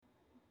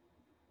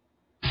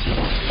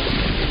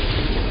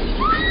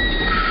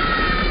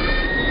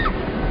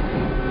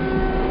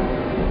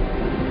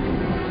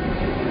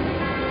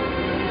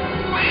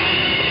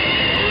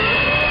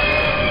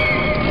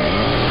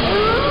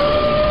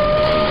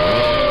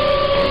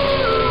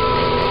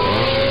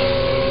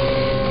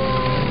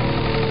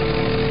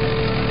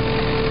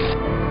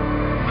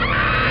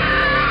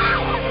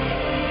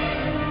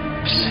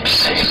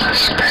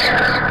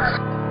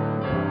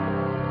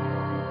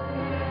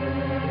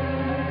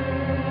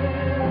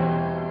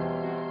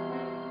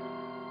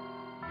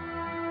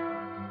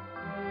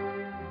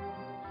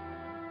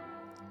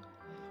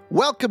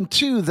Welcome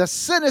to the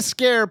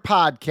Cinescare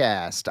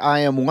podcast. I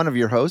am one of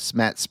your hosts,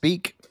 Matt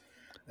Speak.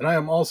 And I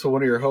am also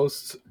one of your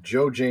hosts,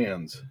 Joe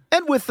Jans.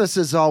 And with us,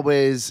 as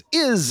always,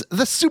 is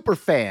the super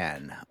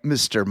fan,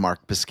 Mr.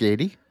 Mark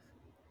Biscati.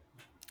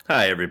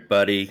 Hi,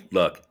 everybody.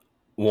 Look,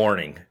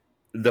 warning.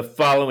 The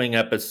following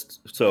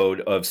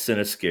episode of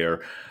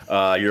Cinescare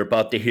you're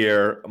about to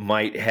hear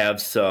might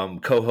have some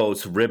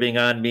co-hosts ribbing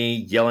on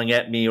me, yelling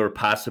at me, or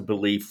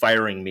possibly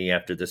firing me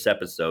after this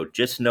episode.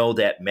 Just know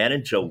that Matt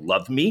and Joe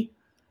love me,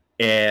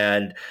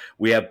 and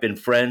we have been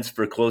friends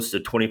for close to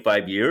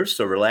 25 years.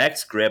 So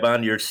relax, grab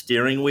on your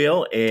steering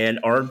wheel and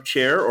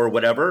armchair or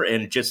whatever,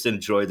 and just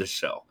enjoy the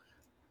show.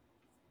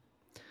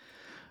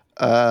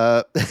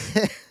 I'm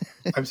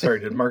sorry,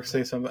 did Mark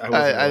say something?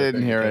 I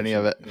didn't hear any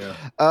of it. Yeah.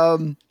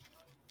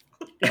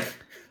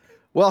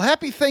 Well,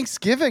 happy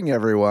Thanksgiving,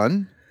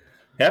 everyone.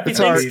 Happy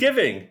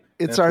Thanksgiving.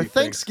 It's Happy our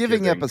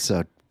Thanksgiving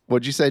episode.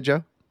 What'd you say,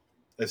 Joe?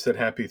 I said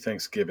happy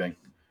Thanksgiving.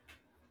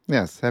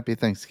 Yes, happy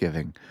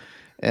Thanksgiving.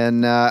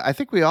 And I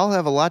think we all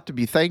have a lot to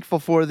be thankful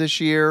for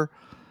this year.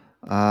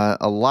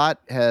 A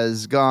lot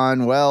has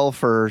gone well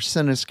for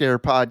Cinescare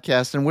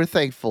Podcast, and we're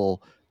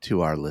thankful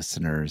to our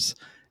listeners.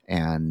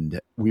 And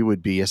we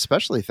would be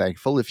especially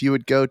thankful if you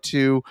would go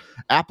to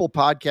Apple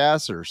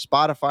Podcasts or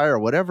Spotify or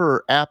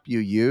whatever app you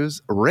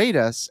use, rate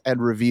us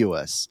and review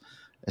us,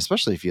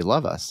 especially if you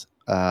love us.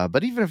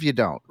 But even if you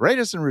don't, rate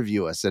us and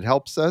review us. It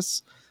helps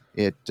us.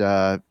 It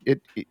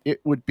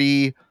would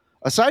be,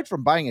 aside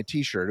from buying a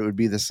T-shirt, it would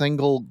be the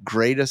single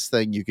greatest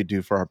thing you could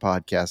do for our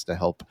podcast to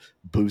help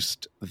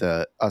boost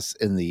us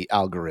in the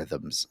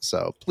algorithms.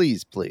 So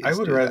please. I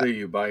would rather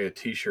you buy a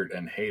T-shirt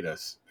and hate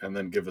us and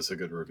then give us a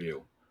good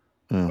review.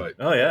 But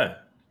Oh, yeah.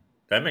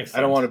 That makes sense.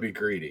 I don't want to be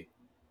greedy.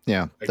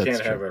 Yeah, I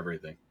can't have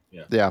everything.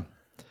 Yeah.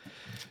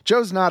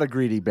 Joe's not a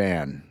greedy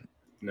man.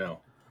 No.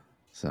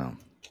 So.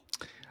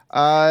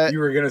 You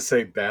were going to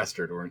say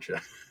bastard, weren't you?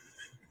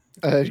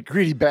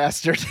 Greedy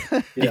bastard.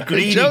 Yeah.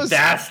 Greedy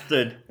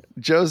bastard.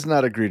 Joe's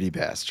not a greedy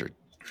bastard.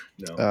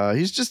 No.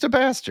 He's just a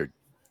bastard.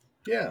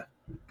 Yeah.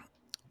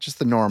 Just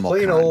the normal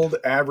Plain kind. old,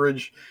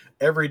 average,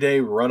 everyday,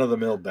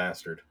 run-of-the-mill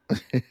bastard.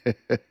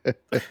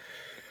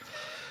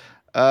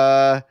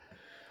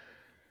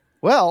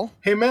 Well.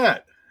 Hey,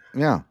 Matt.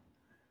 Yeah.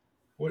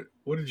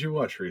 What did you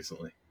watch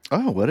recently?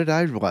 Oh, what did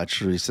I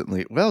watch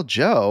recently? Well,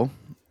 Joe,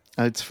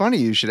 it's funny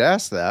you should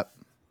ask that.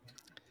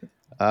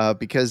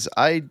 Because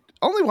I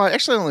only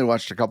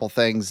watched a couple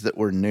things that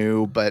were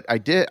new, but I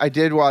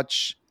did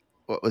watch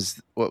what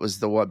was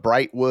the one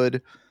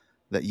Brightwood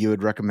that you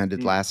had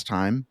recommended last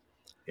time.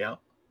 Yeah.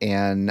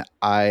 And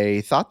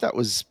I thought that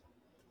was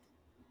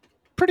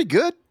pretty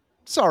good.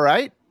 It's all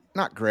right.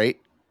 Not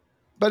great.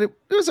 But it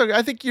was okay.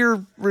 I think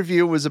your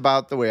review was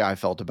about the way I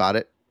felt about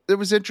it. It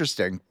was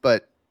interesting,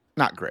 but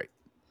not great.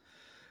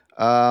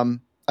 I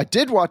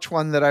did watch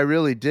one that I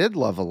really did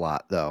love a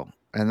lot, though,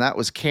 and that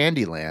was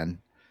Candyland.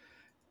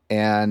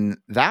 And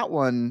that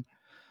one,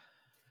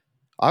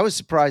 I was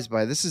surprised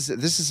by. This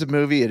is a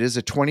movie. It is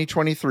a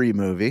 2023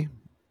 movie,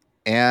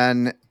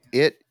 and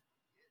it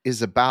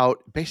is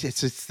about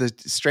basically it's the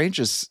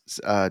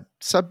strangest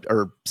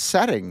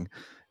setting.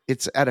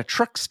 It's at a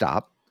truck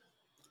stop.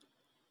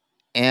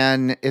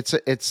 And it's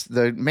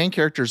the main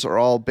characters are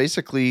all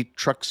basically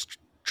truck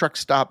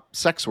stop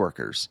sex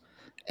workers,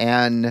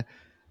 and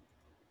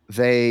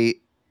they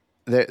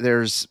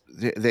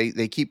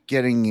keep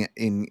getting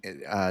in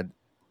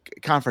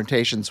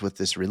confrontations with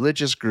this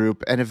religious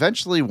group, and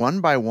eventually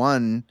one by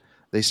one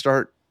they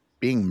start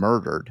being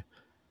murdered.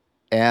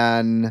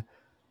 And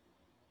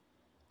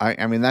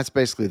I mean that's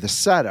basically the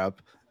setup.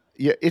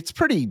 Yeah, it's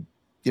pretty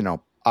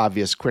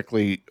obvious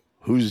quickly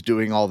who's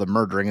doing all the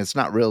murdering. It's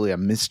not really a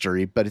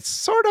mystery, but it's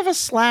sort of a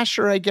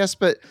slasher, I guess.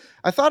 But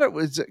I thought it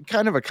was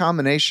kind of a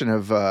combination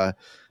of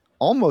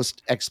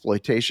almost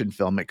exploitation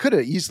film. It could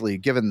have easily,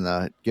 given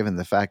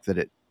the fact that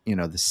it,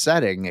 the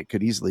setting, it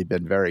could easily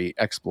been very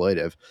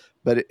exploitive.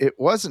 But it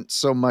wasn't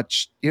so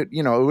much. It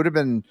would have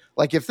been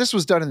like if this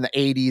was done in the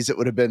 80s, it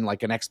would have been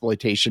like an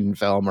exploitation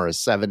film, or a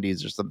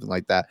 70s or something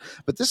like that.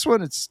 But this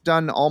one, it's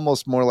done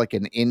almost more like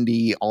an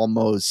indie,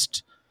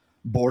 almost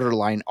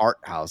borderline art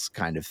house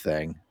kind of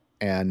thing.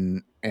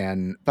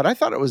 But I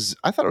thought it was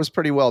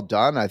pretty well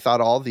done. I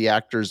thought all the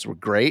actors were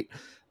great.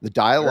 The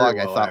dialogue,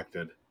 Very well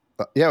acted.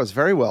 Yeah, it was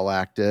very well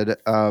acted.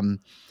 And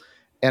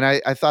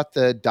I thought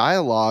the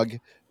dialogue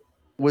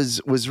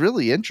was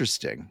really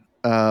interesting.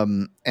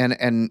 And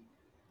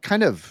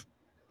kind of,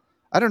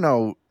 I don't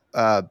know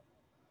how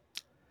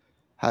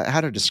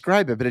to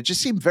describe it, but it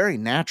just seemed very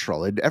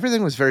natural.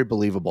 Everything was very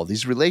believable.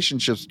 These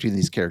relationships between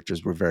these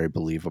characters were very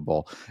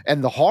believable,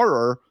 and the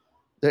horror.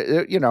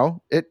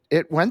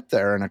 It went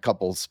there in a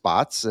couple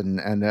spots,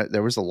 and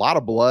there was a lot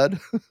of blood,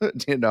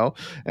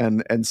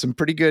 and some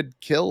pretty good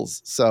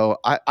kills. So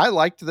I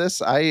liked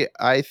this. I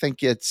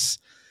think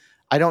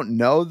I don't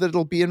know that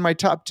it'll be in my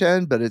top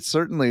 10, but it's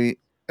certainly,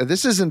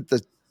 this isn't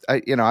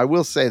I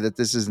will say that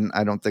this isn't,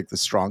 I don't think, the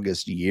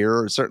strongest year,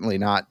 or certainly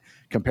not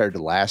compared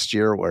to last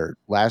year, where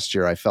last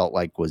year I felt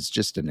like was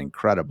just an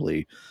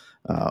incredibly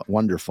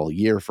wonderful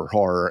year for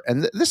horror.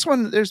 And this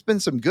one, there's been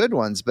some good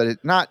ones, but it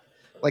not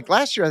like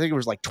last year. I think it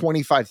was like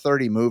 25,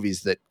 30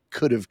 movies that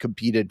could have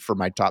competed for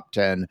my top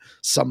 10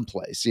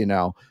 someplace,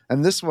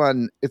 and this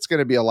one, it's going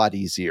to be a lot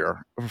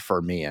easier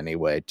for me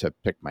anyway to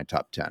pick my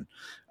top 10.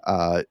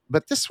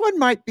 But this one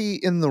might be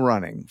in the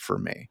running for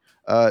me.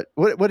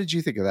 What did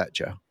you think of that,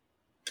 Joe?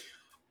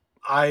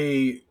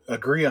 I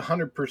agree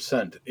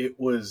 100%. It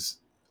was,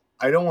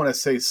 I don't want to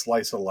say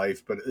slice of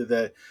life, but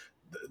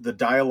the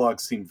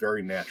dialogue seemed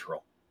very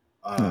natural.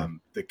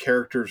 The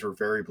characters were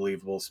very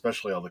believable,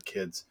 especially all the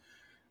kids.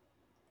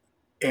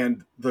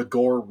 And the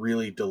gore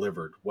really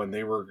delivered. When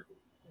there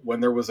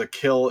was a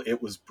kill,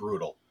 it was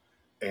brutal.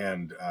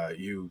 And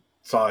you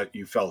saw it,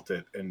 you felt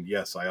it. And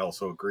yes, I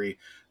also agree.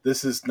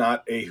 This is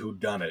not a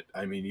whodunit.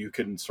 I mean, you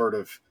can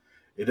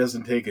it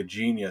doesn't take a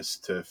genius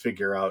to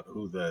figure out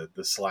who the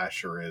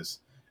slasher is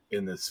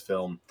in this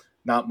film.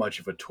 Not much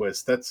of a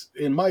twist. That's,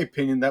 in my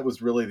opinion, that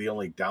was really the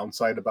only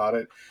downside about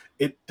it.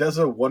 It does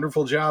a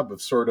wonderful job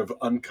of sort of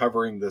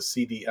uncovering the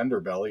seedy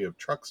underbelly of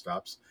truck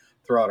stops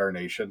throughout our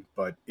nation,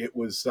 but it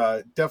was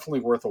definitely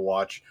worth a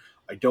watch.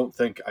 I don't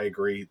think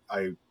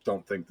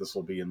this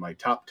will be in my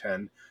top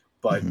 10,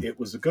 but it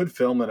was a good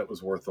film and it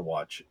was worth a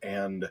watch.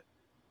 And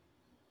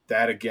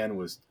that again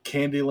was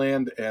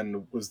Candyland.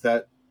 And was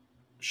that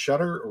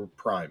Shudder or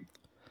Prime?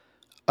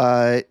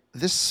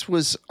 This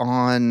was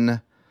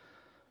on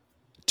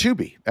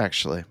Tubi,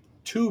 actually.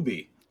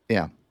 Tubi.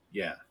 Yeah.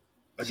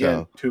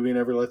 Again, Tubi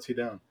never lets you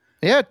down.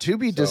 Yeah,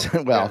 Tubi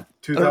doesn't. Well,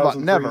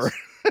 never.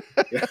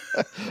 Yeah.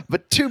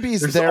 But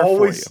Tubi's there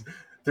for you.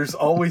 There's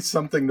always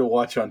something to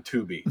watch on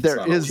Tubi.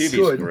 Tubi's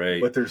good,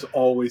 great, but there's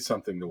always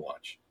something to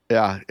watch.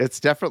 Yeah, it's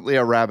definitely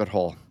a rabbit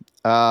hole.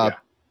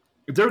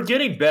 They're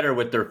getting better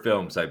with their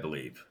films, I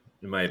believe,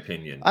 in my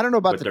opinion. I don't know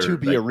about the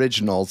Tubi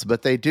originals,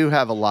 but they do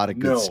have a lot of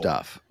good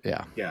stuff.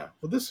 Yeah. Yeah.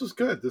 Well, this was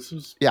good. This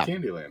was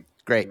Candyland.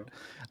 Great.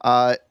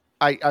 I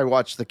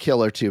watched The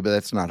Killer too, but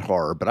that's not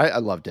horror. But I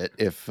loved it.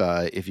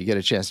 If you get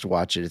a chance to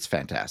watch it, it's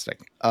fantastic.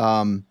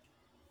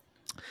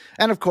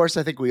 And of course,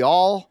 I think we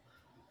all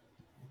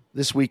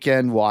this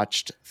weekend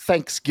watched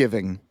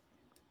Thanksgiving,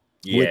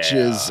 which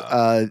is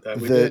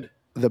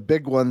the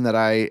big one that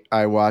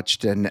I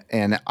watched, and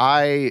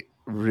I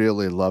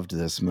really loved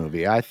this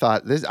movie. I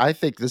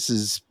think this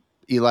is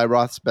Eli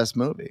Roth's best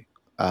movie.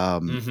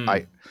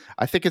 I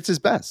think it's his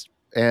best,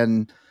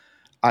 and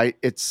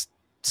it's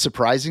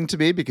surprising to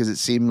me because it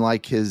seemed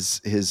like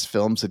his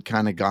films had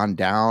kind of gone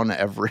down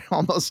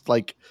almost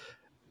like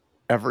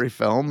every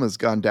film has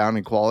gone down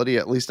in quality.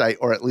 At least I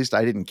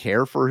didn't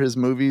care for his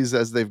movies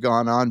as they've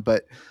gone on,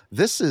 but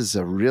this is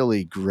a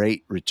really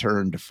great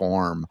return to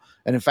form.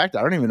 And in fact,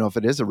 I don't even know if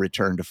it is a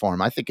return to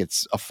form. I think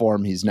it's a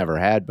form he's never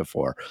had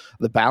before.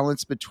 The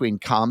balance between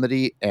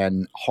comedy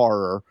and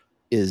horror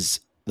is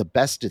the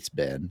best it's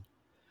been.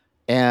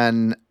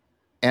 And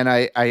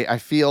I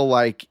feel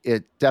like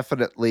it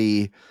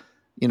definitely,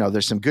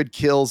 there's some good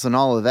kills and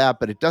all of that,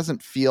 but it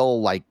doesn't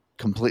feel like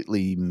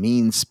completely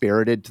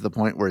mean-spirited to the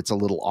point where it's a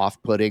little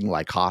off-putting,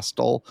 like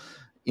Hostel,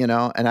 and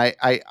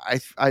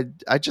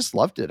I just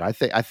loved it. I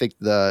think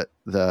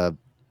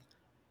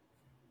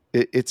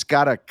it's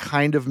got a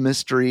kind of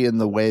mystery in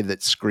the way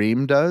that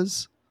Scream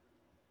does,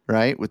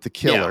 right, with the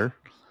killer.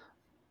 Yeah.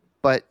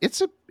 But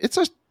it's a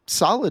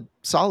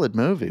solid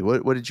movie.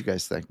 What did you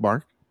guys think,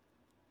 Mark?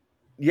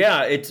 Yeah,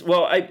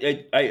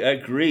 I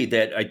agree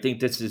that I think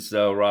this is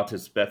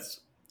Roth's best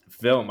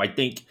film. I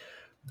think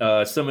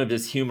some of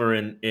his humor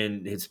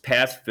in his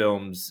past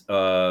films,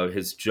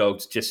 his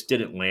jokes just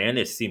didn't land.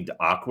 It seemed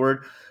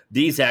awkward.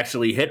 These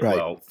actually hit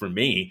well for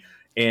me.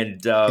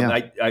 And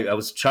I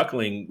was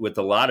chuckling with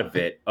a lot of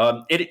it.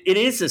 It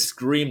is a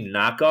Scream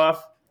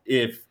knockoff.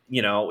 If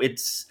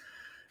it's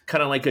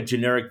kind of like a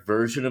generic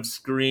version of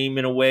Scream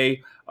in a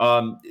way.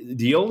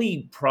 The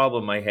only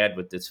problem I had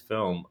with this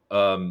film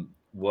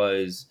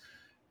was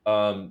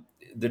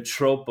the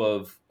trope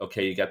of,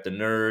 okay, you got the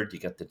nerd, you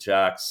got the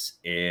jocks,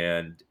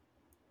 and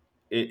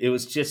it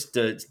was just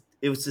it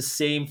was the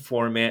same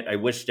format. I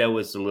wish that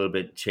was a little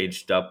bit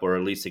changed up, or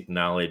at least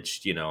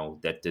acknowledged,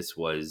 that this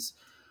was,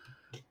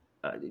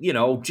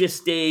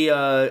 just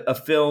a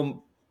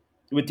film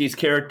with these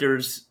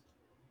characters.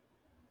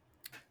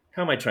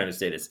 How am I trying to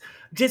say this?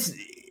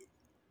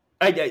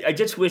 I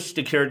just wish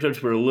the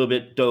characters were a little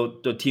bit,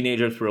 the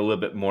teenagers were a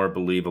little bit more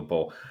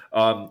believable.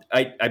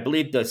 I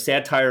believe the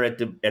satire at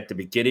the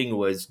beginning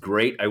was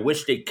great. I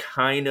wish they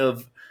kind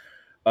of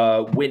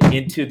went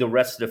into the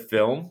rest of the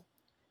film.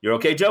 You're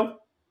okay, Joe?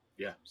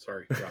 Yeah,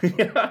 sorry.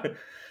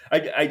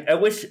 I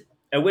wish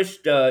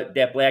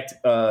that black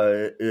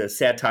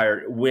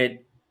satire went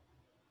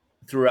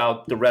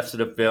throughout the rest of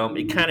the film.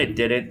 It kind of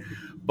didn't,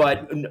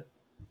 but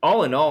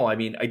all in all, I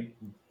mean, I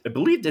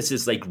believe this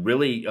is like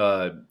really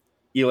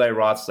Eli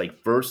Roth's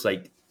like first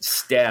like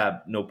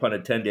stab, no pun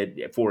intended,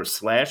 for a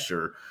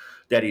slasher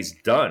that he's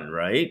done,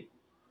 right?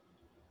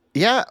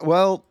 Yeah,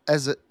 well,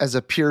 as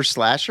a pure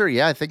slasher,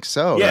 yeah, I think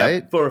so,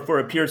 right? For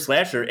a pure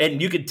slasher,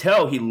 and you could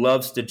tell he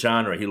loves the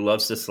genre. He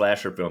loves the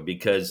slasher film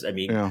because, I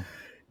mean,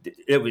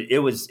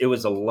 it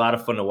was a lot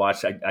of fun to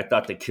watch. I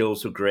thought the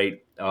kills were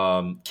great.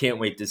 Can't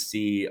wait to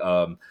see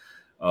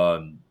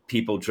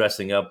people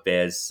dressing up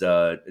as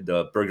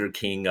the Burger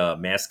King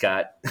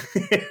mascot.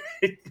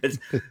 'Cause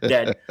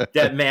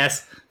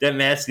that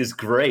mask is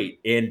great,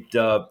 and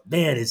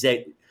man,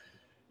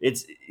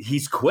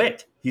 he's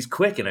quick. He's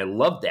quick, and I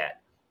love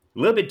that. A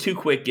little bit too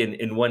quick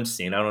in one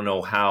scene. I don't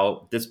know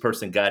how this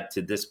person got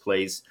to this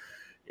place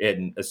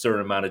in a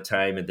certain amount of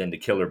time, and then the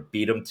killer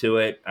beat him to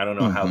it. I don't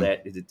know how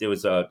that. There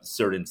was a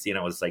certain scene.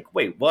 I was like,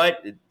 wait,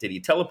 what? Did he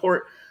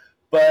teleport?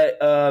 But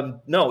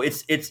no,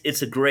 it's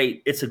a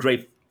great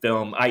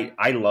film.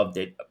 I loved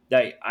it.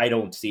 I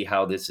don't see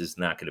how this is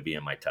not going to be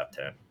in my top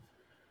 10.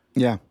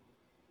 Yeah.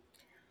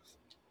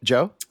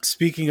 Joe?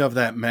 Speaking of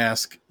that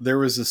mask, there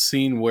was a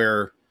scene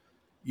where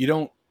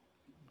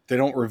they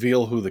don't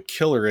reveal who the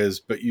killer is,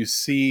 but you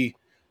see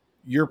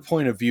your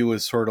point of view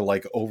is sort of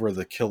like over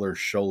the killer's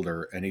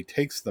shoulder, and he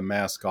takes the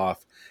mask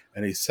off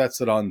and he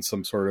sets it on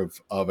some sort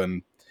of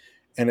oven,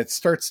 and it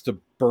starts to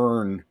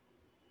burn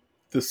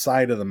the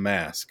side of the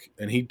mask,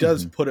 and he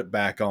does put it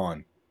back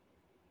on.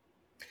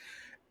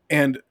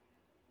 And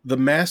the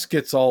mask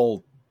gets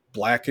all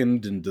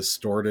blackened and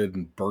distorted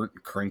and burnt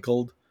and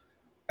crinkled.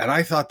 And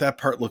I thought that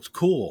part looked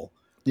cool.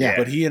 Yeah.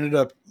 But he ended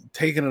up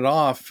taking it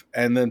off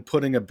and then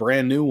putting a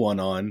brand new one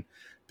on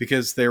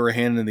because they were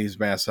handing these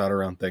masks out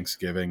around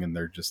Thanksgiving and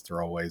they're just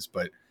throwaways.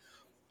 But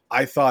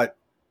I thought,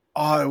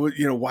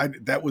 why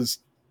that was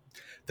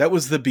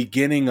the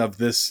beginning of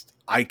this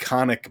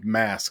iconic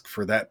mask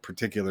for that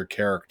particular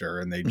character,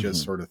 and they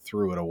just sort of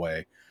threw it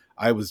away.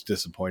 I was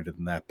disappointed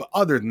in that. But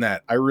other than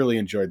that, I really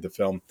enjoyed the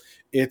film.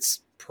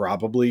 It's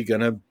probably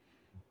going to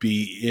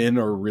be in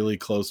or really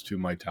close to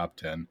my top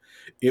 10.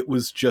 It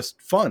was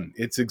just fun.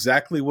 It's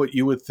exactly what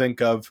you would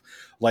think of,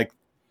 like,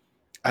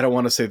 I don't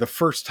want to say the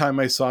first time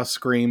I saw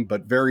Scream,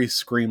 but very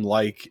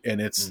Scream-like.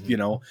 And it's,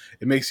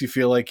 it makes you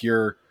feel like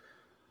you're,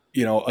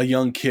 a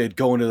young kid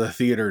going to the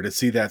theater to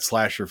see that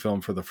slasher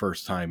film for the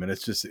first time. And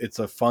it's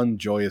a fun,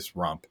 joyous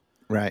romp.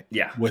 Right.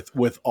 Yeah.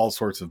 With all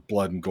sorts of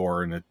blood and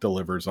gore, and it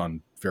delivers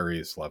on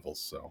various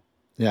levels. So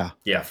yeah.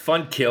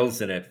 Fun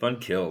kills in it. Fun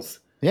kills.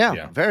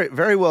 Yeah. Very,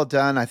 very well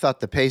done. I thought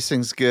the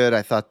pacing's good.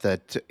 I thought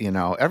that,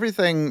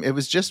 everything, it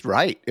was just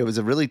right. It was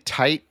a really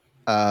tight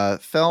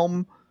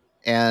film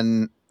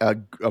and a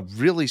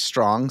really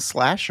strong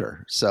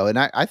slasher. So, and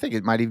I think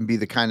it might even be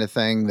the kind of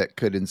thing that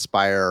could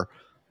inspire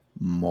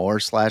more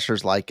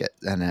slashers like it.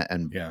 And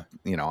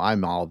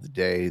I'm all the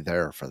day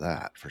there for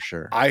that, for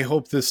sure. I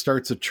hope this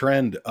starts a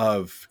trend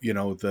of,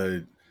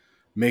 the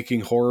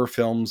making horror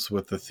films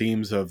with the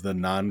themes of the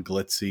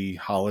non-glitzy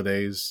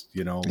holidays,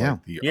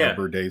 like the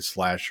Arbor Day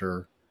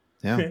slasher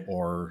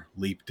or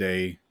Leap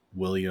Day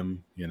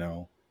William,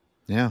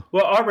 Yeah.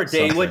 Well, Arbor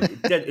Day,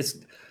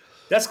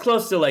 that's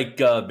close to like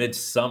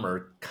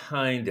Midsummer,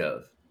 kind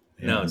of.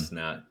 Yeah. No, it's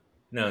not.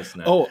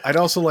 Oh, I'd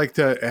also like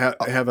to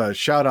have a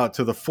shout out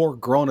to the 4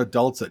 grown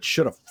adults that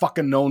should have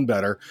fucking known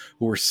better,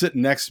 who were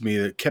sitting next to me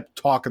that kept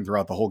talking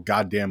throughout the whole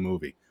goddamn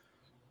movie.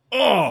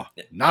 Oh,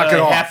 knock it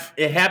off.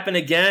 It happened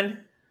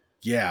again?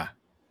 Yeah.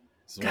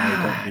 So when they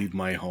don't leave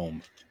my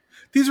home.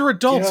 These are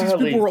adults. Golly.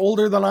 These people were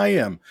older than I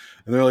am.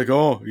 And they're like,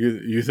 oh,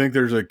 you think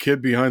there's a kid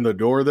behind the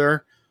door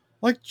there?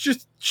 Like,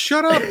 just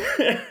shut up.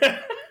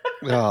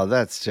 Oh,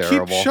 that's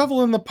terrible. Keep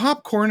shoveling the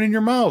popcorn in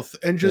your mouth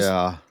and just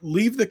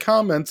leave the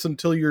comments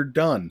until you're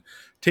done.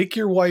 Take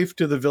your wife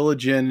to the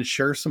Village Inn,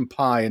 share some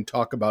pie, and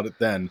talk about it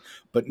then,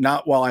 but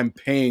not while I'm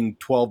paying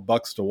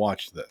 $12 to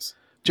watch this.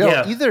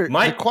 Joe,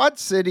 the Quad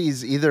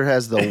Cities either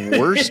has the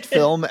worst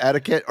film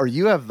etiquette or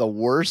you have the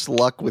worst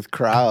luck with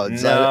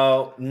crowds.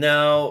 No,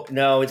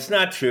 it's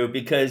not true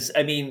because,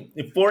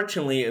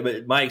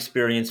 fortunately, my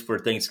experience for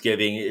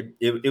Thanksgiving,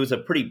 it was a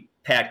pretty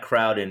packed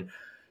crowd, and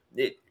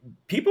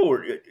people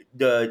were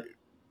the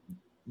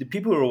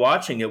people who were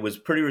watching it was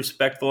pretty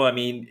respectful.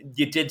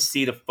 You did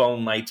see the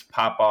phone lights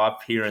pop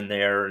off here and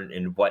there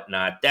and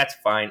whatnot. That's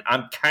fine.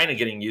 I'm kind of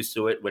getting used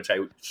to it, which I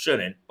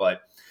shouldn't,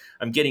 but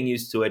I'm getting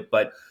used to it.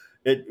 But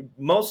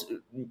most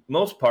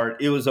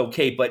part, it was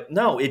okay. But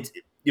no,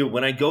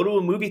 when I go to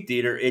a movie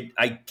theater,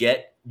 I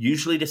get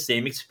usually the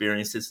same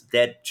experiences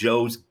that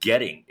Joe's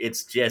getting. They're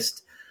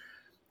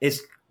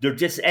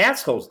just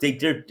assholes. They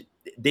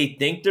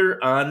think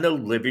they're on the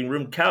living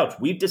room couch.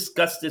 We've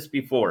discussed this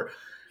before.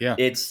 Yeah,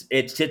 it's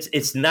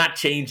not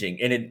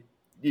changing, and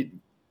it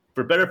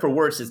for better or for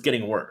worse, it's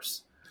getting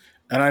worse.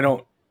 And I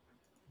don't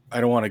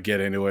want to get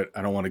into it.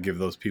 I don't want to give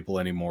those people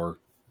any more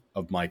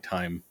of my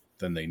time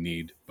than they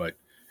need. But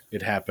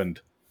it happened.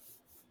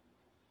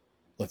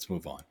 Let's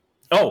move on.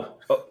 Oh,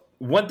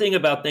 one thing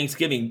about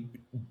Thanksgiving,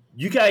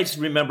 you guys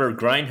remember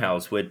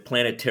Grindhouse with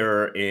Planet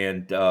Terror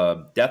and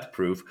Death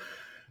Proof.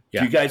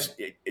 Yeah. You guys,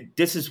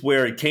 this is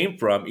where it came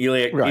from.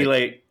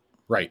 Eli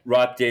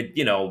Roth did,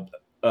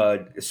 a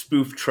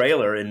spoof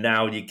trailer, and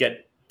now you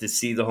get to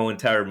see the whole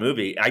entire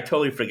movie. I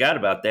totally forgot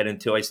about that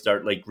until I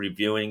start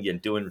reviewing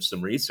and doing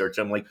some research.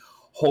 I'm like,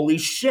 holy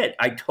shit!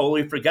 I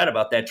totally forgot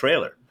about that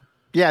trailer.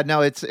 Yeah,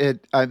 no,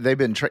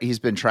 he's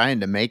been trying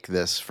to make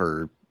this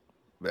for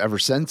ever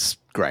since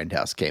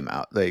Grindhouse came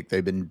out. They've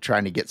been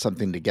trying to get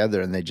something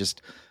together, and they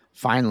just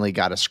finally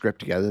got a script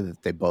together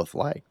that they both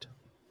liked.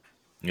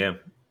 Yeah.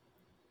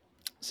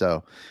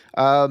 So,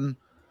 and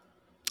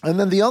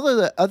then the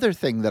other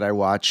thing that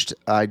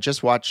I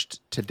just watched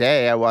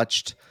today. I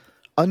watched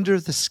Under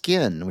the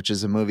Skin, which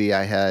is a movie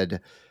I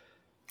had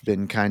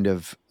been kind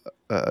of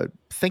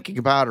thinking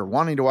about or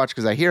wanting to watch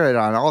because I hear it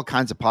on all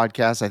kinds of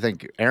podcasts. I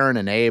think Aaron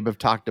and Abe have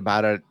talked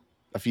about it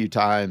a few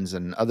times,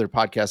 and other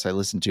podcasts I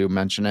listen to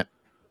mention it.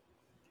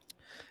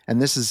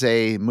 And this is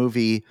a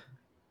movie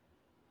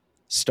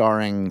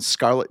starring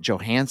Scarlett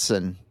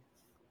Johansson,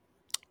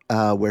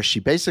 where she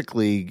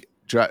basically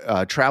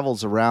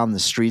travels around the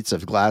streets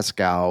of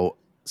Glasgow,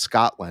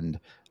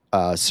 Scotland,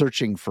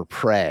 searching for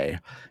prey.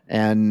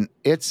 And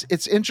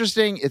it's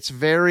interesting. It's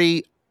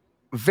very,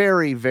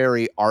 very,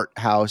 very art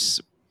house.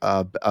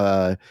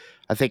 I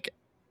think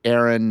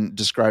Aaron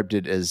described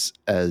it as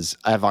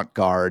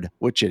avant-garde,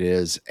 which it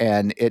is,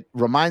 and it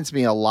reminds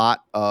me a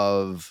lot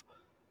of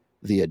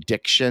The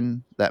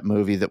Addiction, that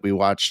movie that we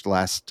watched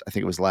I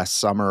think it was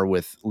last summer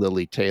with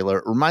Lily Taylor.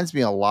 It reminds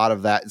me a lot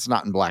of that. It's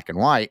not in black and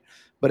white,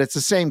 but it's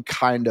the same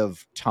kind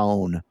of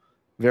tone,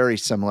 very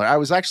similar. I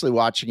was actually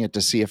watching it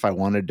to see if I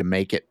wanted to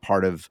make it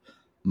part of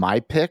my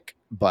pick,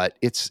 but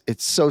it's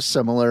so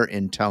similar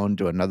in tone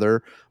to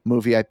another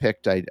movie I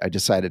picked. I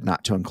decided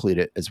not to include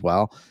it as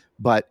well,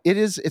 but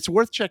it's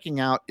worth checking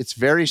out. It's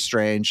very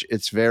strange.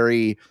 It's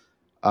very,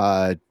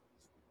 I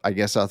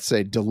guess I'll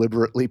say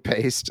deliberately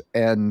paced,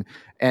 and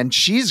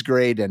she's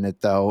great in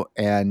it though.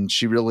 And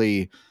she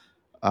really,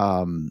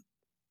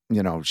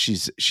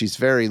 she's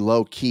very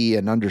low key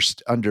and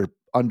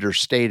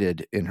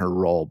understated in her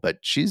role, but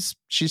she's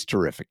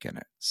terrific in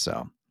it.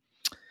 So,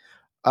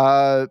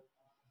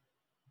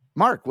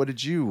 Mark, what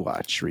did you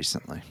watch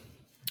recently?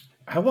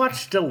 I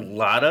watched a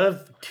lot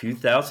of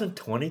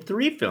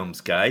 2023 films,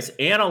 guys,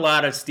 and a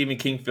lot of Stephen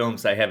King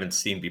films I haven't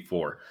seen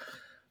before.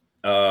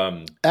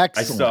 Excellent.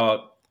 I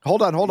saw.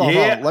 Hold on.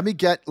 Let me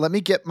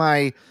get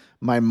my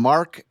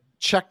Mark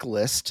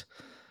checklist,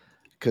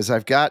 because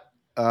I've got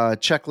a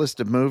checklist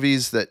of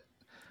movies that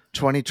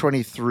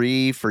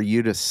 2023 for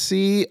you to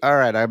see. All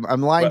right,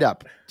 I'm lined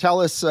up.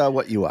 Tell us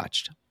what you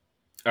watched.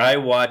 I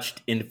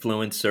watched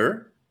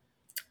Influencer.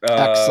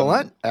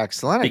 Excellent.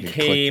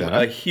 Became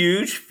a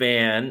huge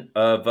fan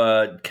of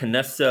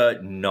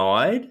Canessa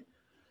Nod,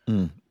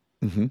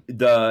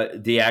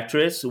 the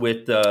actress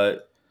with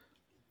the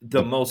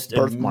most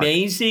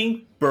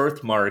amazing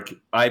birthmark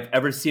I've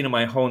ever seen in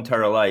my whole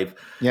entire life.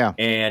 Yeah,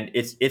 and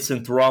it's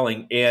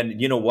enthralling. And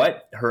you know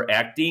what? Her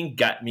acting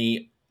got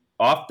me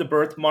off the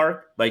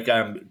birthmark. Like,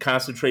 I'm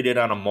concentrated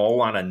on a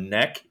mole on a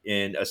neck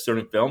in a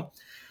certain film.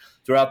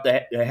 Throughout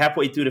the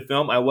halfway through the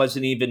film, I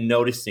wasn't even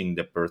noticing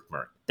the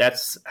birthmark.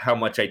 That's how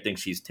much I think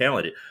she's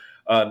talented.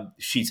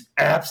 She's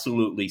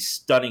absolutely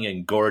stunning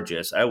and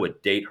gorgeous. I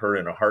would date her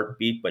in a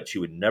heartbeat, but she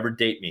would never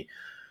date me.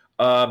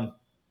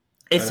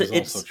 It's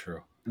also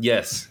true.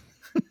 Yes.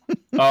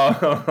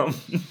 I'm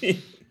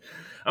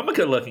a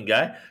good-looking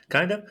guy,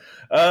 kind of.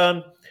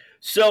 I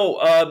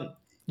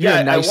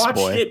watched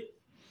boy. it.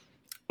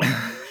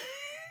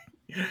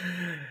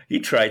 He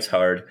tries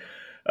hard.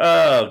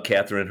 Oh,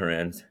 Catherine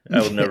Herend. I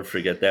will never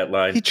forget that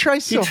line. He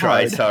tries so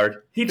hard.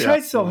 He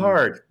tries so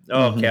hard.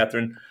 Oh,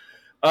 Catherine.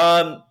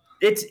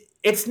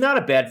 It's not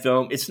a bad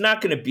film. It's not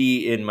going to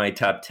be in my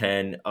top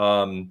 10.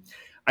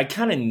 I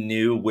kind of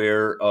knew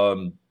where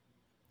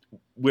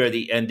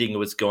the ending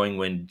was going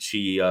when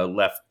she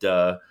left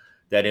that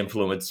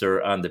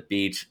influencer on the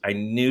beach. I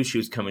knew she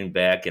was coming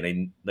back,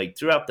 and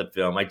throughout the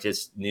film, I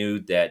just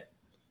knew that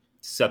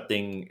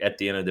something at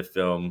the end of the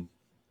film,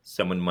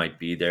 someone might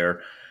be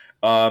there.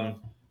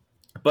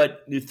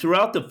 But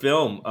throughout the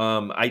film,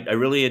 I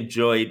really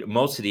enjoyed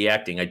most of the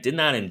acting. I did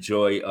not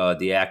enjoy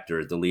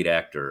the lead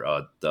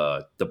actor,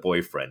 the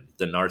boyfriend,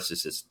 the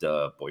narcissist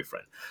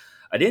boyfriend.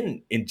 I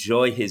didn't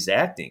enjoy his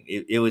acting.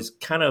 It was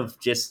kind of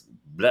just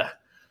bleh.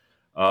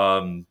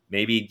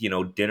 Maybe,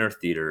 dinner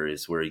theater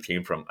is where he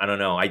came from. I don't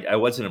know. I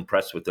wasn't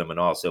impressed with him at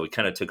all. So it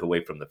kind of took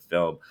away from the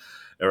film,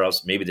 or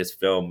else maybe this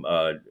film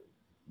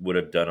would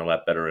have done a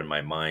lot better in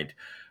my mind.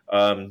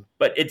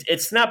 But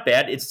it's not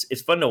bad.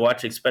 It's fun to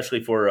watch,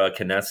 especially for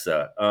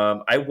Canessa.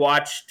 I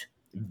watched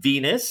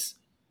Venus.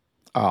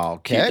 Oh,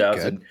 okay,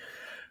 2000. Good.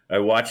 I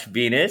watched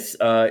Venus.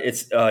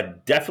 It's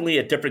definitely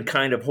a different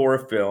kind of horror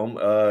film.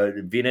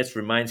 Venus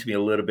reminds me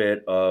a little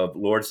bit of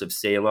Lords of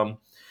Salem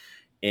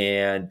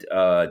and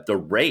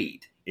The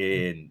Raid,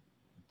 in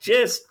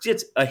just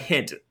a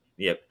hint.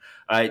 Yep.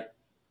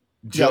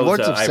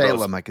 Lords of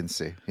Salem, I can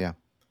see.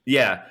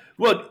 Yeah.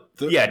 Well,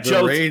 the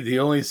Raid, the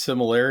only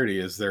similarity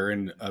is they're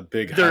in a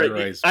big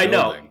high-rise building. I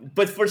know,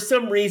 but for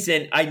some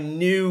reason, I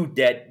knew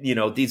that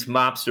these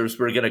mobsters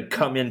were going to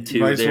come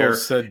into there,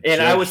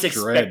 and I was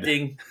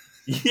expecting.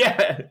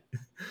 Yeah,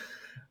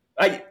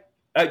 I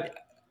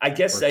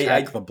guess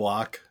Attack the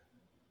Block.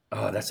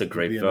 Oh, that's a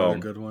great film.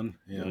 Good one.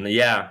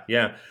 Yeah.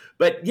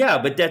 But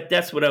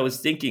that's what I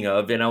was thinking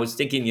of, and I was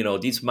thinking,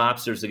 these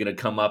mobsters are going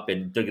to come up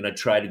and they're going to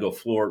try to go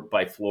floor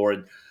by floor.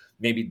 And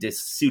maybe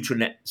this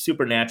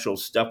supernatural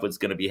stuff was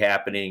going to be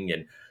happening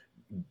and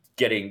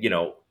getting,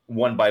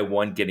 one by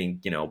one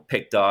getting,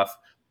 picked off.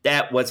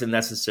 That wasn't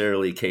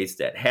necessarily a case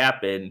that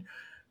happened.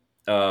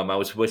 I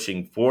was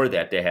wishing for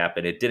that to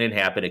happen. It didn't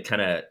happen. It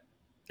kind of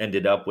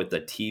ended up with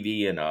a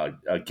TV and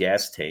a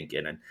gas tank,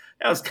 and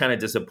that was kind of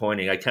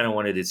disappointing. I kind of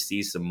wanted to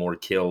see some more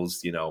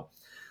kills,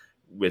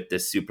 with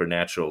this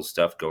supernatural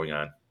stuff going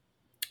on.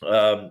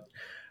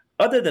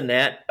 Other than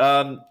that,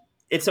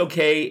 it's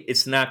okay.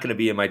 It's not going to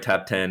be in my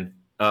top 10,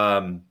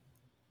 at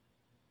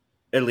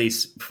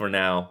least for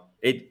now.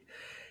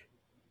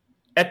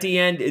 At the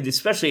end,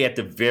 especially at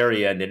the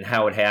very end, and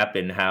how it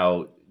happened,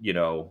 how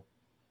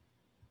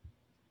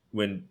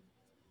when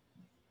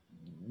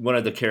one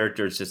of the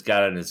characters just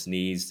got on his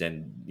knees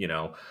and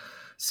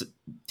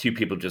two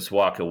people just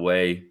walk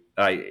away.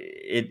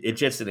 It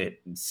just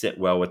didn't sit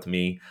well with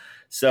me.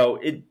 So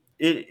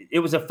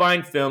it was a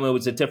fine film. It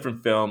was a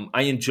different film.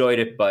 I enjoyed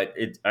it, but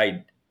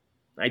I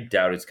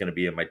doubt it's going to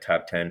be in my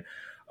top 10.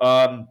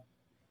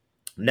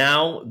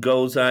 Now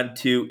goes on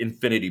to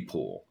Infinity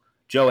Pool.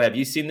 Joe, have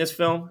you seen this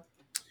film?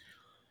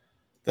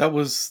 That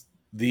was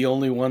the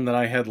only one that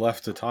I had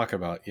left to talk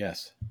about.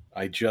 Yes,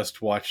 I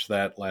just watched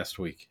that last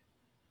week.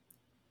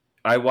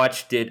 I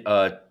watched it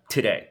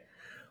today.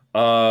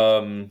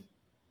 Well,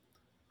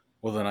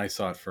 then I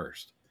saw it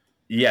first.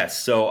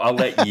 Yes, so I'll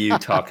let you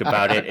talk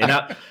about it, and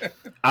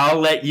I'll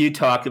let you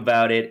talk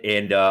about it,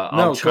 and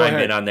I'll chime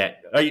in on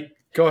that.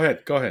 Go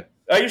ahead.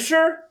 Are you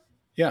sure?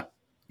 Yeah.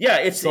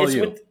 It's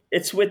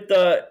with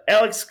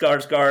Alex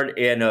Skarsgård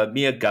and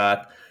Mia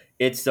Goth.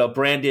 It's a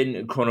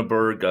Brandon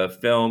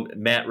Cronenberg film.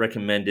 Matt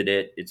recommended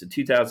it. It's a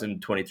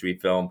 2023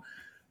 film.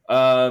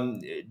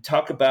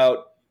 Talk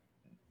about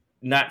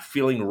not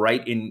feeling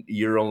right in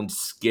your own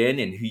skin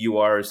and who you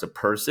are as a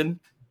person.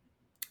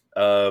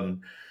 It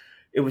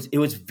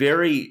was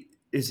very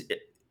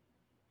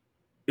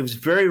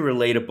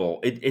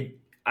relatable.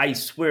 I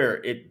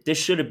swear this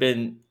should have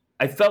been.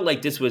 I felt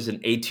like this was an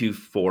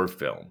A24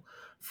 film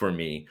for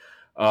me.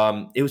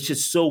 It was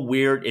just so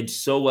weird and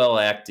so well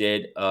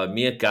acted.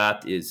 Mia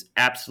Goth is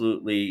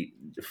absolutely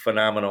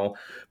phenomenal.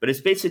 But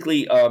it's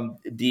basically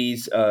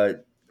these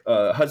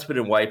husband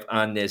and wife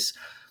on this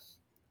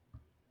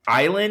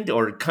island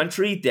or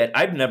country that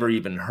I've never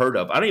even heard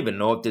of. I don't even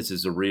know if this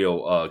is a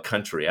real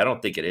country. I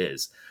don't think it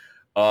is.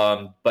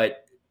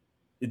 But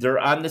they're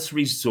on this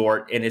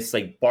resort, and it's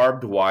like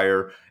barbed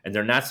wire, and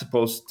they're not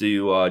supposed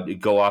to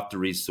go off the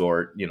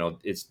resort.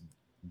 It's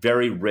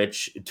very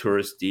rich,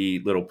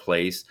 touristy little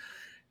place.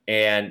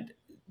 And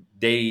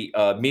they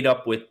meet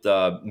up with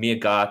Mia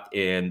Goth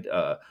and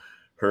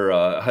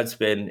her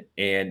husband,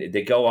 and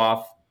they go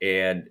off,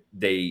 and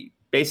they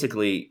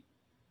basically,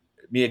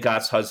 Mia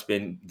Goth's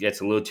husband gets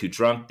a little too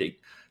drunk.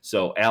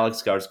 So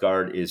Alex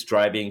Skarsgård is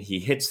driving. He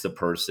hits the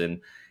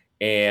person,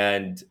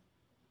 and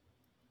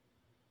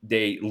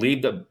they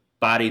leave the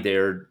body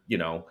there,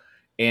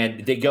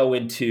 and they go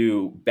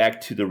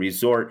back to the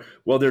resort.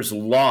 Well, there's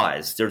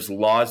laws,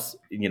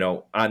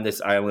 on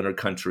this island or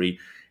country.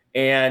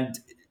 And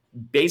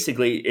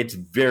basically it's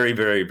very,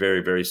 very,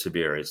 very, very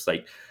severe. It's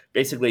like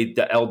basically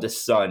the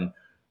eldest son,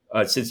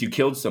 since you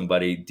killed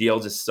somebody, the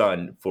eldest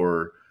son,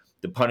 for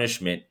the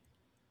punishment,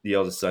 the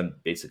eldest son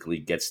basically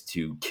gets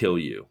to kill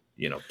you.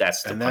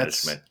 That's the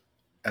punishment.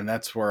 And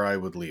that's where I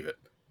would leave it.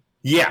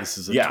 Yeah. This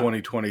is a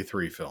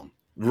 2023 film.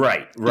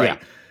 Right. Yeah.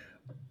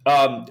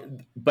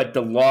 But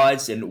the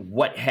laws and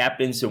what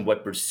happens and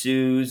what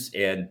pursues,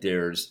 and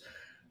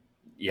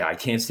I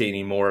can't say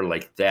any more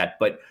like that,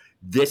 but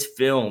this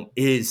film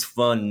is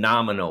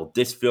phenomenal.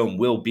 This film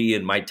will be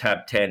in my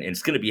top 10, and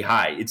it's going to be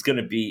high. It's going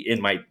to be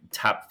in my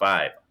top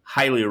 5.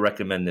 Highly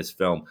recommend this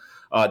film.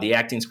 The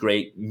acting's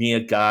great. Mia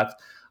Goth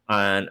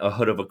on a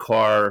hood of a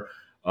car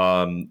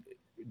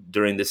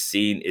during this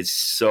scene is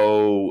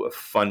so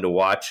fun to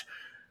watch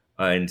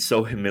and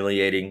so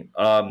humiliating.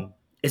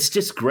 It's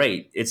just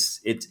great.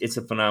 It's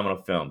a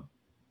phenomenal film.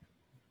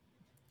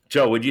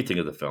 Joe, what did you think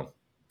of the film?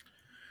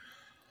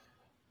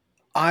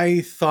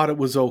 I thought it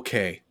was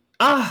okay.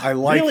 I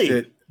liked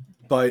it,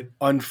 but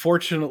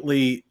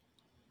unfortunately,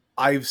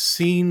 I've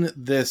seen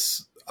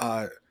this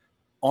on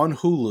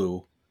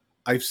Hulu.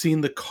 I've seen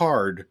the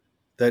card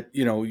that,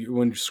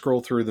 when you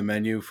scroll through the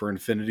menu for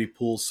Infinity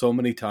Pool so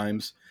many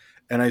times,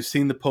 and I've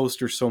seen the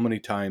poster so many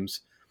times,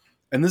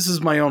 and this is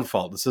my own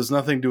fault. This has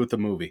nothing to do with the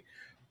movie.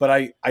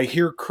 But I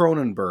hear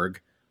Cronenberg,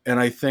 and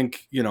I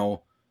think,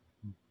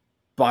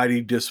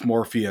 body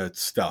dysmorphia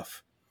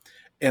stuff.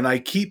 And I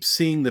keep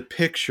seeing the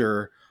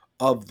picture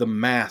of the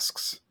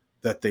masks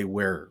that they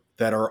wear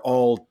that are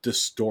all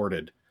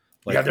distorted.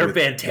 They're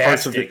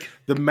fantastic.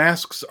 The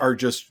masks are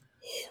just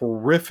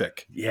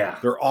horrific. Yeah.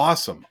 They're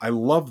awesome. I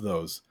love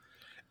those.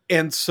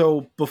 And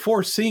so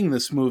before seeing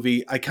this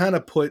movie, I kind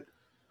of put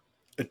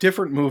a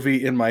different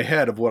movie in my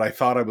head of what I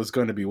thought I was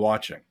going to be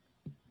watching.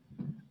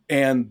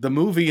 And the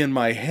movie in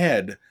my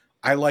head,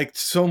 I liked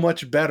so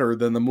much better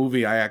than the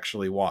movie I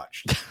actually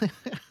watched.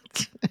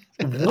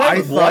 What?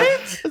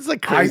 It's the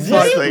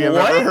craziest thing I've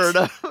ever heard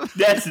of.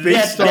 That's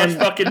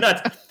fucking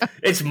nuts.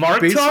 It's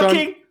Mark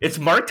talking? It's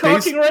Mark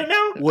talking right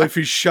now? Well, if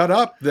you shut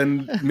up,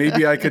 then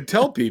maybe I could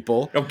tell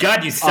people. Oh,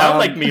 God, you sound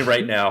like me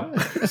right now.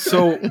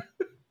 So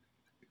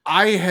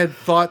I had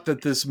thought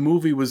that this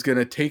movie was going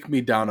to take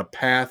me down a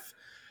path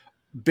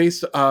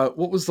based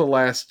what was the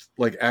last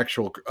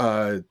actual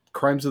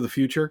Crimes of the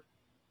Future?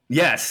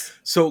 Yes.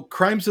 So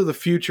Crimes of the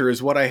Future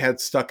is what I had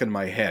stuck in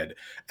my head.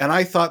 And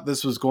I thought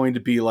this was going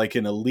to be like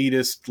an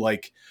elitist,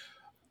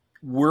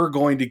 we're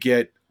going to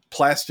get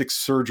plastic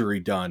surgery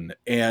done.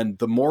 And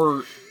the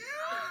more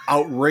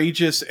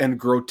outrageous and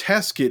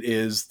grotesque it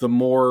is, the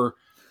more,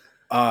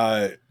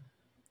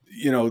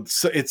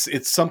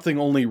 it's something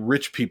only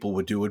rich people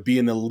would do. It would be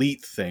an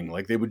elite thing.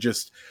 Like they would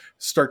just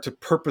start to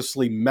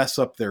purposely mess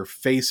up their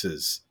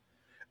faces.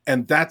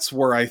 And that's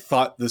where I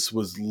thought this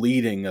was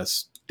leading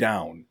us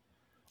down.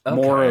 Okay.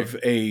 More of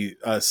a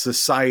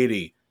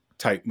society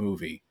type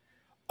movie.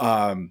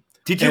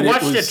 Did you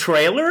watch the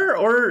trailer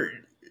or?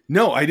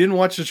 No, I didn't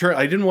watch the trailer.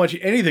 I didn't watch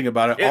anything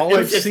about it. All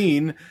I've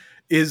seen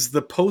is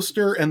the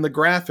poster and the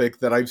graphic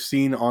that I've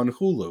seen on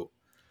Hulu.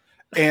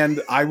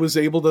 And I was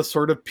able to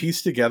sort of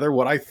piece together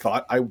what I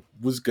thought I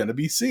was going to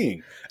be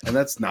seeing. And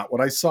that's not what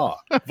I saw.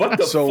 What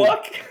the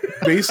fuck?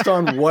 Based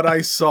on what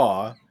I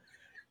saw,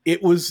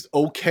 it was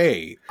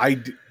okay.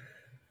 I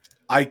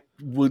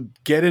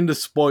would get into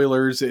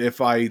spoilers if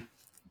the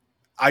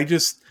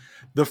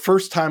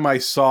first time I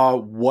saw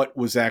what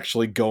was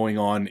actually going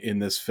on in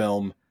this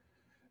film,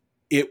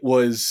 it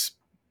was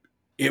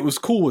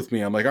cool with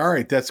me. I'm like, all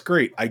right, that's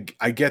great.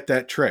 I get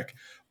that trick.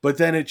 But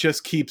then it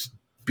just keeps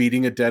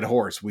beating a dead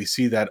horse. We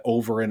see that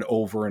over and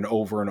over and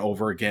over and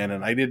over again.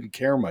 And I didn't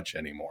care much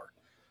anymore.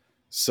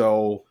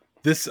 So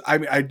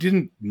I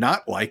didn't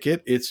not like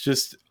it. It's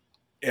just,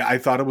 I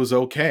thought it was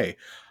okay.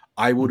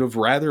 I would have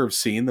rather have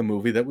seen the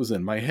movie that was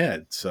in my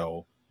head.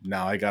 So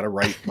now I got to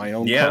write my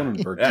own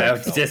Cronenberg. I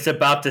was just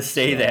about to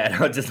say that.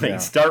 I was just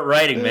start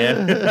writing,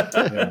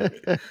 man.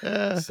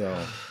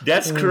 So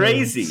that's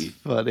crazy. That's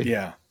funny.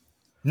 Yeah.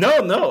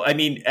 No. I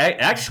mean,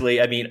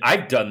 actually,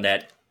 I've done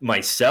that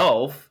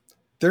myself.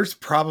 There's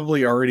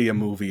probably already a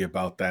movie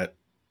about that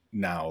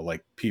now.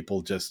 Like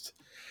people just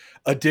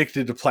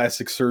addicted to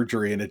plastic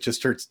surgery and it just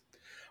starts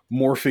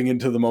morphing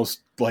into the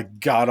most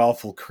god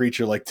awful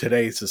creature. Like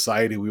today's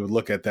society, we would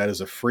look at that as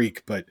a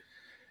freak, but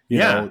you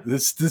know,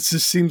 this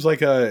just seems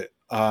like a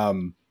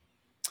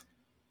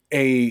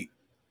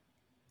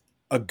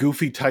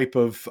goofy type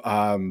of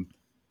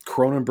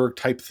Cronenberg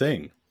type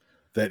thing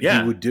that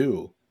he would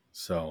do.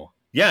 So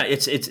yeah,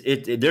 it's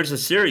there's a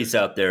series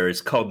out there.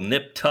 It's called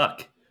Nip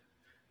Tuck.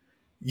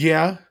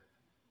 Yeah,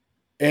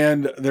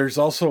 and there's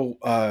also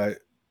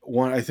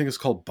one I think it's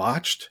called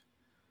Botched.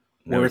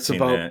 Where it's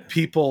about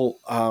people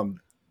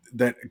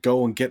that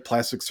go and get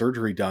plastic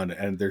surgery done,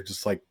 and they're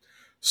just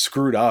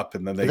screwed up,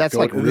 and then they that's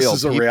go. This real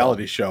is people. A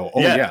reality show. Oh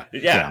yeah.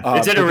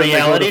 Is it a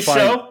reality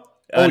show?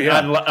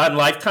 On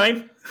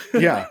Lifetime?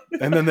 Yeah,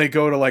 and then they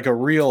go to a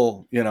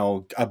real,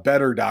 a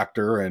better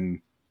doctor,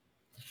 and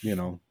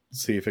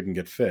see if it can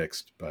get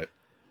fixed. But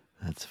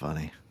that's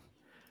funny.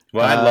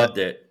 Well, I loved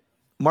it.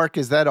 Mark,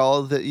 is that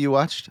all that you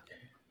watched?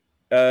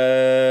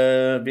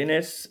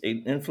 Venus,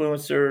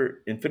 Influencer,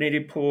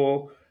 Infinity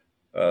Pool.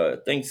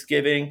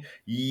 Thanksgiving.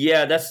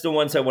 Yeah, that's the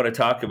ones I want to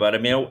talk about. I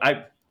mean,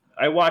 I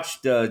watched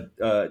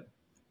Stephen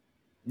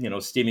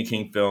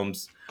King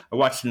films. I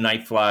watched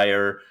Night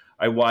Flyer.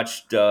 I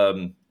watched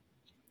oh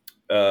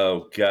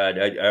god,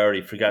 I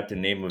already forgot the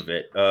name of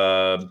it.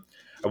 I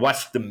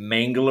watched The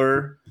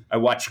Mangler. I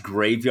watched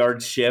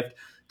Graveyard Shift.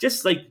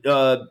 Just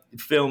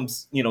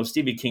films,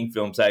 Stephen King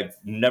films I've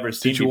never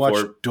seen before. Did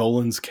you watch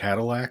Dolan's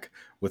Cadillac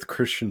with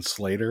Christian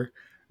Slater?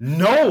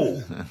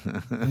 No.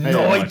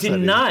 No, I did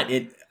not.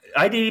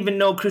 I didn't even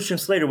know Christian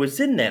Slater was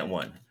in that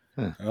one.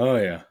 Huh. Oh,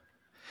 yeah.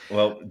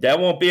 Well, that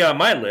won't be on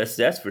my list,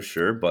 that's for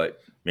sure, but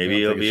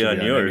maybe it'll be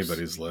on yours.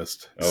 Anybody's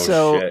list.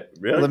 Oh, shit.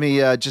 Really? Let me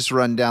just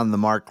run down the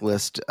Mark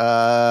list.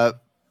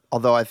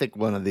 Although I think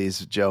one of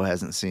these Joe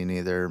hasn't seen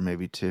either,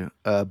 maybe two.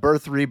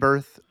 Birth,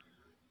 Rebirth.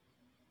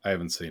 I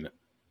haven't seen it.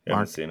 I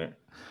haven't seen it.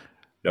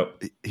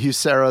 Nope.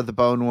 Sarah the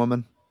Bone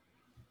Woman.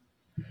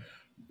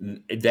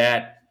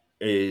 That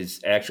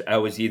is actually, I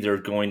was either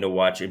going to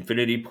watch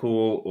Infinity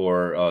Pool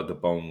or The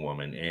Bone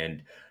Woman,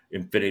 and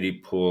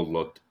Infinity Pool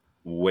looked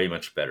way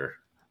much better.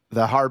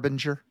 The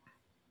Harbinger.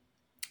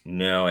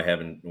 No, I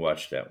haven't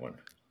watched that one.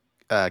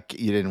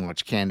 You didn't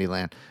watch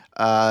Candyland.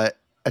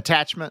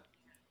 Attachment.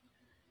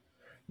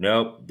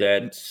 Nope,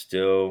 that's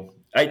still.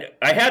 I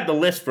had the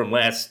list from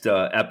last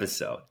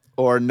episode.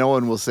 Or No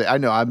One Will Save. I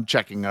know, I'm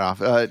checking it off.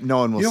 No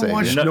One Will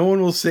Save You. No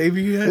One Will Save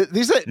You yet?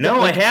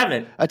 I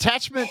haven't.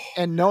 Attachment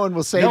and No One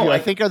Will Save You, I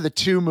think, are the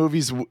two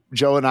movies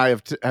Joe and I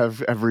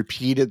have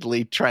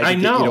repeatedly tried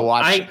to get you to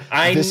watch. I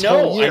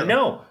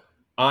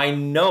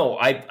know.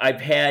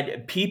 I've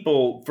had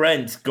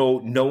friends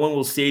go, No One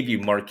Will Save You,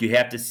 Mark. You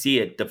have to see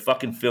it. The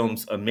fucking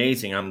film's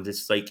amazing. I'm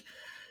just like,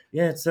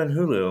 Yeah, it's on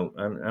Hulu.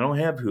 I don't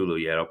have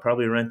Hulu yet. I'll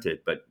probably rent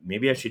it, but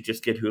maybe I should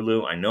just get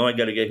Hulu. I know I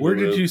got to get Hulu. Where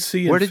did you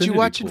see Where Infinity did you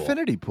watch Pool?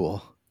 Infinity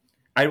Pool?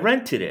 I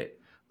rented it.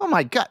 Oh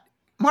my God,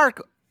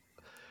 Mark!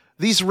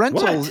 These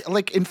rentals, What?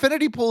 like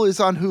Infinity Pool, is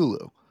on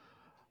Hulu.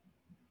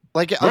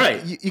 Like,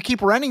 Right. you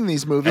keep renting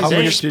these movies, How and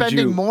you're much did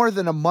spending you- more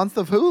than a month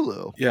of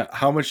Hulu. Yeah,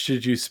 how much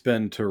did you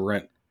spend to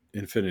rent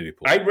Infinity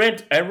Pool? I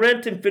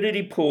rent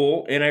Infinity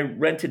Pool and I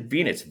rented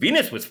Venus.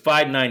 Venus was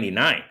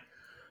 $5.99.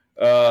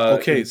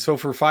 Okay, so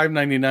for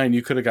 $5.99,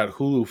 you could have got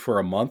Hulu for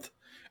a month,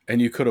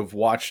 and you could have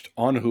watched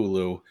on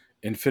Hulu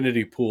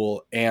Infinity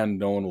Pool and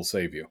No One Will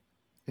Save You.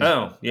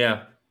 Oh,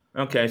 yeah.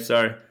 Okay,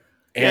 sorry.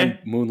 And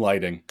Yeah.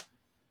 Moonlighting.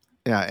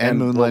 Yeah, and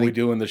What Moonlighting. We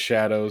Do in the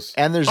Shadows.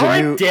 And there's All a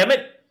right, new. damn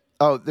it.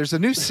 Oh, there's a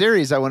new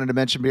series I wanted to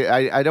mention.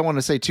 I don't want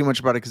to say too much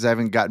about it because I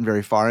haven't gotten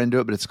very far into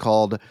it, but it's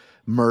called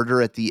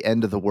Murder at the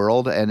End of the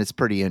World, and it's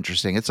pretty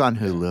interesting. It's on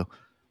Hulu.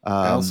 And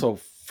also,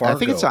 Fargo I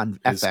think it's on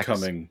is FX.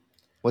 coming.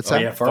 What's Oh,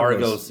 that? yeah,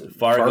 Fargo's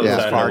Fargo's Yeah, on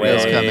the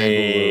Fargo's way.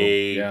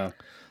 coming. Yeah.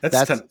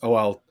 That's-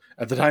 well,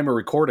 at the time of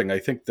recording, I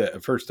think the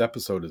first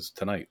episode is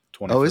tonight.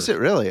 21st. Oh, is it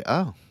really?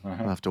 Oh, Uh-huh.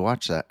 I'll have to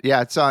watch that.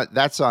 Yeah, that's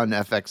on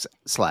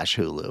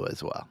FX/Hulu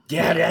as well.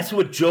 Yeah, that's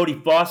with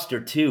Jodie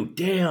Foster, too.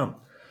 Damn.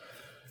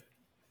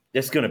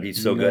 That's going to be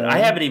so good. No. I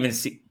haven't even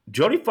seen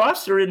Jodie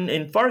Foster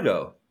in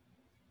Fargo.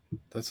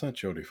 That's not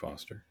Jodie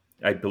Foster.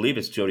 I believe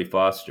it's Jodie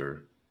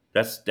Foster.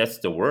 That's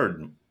the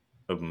word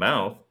of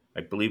mouth.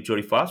 I believe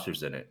Jodie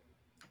Foster's in it.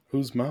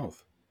 Whose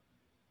mouth?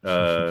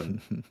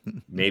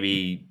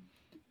 Maybe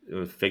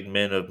a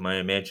figment of my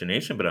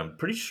imagination, but I'm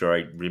pretty sure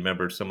I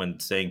remember someone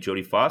saying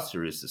Jodie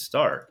Foster is the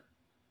star.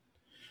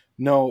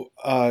 No,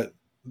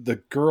 the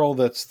girl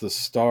that's the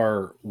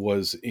star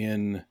was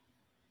in...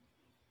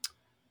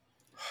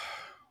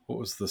 What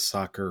was the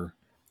soccer...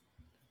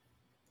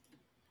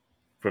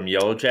 From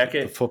Yellow The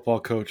Jacket? football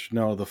coach.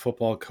 No, the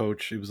football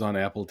coach. He was on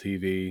Apple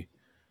TV.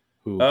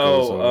 Who Oh,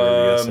 goes over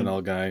the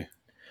SNL guy?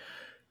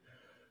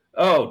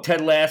 Oh,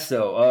 Ted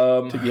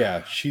Lasso.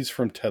 Yeah, she's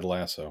from Ted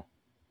Lasso.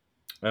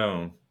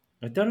 Oh,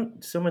 I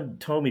thought someone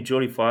told me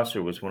Jodie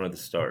Foster was one of the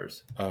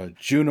stars.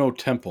 Juno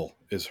Temple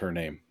is her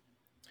name,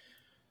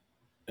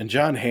 and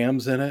John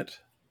Hamm's in it.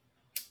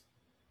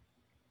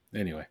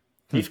 Anyway,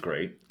 He's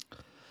great.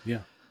 yeah.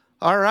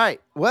 All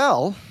right.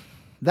 Well,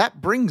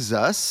 that brings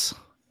us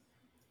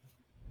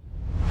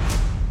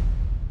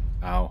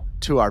Ow.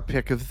 to our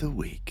pick of the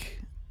week.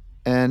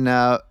 And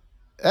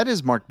that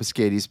is Mark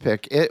Biscatti's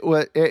pick.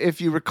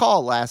 If you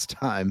recall last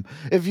time,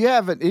 if you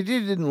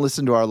didn't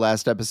listen to our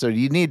last episode,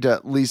 you need to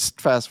at least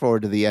fast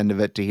forward to the end of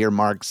it to hear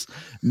Mark's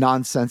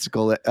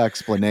nonsensical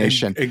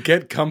explanation. And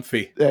get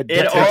comfy.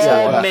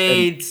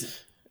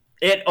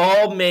 It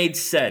all made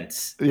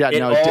sense. Yeah, it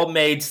no, all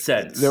made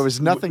sense. There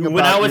was nothing when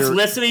about I was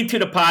listening to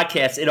the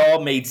podcast. It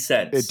all made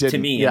sense It didn't. to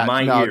me Yeah, in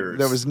my no, ears.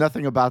 There was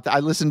nothing about that. I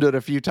listened to it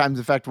a few times,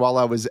 in fact, while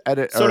I was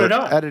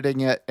editing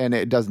it, and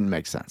it doesn't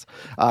make sense.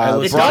 I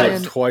listened to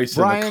it twice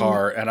in Brian- the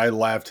car, and I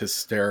laughed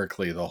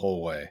hysterically the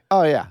whole way.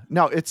 Oh yeah,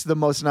 no, it's the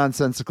most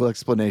nonsensical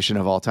explanation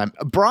of all time.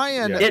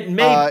 Brian, Yeah. It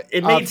made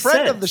a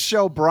friend of sense. the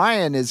show,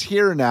 Brian, is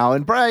here now,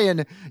 and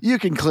Brian, you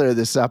can clear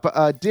this up.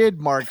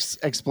 Did Mark's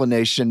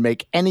explanation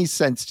make any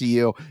sense to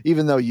you,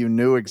 even though you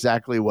knew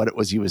exactly what it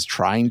was he was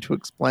trying to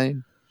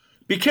explain?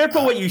 Be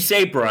careful what you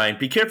say, Brian.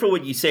 Be careful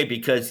what you say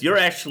because you're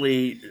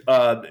actually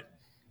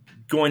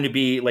going to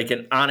be like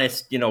an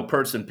honest,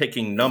 person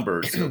picking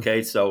numbers.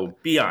 Okay, so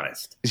be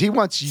honest. He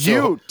wants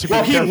you to be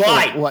Well, he careful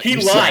lied. what He you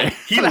lied. say.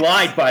 He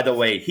lied. By the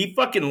way, he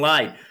fucking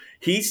lied.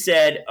 He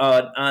said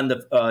on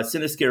the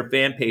Cinescare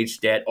fan page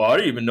that I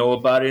didn't even know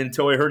about it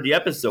until I heard the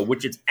episode,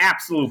 which is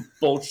absolute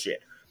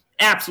bullshit.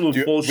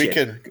 Absolute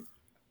bullshit.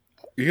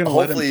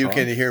 Hopefully you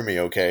can hear me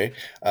okay.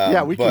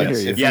 Yeah, we can but hear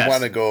you. If Yes. you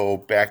want to go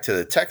back to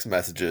the text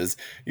messages,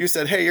 you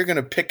said, hey, you're going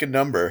to pick a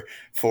number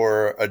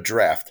for a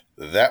draft.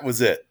 That was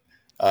it.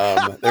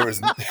 There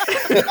was...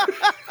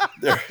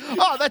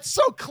 Oh, that's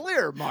so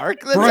clear, Mark.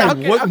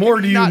 Brian, what more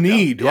do you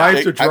need? Do I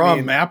have to draw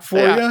a map for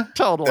you?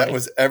 Totally. That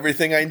was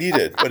everything I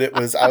needed. But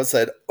I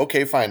said,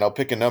 okay, fine, I'll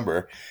pick a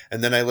number.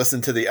 And then I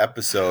listened to the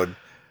episode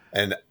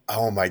and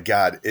oh my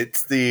God,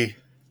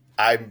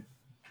 I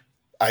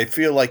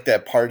feel like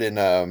that part in,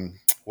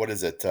 what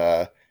is it?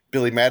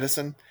 Billy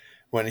Madison,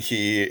 when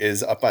he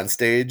is up on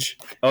stage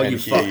and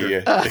he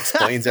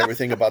explains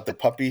everything about the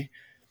puppy.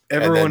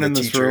 Everyone in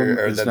this room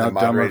is now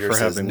dumber for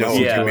having no,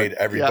 listened you to made it.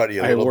 everybody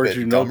a I little award bit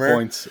you no dumber.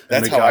 points. And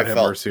That's may how I God have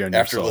felt mercy on your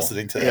after soul.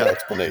 listening to that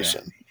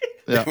explanation.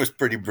 Yeah. It was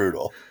pretty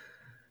brutal.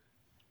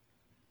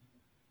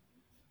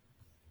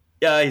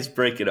 Yeah, he's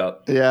breaking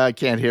up. Yeah, I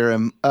can't hear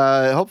him.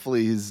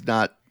 Hopefully he's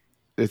not.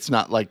 It's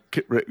not like,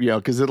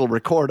 because it'll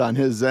record on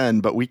his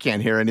end, but we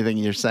can't hear anything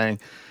you're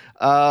saying.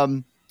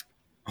 Oh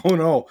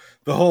no,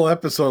 the whole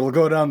episode will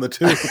go down the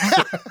tubes.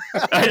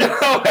 I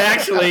know,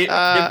 actually.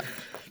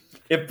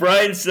 If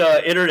Brian's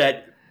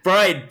internet,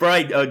 Brian,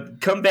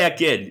 come back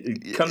in.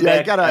 Come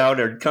back out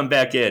or come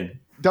back in.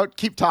 Don't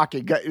keep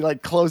talking.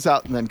 Close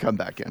out and then come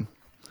back in.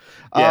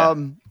 Yeah.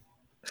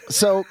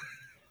 So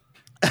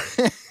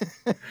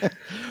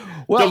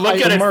Well, look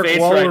at his Mark, face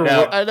right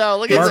now. I know.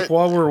 Look Mark, at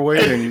while we're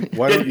waiting,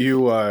 why don't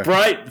you?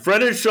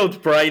 Brendan shows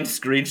Brian's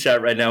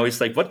screenshot right now. He's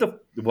like, "What the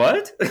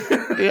what?"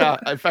 Yeah.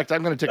 In fact,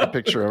 I'm going to take a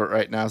picture of it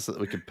right now so that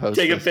we can post.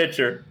 Take this. a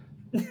picture.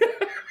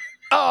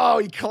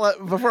 Oh,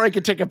 before I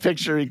could take a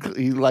picture,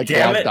 he like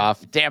logged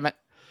off. Damn it.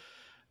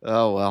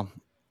 Oh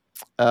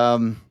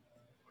well.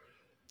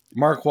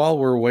 Mark, while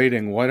we're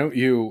waiting, why don't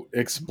you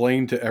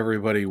explain to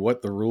everybody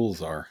what the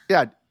rules are?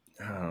 Yeah.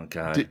 Oh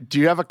God. Do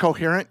you have a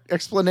coherent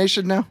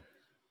explanation now?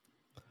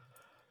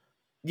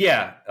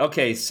 Yeah.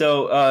 Okay.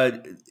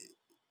 So,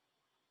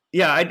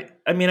 yeah.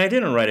 I mean, I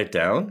didn't write it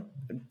down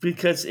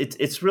because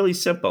it's really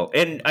simple,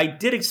 and I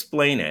did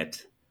explain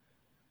it.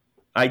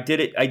 I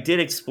did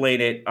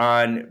explain it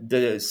on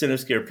the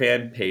Cinescare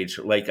fan page,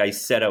 like I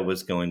said I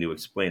was going to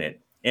explain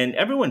it, and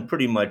everyone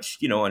pretty much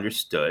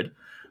understood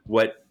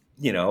what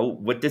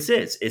this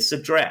is. It's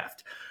a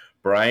draft.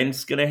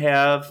 Brian's gonna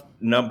have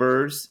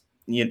numbers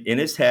in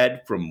his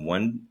head from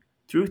 1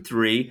 through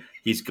 3.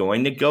 He's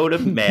going to go to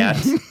Matt.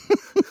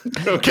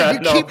 Oh,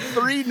 Can you keep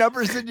 3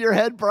 numbers in your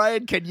head,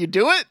 Brian? Can you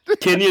do it?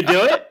 Can you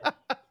do it?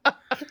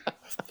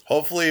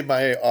 Hopefully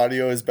my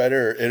audio is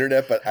better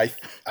internet, but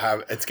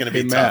it's going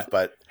to be tough.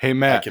 But hey,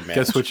 Matt,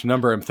 guess which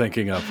number I'm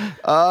thinking of?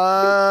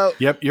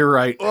 Yep, you're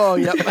right. Oh,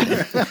 yep.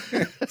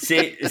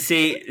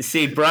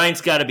 see,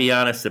 Brian's got to be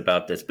honest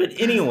about this. But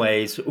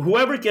anyways,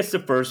 whoever gets the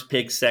first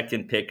pick,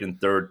 second pick, and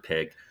third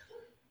pick,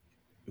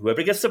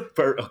 whoever gets the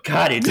first, oh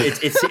God,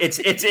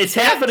 it's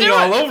happening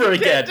all over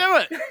again.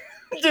 Can't do it.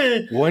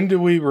 When do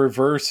we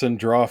reverse and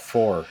draw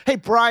 4? Hey,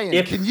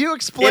 Brian, can you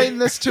explain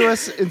this to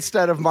us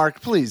instead of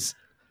Mark, please?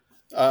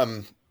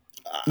 No.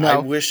 I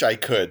wish I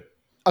could.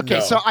 Okay,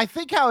 No. so I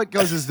think how it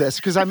goes is this,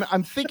 because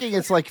I'm thinking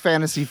it's like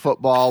fantasy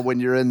football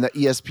when you're in the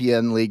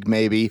ESPN league.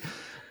 Maybe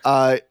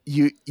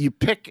you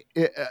pick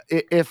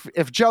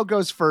if Joe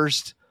goes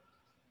first,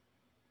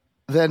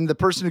 then the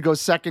person who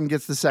goes second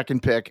gets the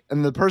second pick,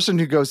 and the person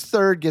who goes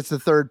third gets the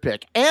third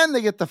pick, and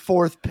they get the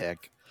fourth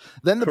pick.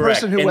 Then the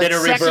Correct. person who And went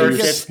then it second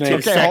gets.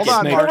 reverses Okay, hold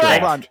on, Mark.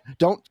 Correct. Hold on.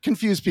 Don't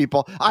confuse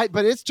people.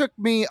 But it took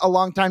me a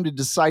long time to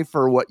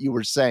decipher what you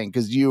were saying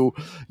because you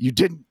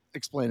didn't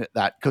explain it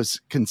that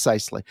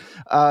concisely.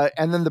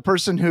 And then the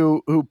person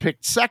who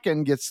picked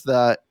second gets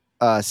the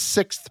the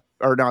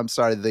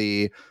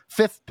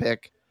 5th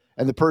pick,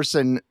 and the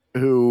person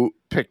who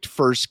picked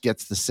first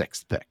gets the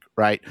 6th pick.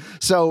 Right.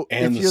 So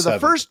And if you're the 7th.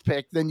 first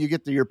pick, then you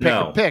get your pick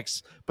of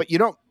picks, but you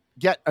don't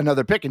get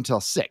another pick until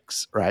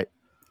 6. Right.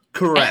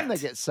 Correct. And they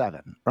get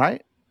 7,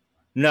 right?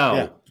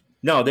 No,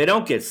 they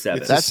don't get 7.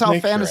 That's how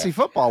snake fantasy draft.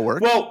 football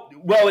works. Well,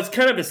 it's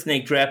kind of a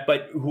snake draft,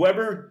 but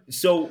whoever.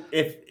 So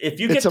if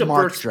you It's get a the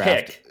Mark first draft.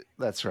 pick,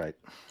 That's right.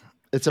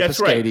 It's a That's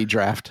Piscati right.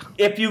 draft.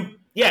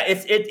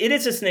 it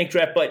is a snake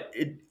draft. But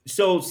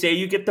so say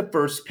you get the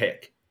first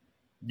pick,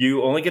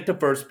 you only get the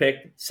first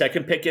pick.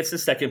 Second pick gets the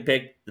second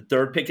pick. The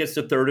third pick gets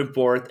the third and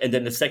fourth, and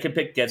then the second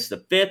pick gets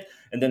the 5th,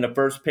 and then the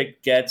first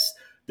pick gets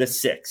the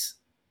 6th.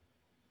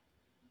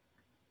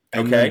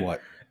 And Okay. then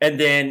what? And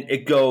then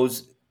it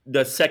goes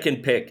the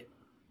second pick.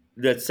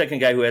 The second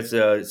guy who has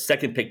the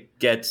second pick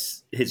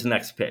gets his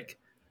next pick.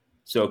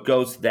 So it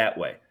goes that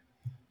way.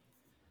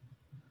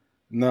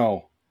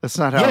 No. That's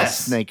not how Yes.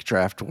 a snake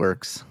draft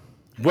works.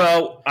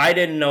 Well, I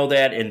didn't know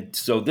that, and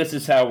so this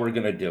is how we're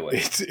going to do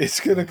it. It's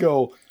going to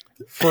go,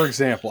 for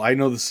example, I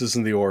know this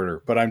isn't the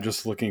order, but I'm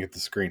just looking at the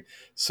screen.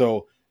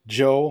 So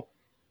Joe,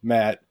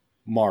 Matt,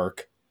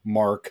 Mark,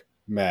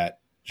 Matt,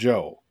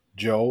 Joe.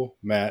 Joe,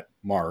 Matt,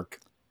 Mark,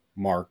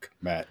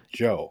 Matt,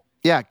 Joe.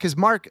 Yeah, because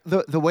Mark,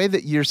 the way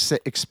that you're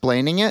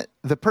explaining it,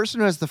 the person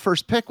who has the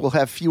first pick will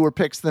have fewer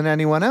picks than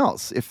anyone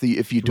else if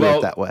you do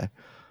it that way.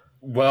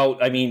 Well,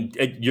 I mean,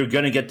 you're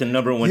going to get the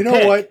number one You know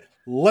pick. what?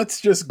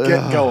 Let's just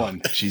get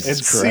going Jesus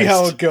and Christ. see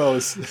how it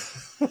goes.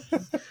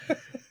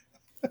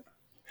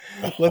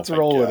 Let's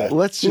roll with it.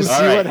 Let's just All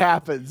see right. what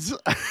happens.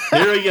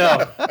 Here we go.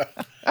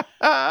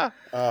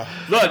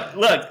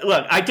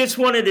 Look, I just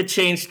wanted to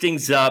change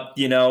things up,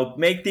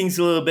 make things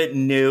a little bit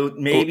new,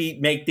 maybe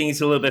make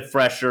things a little bit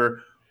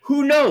fresher.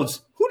 Who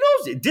knows?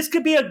 This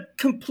could be a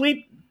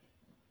complete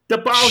Shit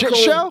debacle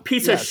show?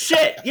 piece Yes. of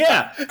shit.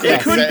 Yeah,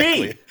 it could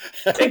be.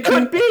 It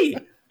could be.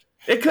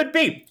 It could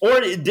be. Or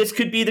this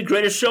could be the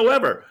greatest show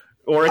ever.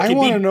 Or it I could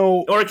want to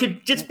know, or it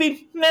could just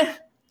be meh.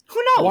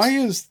 Who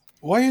knows?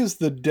 why is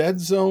the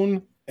dead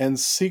zone and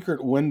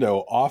secret window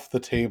off the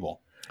table?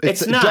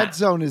 It's not. Dead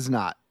Zone is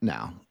not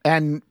now,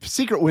 and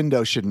Secret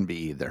Window shouldn't be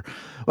either.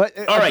 But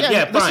All right,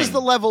 yeah, this fine. is the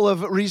level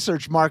of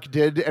research Mark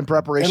did and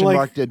preparation And, like,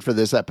 Mark did for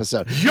this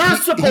episode. You're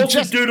supposed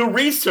to do the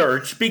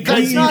research because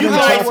That's you not how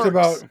guys it works.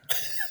 about.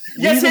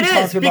 Yes, we it even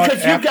is, talked about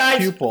because you apt guys-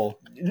 pupil.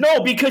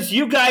 No, because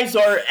you guys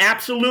are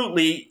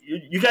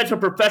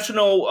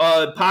professional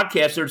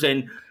podcasters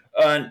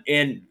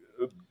and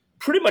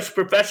pretty much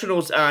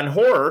professionals on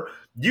horror.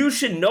 You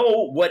should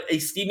know what a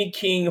Stephen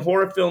King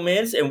horror film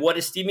is and what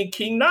a Stephen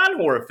King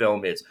non-horror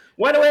film is.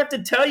 Why do I have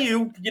to tell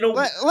you?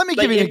 Let me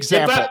give you an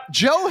example.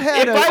 Joe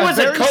had If I was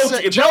a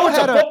coach, if Joe I was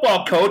had a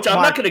football coach, I'm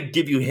Mark- not going to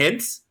give you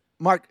hints.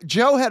 Mark,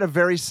 Joe had a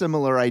very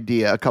similar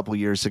idea a couple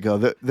years ago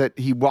that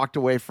he walked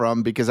away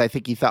from because I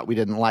think he thought we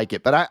didn't like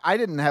it. But I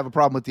didn't have a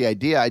problem with the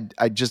idea.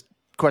 I just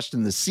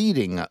questioned the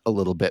seating a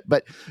little bit.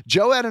 But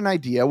Joe had an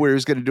idea where he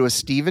was going to do a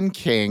Stephen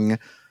King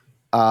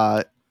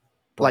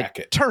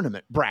like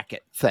tournament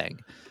bracket thing.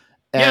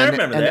 And, I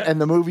remember that. And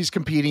the movies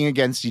competing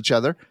against each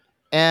other.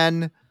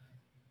 And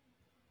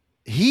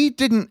he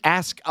didn't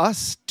ask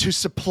us to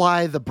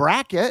supply the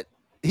bracket.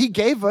 He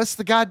gave us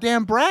the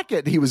goddamn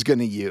bracket he was going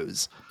to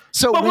use.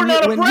 So but when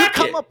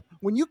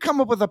you come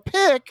up with a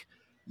pick,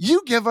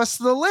 you give us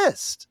the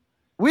list.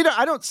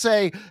 I don't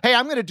say, hey,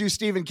 I'm going to do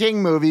Stephen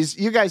King movies.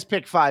 You guys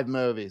pick 5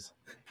 movies.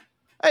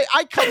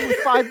 I come with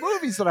 5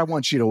 movies that I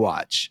want you to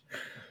watch.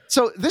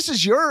 So this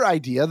is your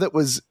idea that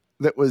was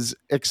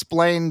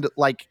explained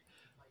like,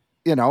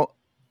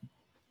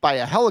 by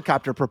a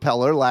helicopter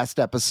propeller last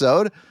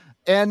episode.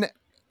 And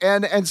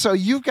so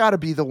you've got to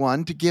be the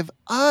one to give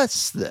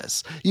us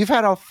this. You've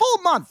had a full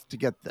month to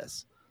get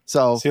this.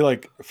 So see,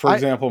 like, for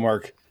example,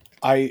 Mark,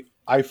 I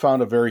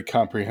found a very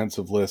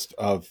comprehensive list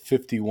of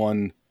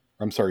 50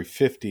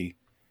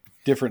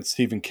 different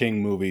Stephen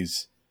King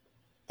movies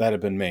that have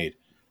been made.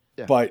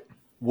 Yeah. But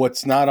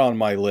what's not on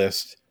my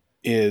list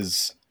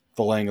is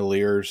The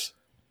Langoliers,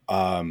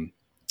 the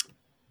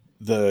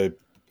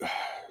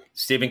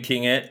Stephen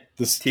King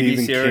the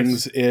Stephen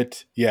King's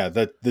It. Yeah,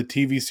 the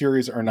TV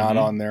series are not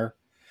on there.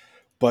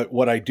 But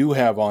what I do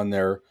have on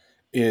there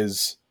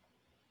is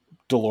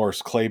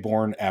Dolores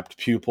Claiborne, Apt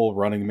Pupil,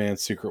 Running Man,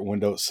 Secret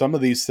Window. Some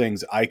of these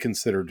things I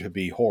consider to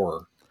be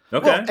horror.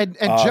 Okay. Well, and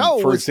Joe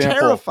was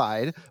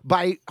terrified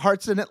by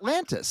Hearts in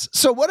Atlantis.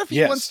 So what if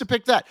he wants to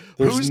pick that?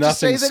 Who's to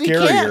say that he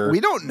can't? We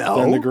don't know.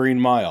 Than The Green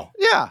Mile.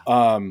 Yeah.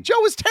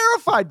 Joe was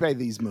terrified by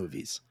these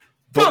movies.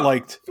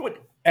 But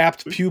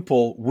Apt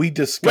Pupil, we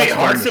discussed. Wait,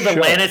 Hearts of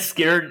Atlantis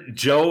scared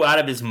Joe out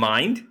of his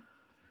mind?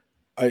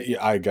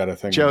 I got a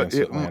thing against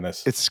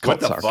Atlantis. It's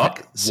called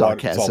sarcasm. It's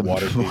all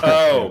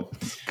oh,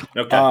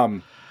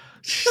 okay.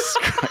 Jesus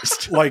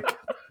Christ! Like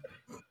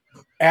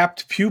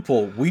Apt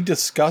Pupil, we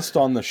discussed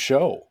on the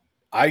show.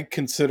 I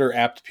consider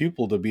Apt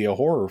Pupil to be a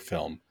horror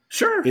film.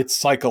 Sure, it's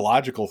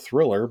psychological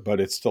thriller, but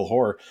it's still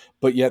horror.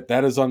 But yet,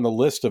 that is on the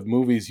list of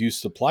movies you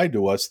supplied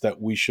to us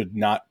that we should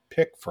not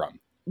pick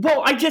from.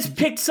 Well, I just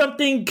picked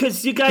something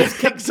because you guys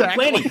kept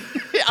complaining.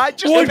 I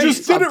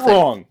just did it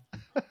wrong.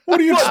 What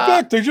do you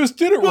expect? They just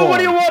did it wrong. What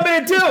do you want me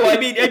to do? I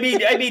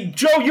mean,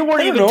 Joe, you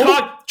weren't even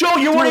talking. Joe,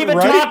 you weren't even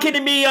talking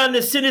to me on the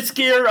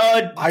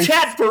Cinescare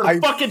chat for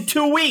fucking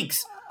 2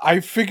 weeks. I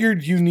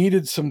figured you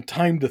needed some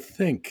time to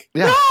think.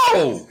 Yeah.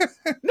 No,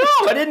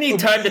 I didn't need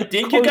time to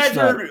think. You guys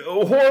are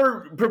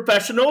horror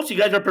professionals. You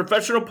guys are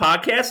professional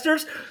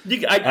podcasters.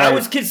 I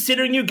was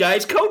considering you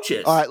guys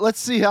coaches. All right, let's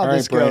see how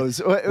this goes.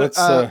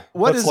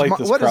 What is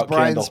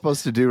Brian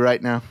supposed to do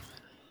right now?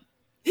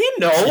 He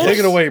knows. Take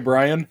it away,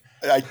 Brian.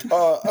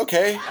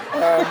 Okay.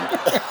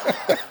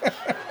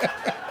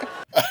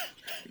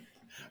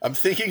 I'm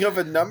thinking of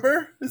a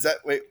number. Is that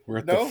We're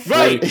at no? The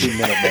right.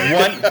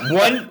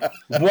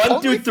 minute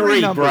one through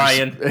 3,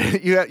 Brian.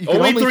 you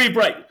only 3,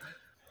 Brian.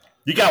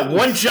 You got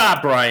one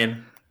job,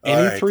 Brian.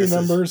 Any 3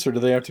 numbers, or do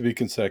they have to be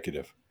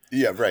consecutive?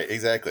 Yeah, right.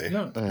 Exactly.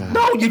 No,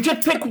 you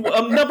just pick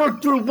a number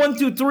through 1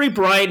 through 3,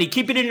 Brian. You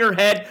keep it in your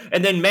head,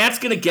 and then Matt's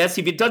gonna guess.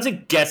 If he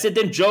doesn't guess it,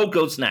 then Joe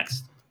goes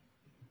next.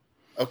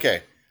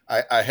 Okay.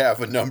 I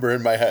have a number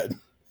in my head.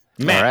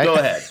 Matt, go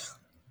ahead.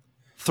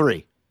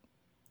 3.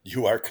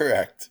 You are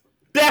correct.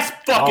 That's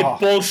fucking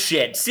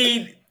bullshit.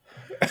 See?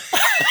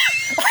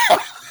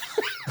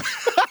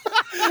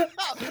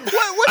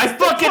 I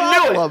fucking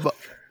knew it.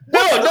 No,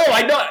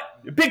 I know.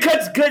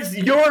 Because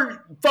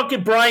you're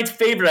fucking Brian's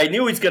favorite. I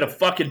knew he's going to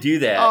fucking do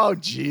that. Oh,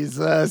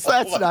 Jesus.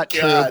 That's not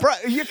true.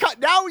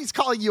 Now he's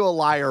calling you a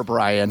liar,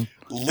 Brian.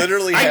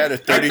 Literally had a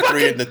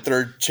 33 in the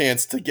third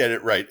chance to get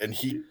it right, and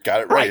he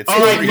got it right. All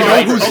right,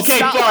 fine.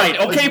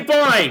 Okay,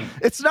 fine.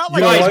 It's not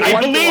like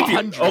I believe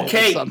you.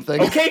 Okay, fine.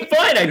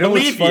 I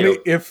believe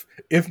you.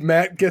 If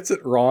Matt gets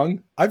it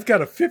wrong, I've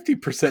got a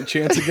 50%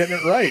 chance of getting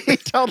it right. He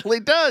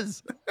totally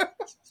does.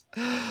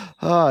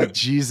 Oh,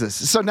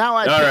 Jesus. So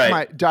now do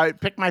I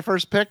pick my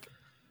first pick?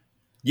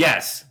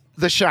 Yes.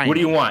 The Shining. What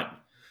do you want?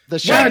 The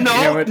Shining.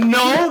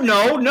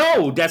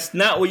 No. That's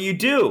not what you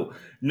do.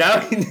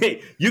 Now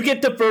you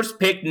get the first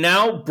pick.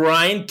 Now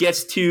Brian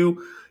gets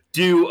to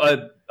do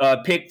a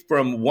pick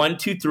from 1,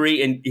 2,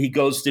 3, and he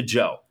goes to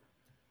Joe.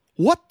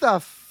 What the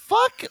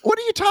fuck? What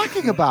are you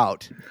talking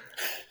about?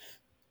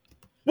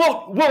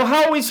 Well,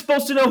 how are we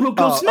supposed to know who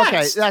goes next?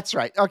 Okay, that's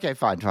right. Okay,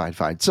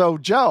 fine. So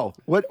Joe,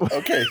 what?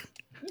 Okay,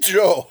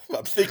 Joe.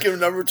 I'm thinking of a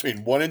number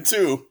between 1 and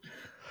 2.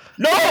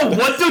 No, 1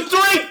 through 3,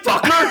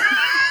 fucker.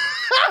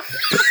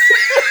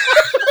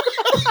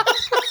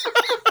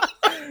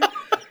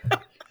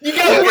 You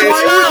got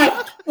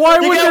Why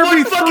would there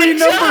be 3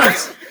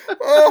 numbers?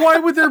 Why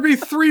would there be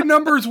 3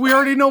 numbers? We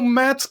already know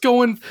Matt's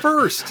going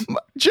first.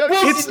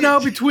 It's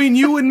now between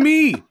you and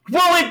me.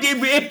 Well,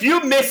 if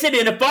you miss it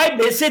and if I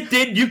miss it,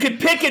 then you can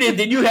pick it and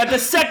then you have the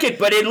second.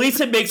 But at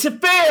least it makes it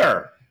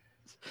fair.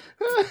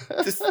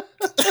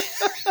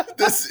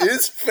 This This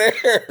is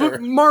fair.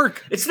 But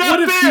Mark, it's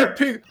not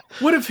fair.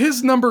 What if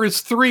his number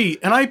is 3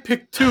 and I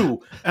pick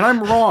 2 and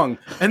I'm wrong,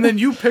 and then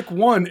you pick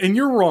 1 and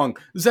you're wrong?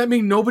 Does that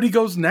mean nobody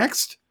goes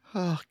next?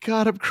 Oh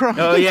God, I'm crying.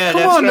 Oh yeah,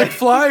 come on, right.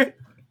 McFly.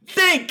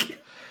 Think.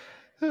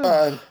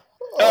 All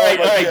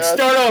right,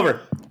 start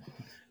over.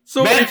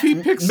 So if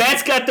he picks,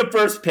 Matt's got the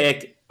first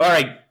pick. All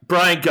right,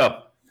 Brian,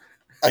 go.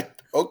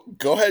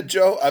 Go ahead,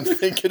 Joe. I'm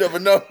thinking of a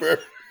number.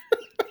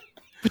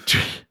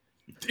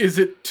 Is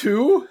it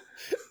 2?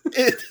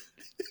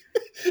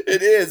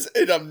 It is,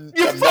 and I'm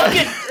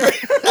fucking.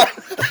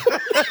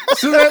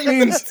 So that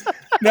means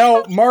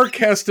now Mark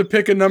has to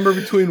pick a number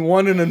between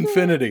 1 and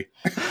infinity.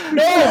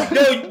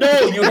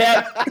 No, you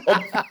have.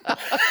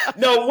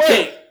 No,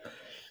 wait.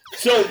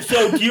 So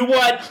do you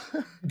want,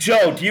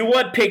 Joe? Do you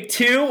want pick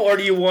 2 or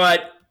do you want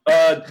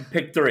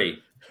pick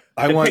 3?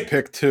 I want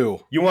pick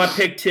 2. You want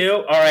pick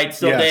 2? All right.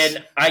 So yes.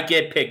 Then I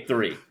get pick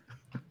 3.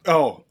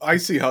 Oh, I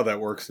see how that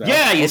works now.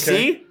 Yeah, you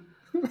see.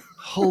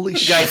 Holy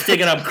shit! Guys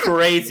thinking I'm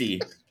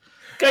crazy.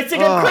 Guys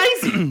think I'm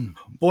crazy.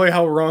 Boy,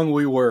 how wrong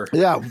we were.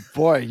 Yeah,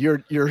 boy,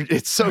 you're.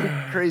 It's so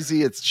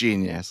crazy. It's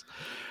genius.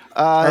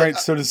 All right.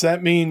 So does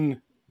that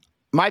mean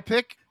my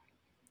pick?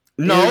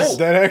 No.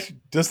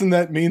 Doesn't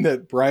that mean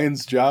that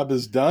Brian's job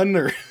is done?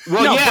 Or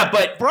well, no, yeah,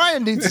 but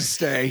Brian needs to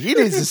stay. He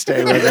needs to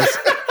stay with us.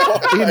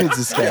 He needs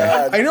to stay.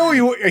 God. I know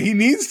he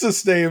needs to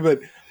stay,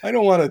 but I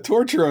don't want to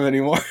torture him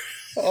anymore.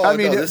 Oh, I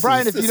mean, no,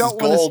 Brian, if you don't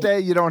want to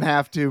stay, you don't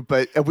have to,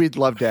 but we'd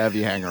love to have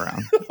you hang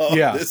around.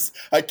 Yeah.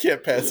 I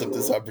can't pass up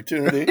this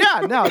opportunity.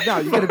 Yeah, no, you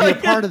got to be a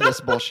part of this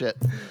bullshit.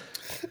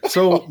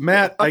 So,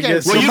 Matt, okay, I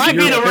guess... Well, you could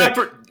be the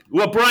referee.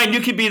 Well, Brian,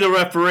 you could be the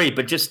referee,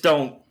 but just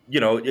don't,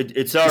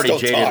 it's already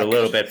jaded a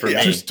little bit for me.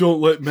 Just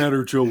don't let Matt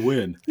or Joe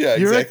win. Yeah,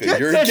 exactly.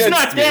 You're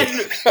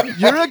against me.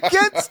 You're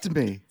against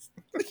me.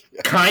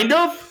 Kind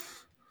of.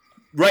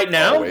 Right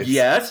now, always.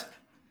 Yes.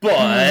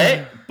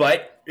 But...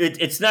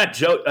 It's not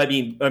Joe. I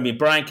mean,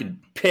 Brian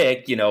can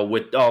pick,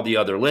 with all the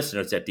other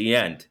listeners at the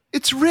end.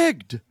 It's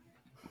rigged.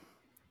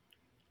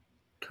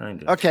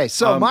 Kind of. Okay,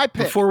 so my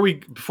pick. Before we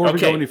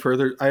go any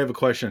further, I have a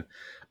question.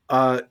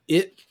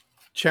 It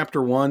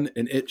Chapter 1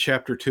 and It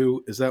Chapter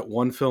 2, is that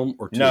one film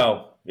or 2?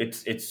 No,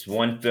 it's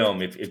one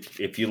film.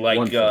 If you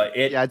like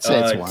It, I'd say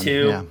it's one.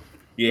 2,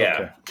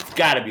 yeah, it's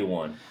got to be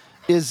one.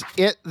 Is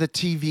It the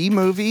TV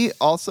movie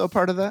also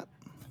part of that?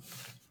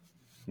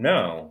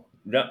 No.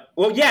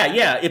 Well,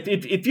 yeah.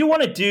 If you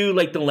want to do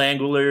like the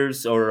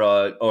Langolers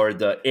or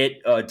the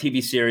It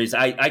TV series,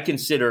 I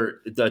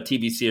consider the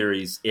TV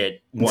series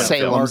It one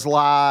Salem's film.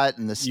 Lot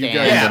and The Stand.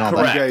 Yeah, and all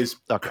correct.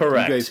 That.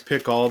 Correct. You guys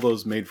pick all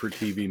those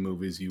made-for-TV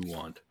movies you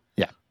want.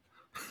 Yeah.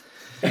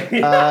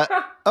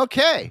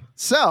 Okay,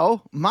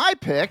 so my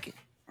pick.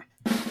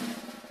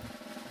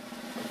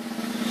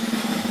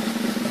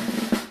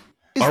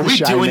 Are we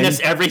doing this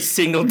every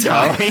single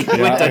time?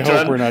 Yeah, I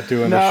hope we're not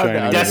doing The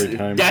Shining every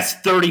time. That's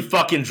 30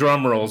 fucking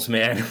drum rolls,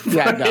 man.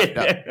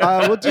 Yeah,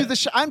 no. We'll do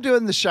I'm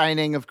doing The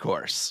Shining, of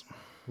course.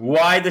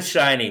 Why The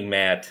Shining,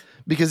 Matt?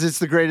 Because it's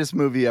the greatest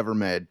movie ever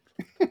made.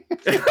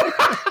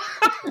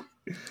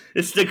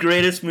 It's the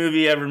greatest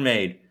movie ever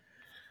made.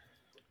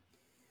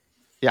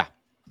 Yeah.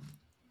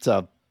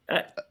 So,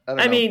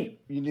 I mean,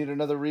 you need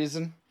another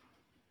reason?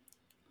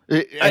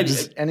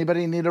 Does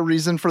anybody need a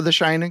reason for The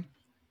Shining?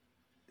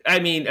 I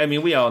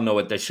mean, we all know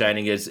what The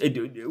Shining is.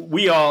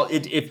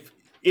 If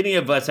any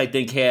of us, I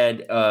think, had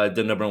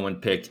the number one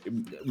pick,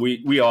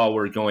 we all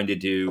were going to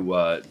do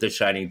The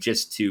Shining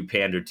just to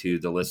pander to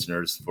the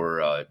listeners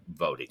for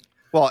voting.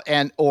 Well,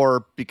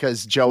 or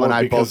because Joe and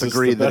I both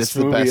agree that it's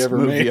the best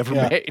movie ever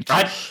made.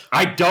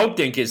 I don't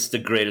think it's the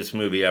greatest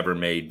movie ever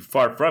made.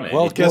 Far from it.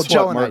 Well, guess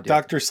what, Mark?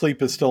 Dr.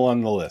 Sleep is still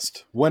on the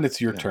list. When it's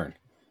your turn.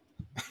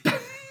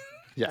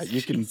 Yeah,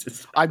 you can.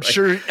 I'm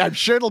sure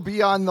it'll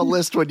be on the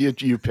list when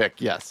you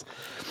pick. Yes,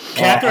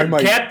 Catherine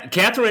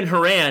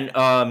Haran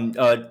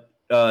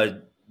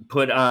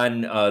put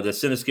on the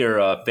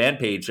Cinescare fan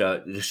page.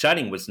 The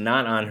Shining was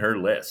not on her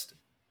list.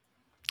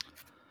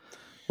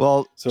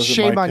 Well,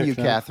 shame on you,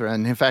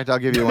 Catherine. In fact, I'll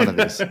give you one of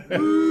these. All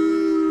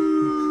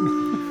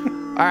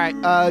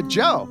right,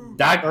 Joe.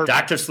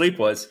 Dr. Sleep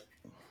was.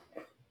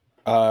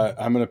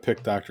 I'm going to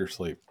pick Dr.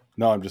 Sleep.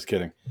 No, I'm just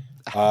kidding.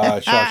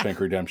 Shawshank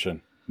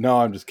Redemption. No,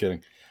 I'm just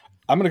kidding.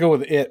 I'm going to go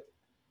with It.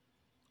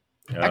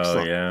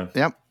 Excellent. Yeah.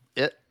 Yep.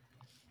 It.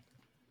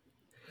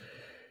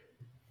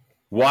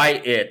 Why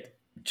It,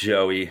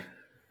 Joey?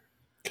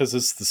 Because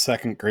it's the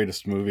second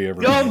greatest movie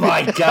ever. Oh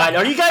my God.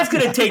 Are you guys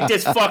going to take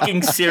this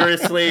fucking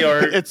seriously? Or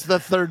it's the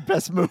third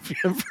best movie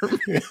ever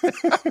made.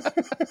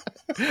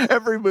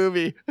 Every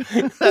movie.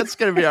 That's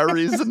going to be our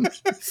reason.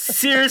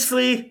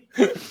 Seriously?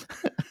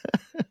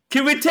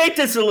 Can we take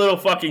this a little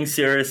fucking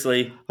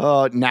seriously?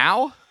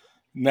 Now?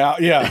 Now,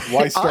 yeah.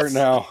 Why start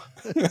now?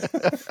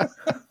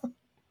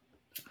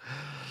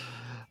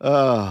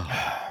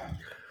 Why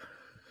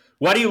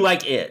do you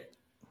like It?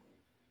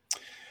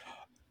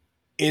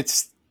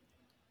 It's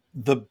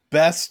the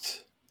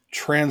best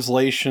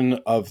translation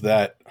of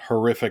that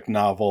horrific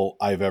novel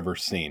I've ever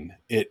seen.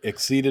 It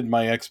exceeded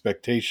my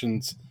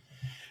expectations.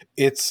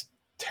 It's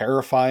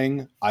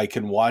terrifying. I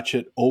can watch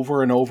it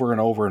over and over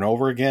and over and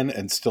over again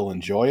and still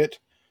enjoy it.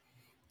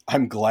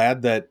 I'm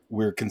glad that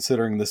we're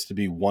considering this to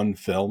be one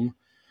film,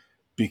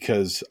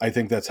 because I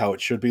think that's how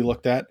it should be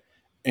looked at.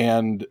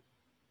 And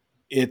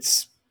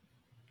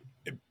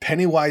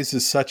Pennywise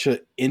is such an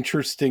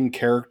interesting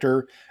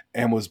character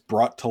and was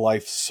brought to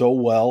life so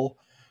well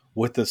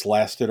with this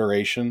last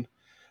iteration.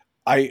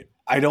 I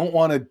don't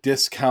want to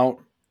discount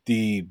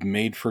the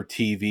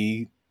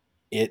made-for-TV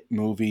It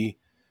movie.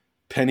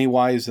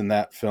 Pennywise in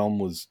that film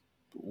was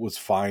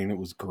fine. It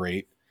was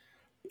great.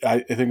 I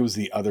think it was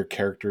the other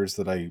characters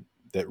that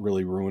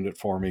really ruined it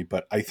for me.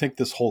 But I think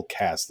this whole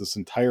cast, this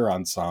entire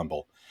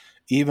ensemble,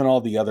 even all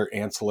the other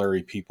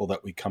ancillary people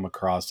that we come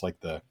across,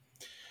 like the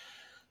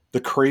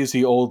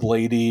crazy old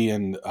lady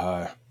and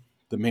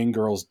the main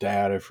girl's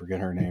dad, I forget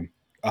her name.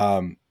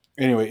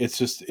 Anyway,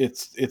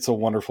 it's a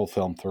wonderful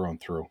film through and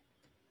through.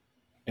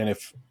 And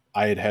if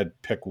I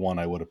had pick one,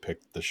 I would have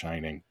picked The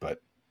Shining, but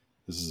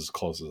this is as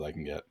close as I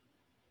can get.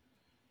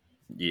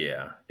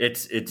 Yeah,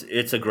 it's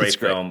a great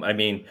film. I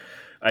mean,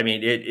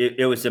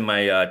 it was in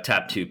my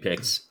top 2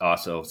 picks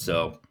also.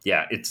 So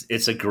yeah,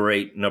 it's a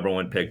great number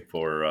 1 pick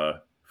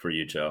for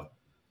you, Joe.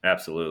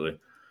 Absolutely.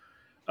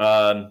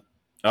 All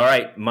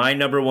right, my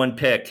number 1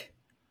 pick.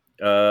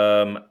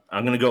 I'm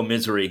gonna go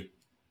Misery.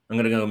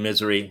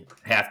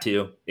 Have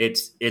to.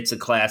 It's a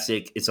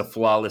classic. It's a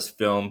flawless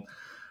film.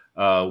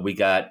 We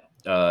got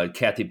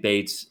Kathy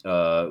Bates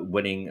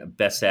winning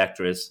Best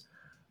Actress.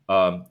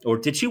 Or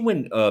did she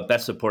win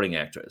Best Supporting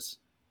Actress?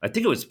 I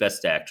think it was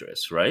Best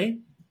Actress, right?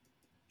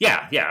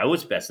 Yeah, it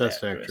was Best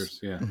Actress.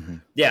 Yeah. Mm-hmm.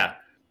 Yeah,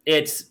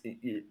 it's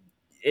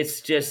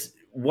just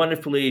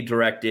wonderfully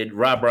directed.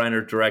 Rob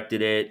Reiner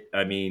directed it.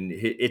 I mean,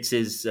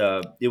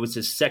 it was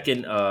his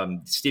second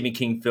Stephen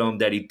King film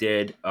that he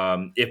did.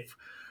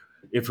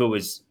 If it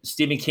was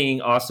Stephen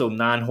King, also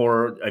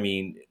non-horror, I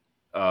mean,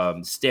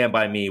 Stand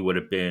By Me would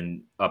have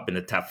been up in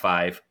the top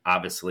 5,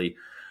 obviously.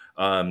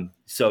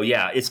 So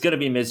yeah, it's going to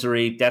be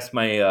Misery. That's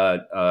my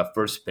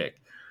first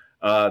pick.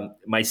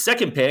 My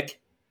second pick,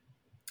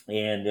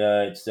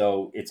 and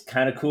so it's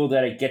kind of cool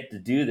that I get to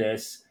do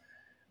this.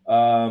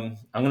 I'm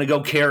going to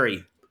go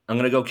Carrie.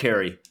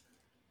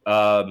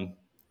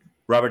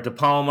 Robert De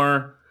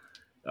Palma,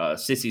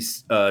 Sissy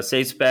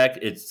Spacek.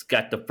 It's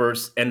got the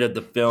first end of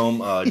the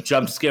film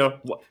jump scare.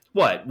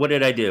 What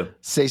did I do?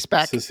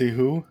 Spacek. Sissy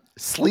who?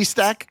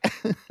 Sleestack.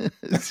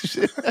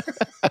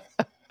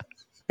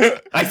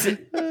 I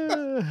said,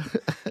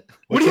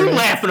 what are you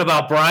laughing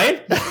about, Brian?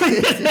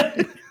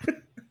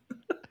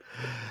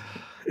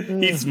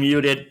 He's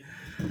muted.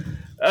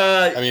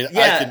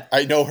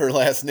 I know her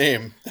last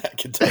name. I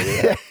can tell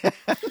you that.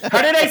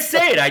 How did I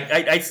say it?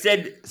 I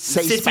said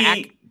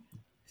Sissy.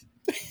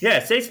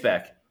 Yeah,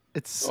 Spacek.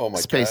 It's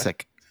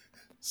Spacek.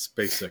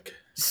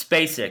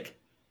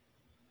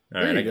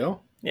 All there you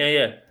go.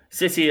 Yeah.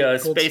 Sissy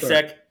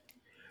Spacek.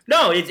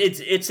 No,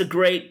 it's a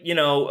great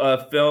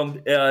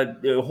film.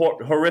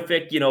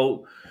 Horrific.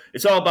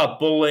 It's all about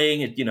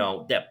bullying.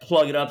 That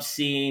plug it up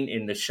scene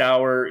in the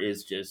shower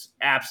is just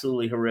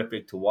absolutely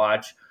horrific to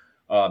watch.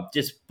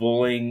 Just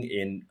bullying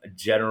in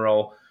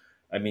general.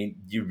 I mean,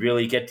 you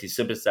really get to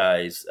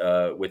sympathize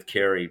with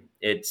Carrie.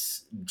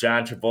 It's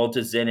John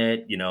Travolta's in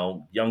it.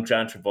 Young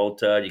John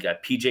Travolta. You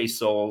got PJ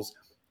Souls.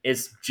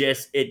 It's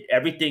just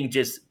everything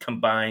just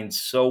combines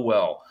so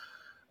well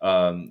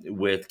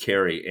with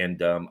Carrie,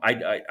 and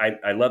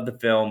I love the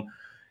film.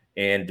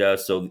 And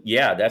so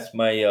yeah, that's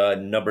my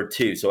number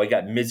 2. So I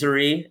got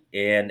Misery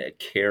and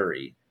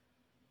Carrie.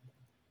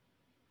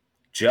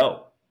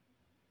 Joe.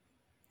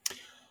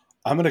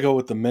 I'm gonna go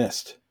with The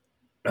Mist.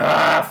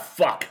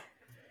 Fuck.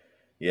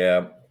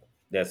 Yeah,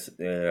 that's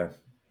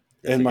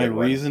and my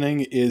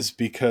reasoning is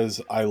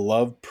because I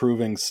love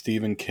proving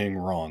Stephen King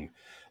wrong.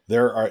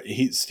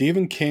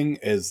 Stephen King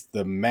is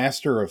the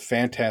master of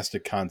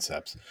fantastic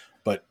concepts,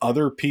 but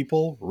other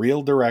people,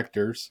 real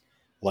directors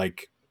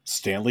like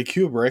Stanley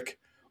Kubrick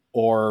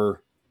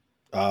or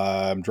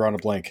I'm drawing a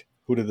blank.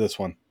 Who did this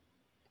one?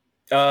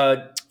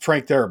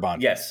 Frank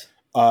Darabont. Yes.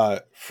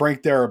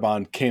 Frank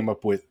Darabont came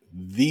up with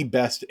the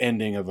best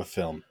ending of a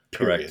film,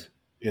 period. Correct.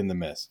 In The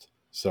Mist.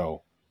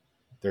 So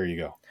there you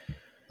go.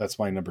 That's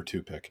my number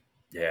 2 pick.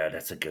 Yeah,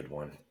 that's a good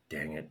one.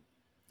 Dang it.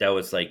 That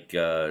was like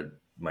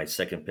my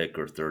second pick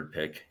or third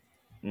pick.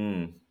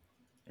 And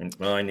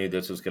well, I knew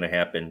this was going to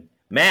happen.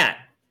 Matt,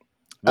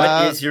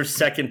 what is your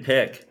second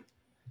pick?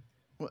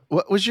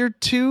 What was your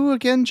 2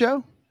 again,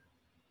 Joe?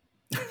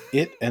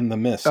 It and The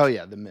Mist. Oh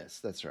yeah, The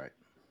Mist. That's right.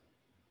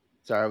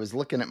 Sorry, I was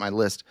looking at my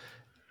list.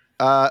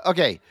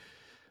 Okay.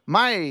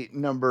 My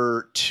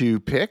number 2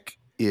 pick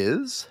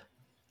is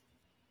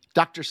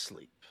Dr.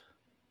 Sleep.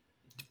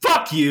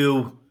 Fuck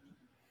you.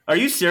 Are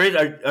you serious?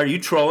 Are you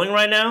trolling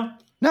right now?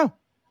 No.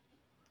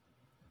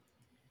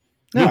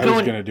 I was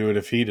going to do it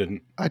if he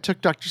didn't. I took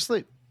Dr.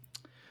 Sleep.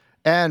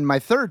 And my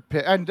third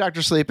pick, and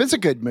Dr. Sleep, it's a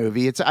good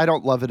movie. I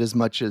don't love it as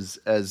much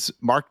as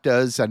Mark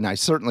does, and I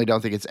certainly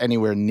don't think it's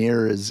anywhere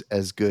near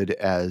as good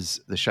as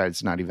The Shining.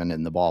 It's not even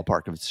in the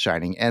ballpark of The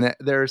Shining. And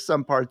there are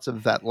some parts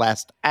of that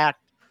last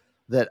act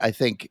that I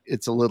think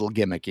it's a little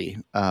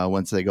gimmicky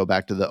once they go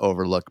back to the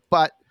Overlook.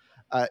 But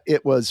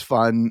it was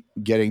fun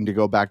getting to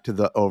go back to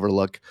the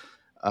Overlook.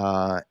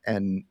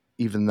 And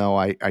even though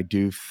I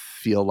do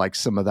feel like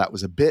some of that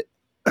was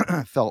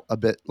felt a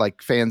bit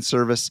like fan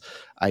service,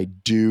 I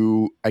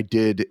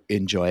did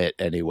enjoy it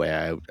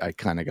anyway. I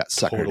kind of got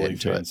suckered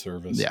into fan it.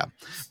 Service. Yeah.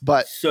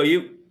 But so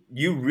you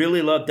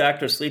really love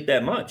Dr. Sleep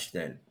that much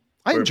then?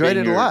 I enjoyed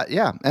it a lot.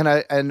 Yeah.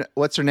 And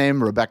what's her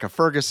name? Rebecca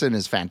Ferguson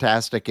is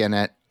fantastic in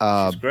it.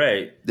 She's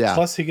great. Yeah.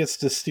 Plus he gets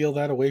to steal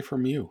that away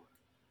from you.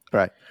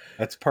 Right.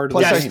 That's part of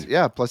the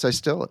game. Plus I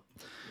steal it.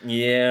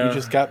 Yeah. You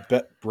just got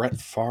Brett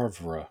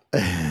Favre.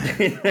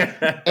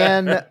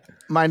 And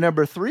my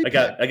number 3 I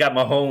got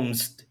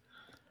Mahomes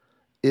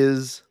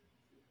is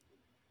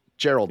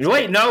Gerald.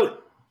 Wait,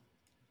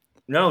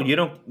 no, you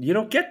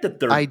don't get the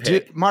third I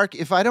pick. do, Mark.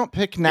 If I don't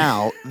pick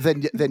now,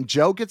 then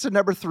Joe gets a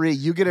number 3,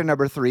 you get a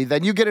number 3,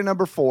 then you get a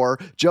number 4,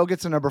 Joe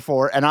gets a number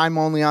 4, and I'm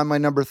only on my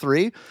number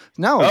 3.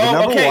 No,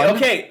 number okay, 1.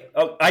 Okay.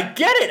 Oh, I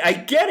get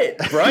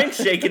it. Brian's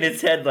shaking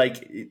his head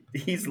like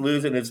he's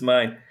losing his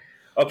mind.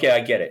 Okay, I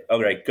get it.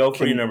 All right, go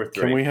for your number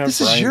 3. Can we have this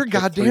Brian is your pick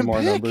goddamn 3 more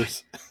pick.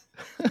 numbers?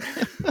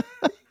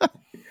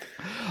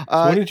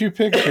 What did you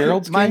pick?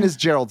 Gerald's game? Mine is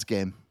Gerald's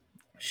Game.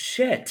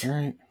 Shit. All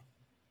right.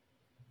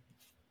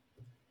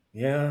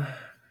 Yeah.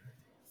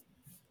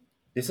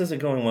 This isn't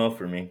going well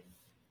for me.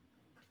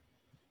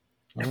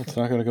 Well, it's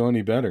not going to go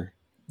any better.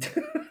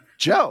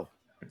 Joe.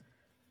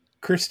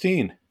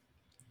 Christine.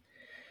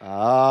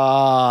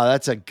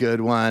 That's a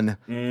good one.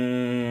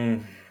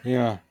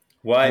 Yeah.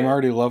 Why? I'm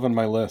already loving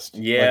my list.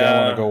 Yeah. Like,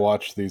 I want to go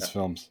watch these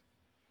films.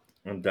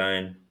 I'm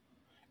dying.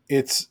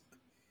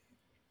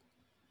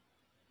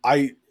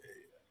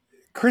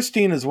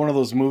 Christine is one of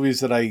those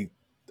movies that I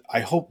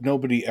hope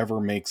nobody ever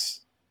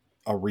makes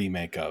a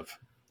remake of.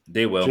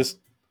 They will. Just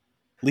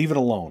leave it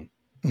alone.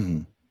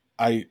 Mm-hmm.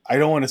 I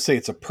don't want to say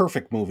it's a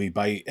perfect movie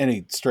by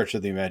any stretch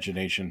of the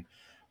imagination,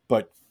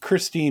 but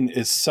Christine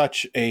is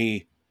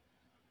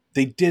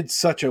they did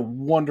such a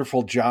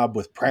wonderful job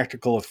with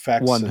practical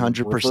effects 100%. and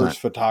reverse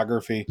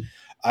photography.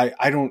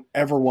 I don't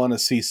ever want to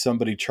see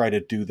somebody try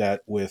to do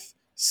that with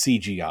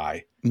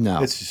CGI.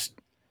 No.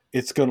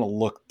 It's going to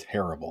look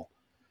terrible.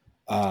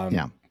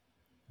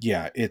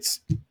 Yeah, it's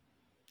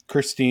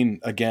Christine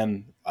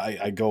again.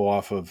 I go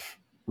off of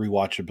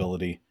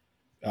rewatchability.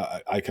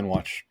 I can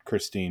watch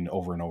Christine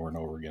over and over and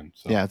over again.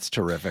 So. Yeah, it's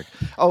terrific.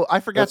 Oh, I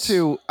forgot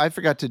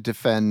to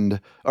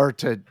defend or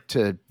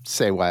to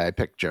say why I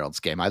picked Gerald's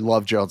Game. I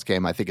love Gerald's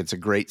Game. I think it's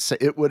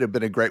it would have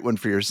been a great one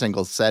for your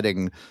single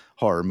setting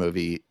horror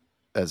movie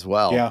as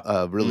well. Yeah.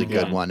 A really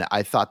good one.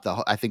 I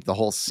think the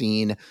whole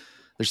scene,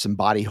 there's some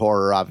body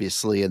horror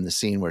obviously in the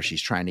scene where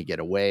she's trying to get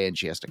away and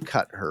she has to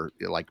cut her,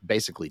 like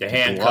basically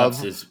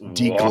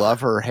deglove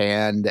her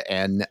hand.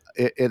 And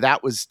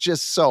that was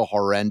just so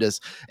horrendous.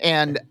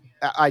 And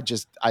I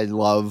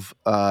love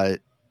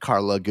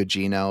Carla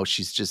Gugino.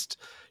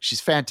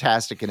 She's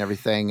fantastic in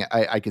everything.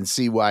 I can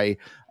see why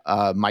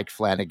Mike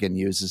Flanagan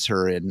uses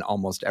her in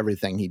almost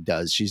everything he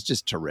does. She's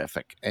just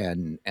terrific.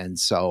 And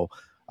so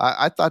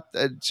I thought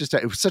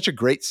it was such a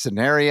great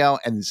scenario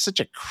and such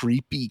a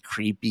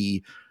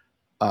creepy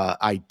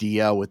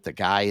idea with the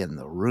guy in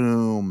the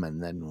room.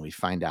 And then we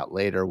find out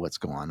later what's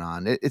going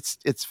on.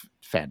 It's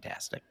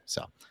fantastic.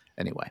 So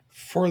anyway,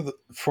 for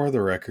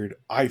the record,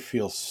 I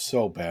feel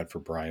so bad for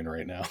Brian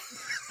right now.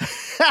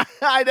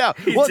 I know.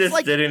 He's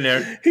just sitting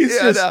there.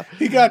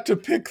 He got to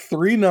pick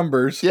 3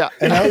 numbers. Yeah.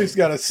 And now he's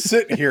got to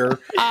sit here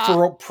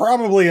for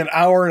probably an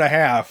hour and a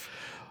half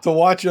to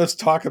watch us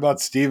talk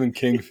about Stephen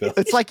King films.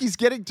 It's like he's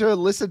getting to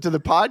listen to the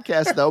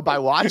podcast though by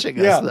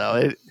watching us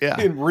though.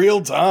 In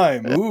real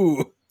time.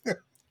 Ooh.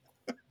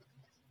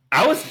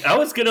 I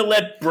was gonna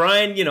let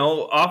Brian,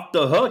 off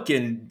the hook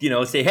and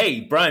say, hey,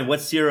 Brian,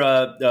 what's your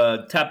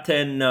top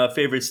 10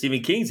 favorite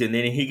Stephen Kings, and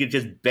then he could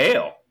just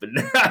bail. But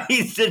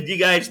he said you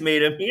guys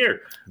made him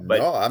here. But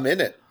no, I'm in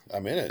it.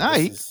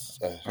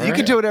 You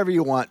can do whatever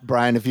you want,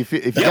 Brian. If you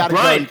gotta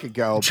Brian, go, you could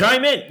go.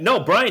 Chime in.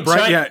 No, Brian.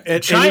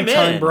 At chime any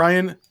time, in.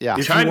 Brian. Yeah.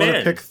 If you want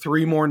to pick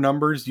 3 more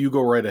numbers, you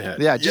go right ahead.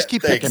 Yeah, just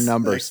keep picking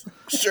numbers.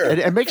 Sure.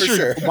 And make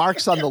sure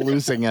Mark's on the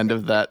losing end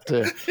of that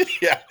too.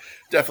 Yeah,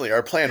 definitely.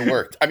 Our plan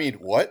worked. I mean,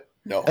 what?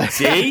 No.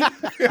 See?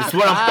 That's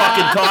what I'm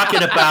fucking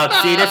talking about.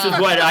 See, this is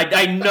what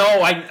I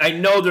know. I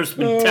know there's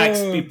been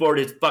text before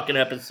this fucking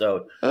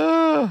episode.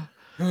 Mark,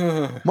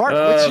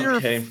 what's your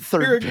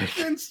third pick?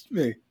 Against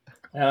me.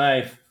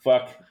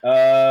 Fuck.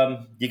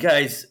 You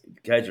guys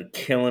are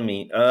killing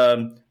me.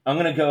 I'm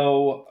gonna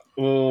go.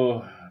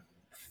 Oh,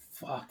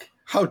 fuck.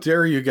 How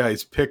dare you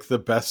guys pick the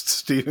best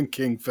Stephen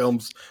King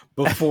films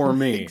before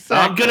me?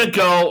 Exactly.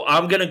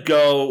 I'm gonna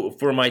go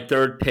for my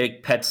third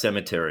pick, Pet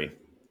Sematary.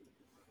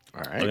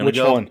 All right. Which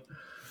one?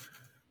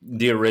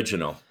 The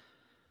original.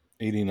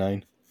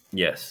 89.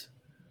 Yes.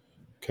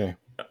 Okay.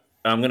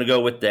 I'm going to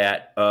go with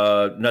that.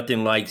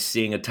 Nothing like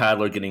seeing a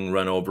toddler getting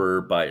run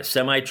over by a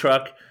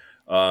semi-truck.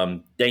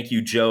 Thank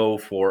you, Joe,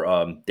 for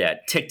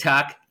that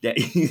TikTok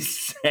that you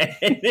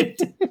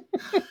sent.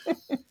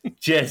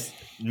 Just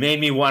made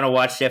me want to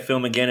watch that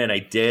film again, and I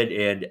did.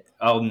 And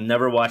I'll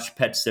never watch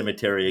Pet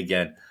Sematary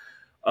again.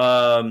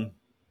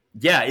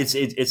 Yeah,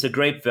 it's a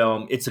great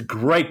film. It's a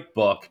great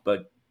book,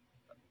 but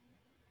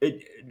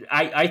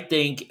I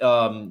think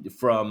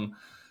from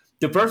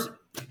the first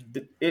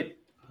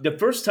the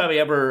first time I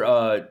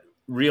ever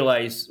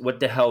realized what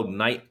the hell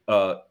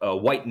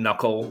White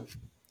Knuckle.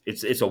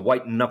 It's a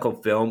white knuckle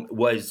film.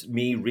 Was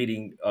me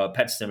reading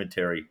Pet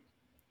Sematary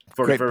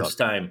for the Great first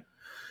book. time.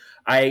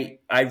 I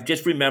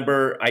just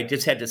remember I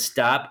just had to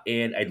stop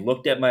and I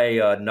looked at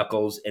my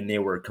knuckles and they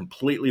were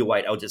completely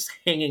white. I was just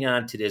hanging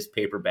on to this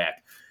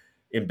paperback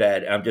in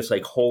bed. I'm just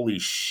like, holy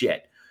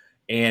shit.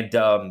 And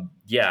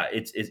yeah,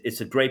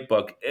 it's a great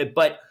book.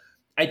 But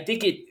I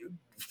think it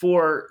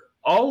for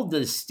all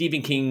the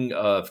Stephen King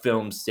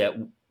films that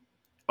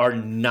are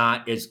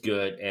not as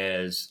good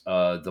as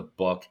the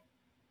book,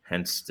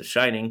 hence The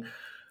Shining.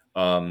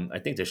 I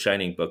think The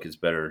Shining book is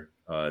better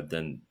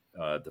than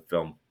the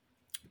film.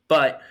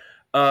 But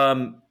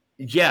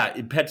yeah,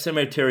 Pet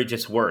Sematary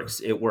just works.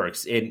 It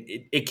works. And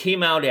it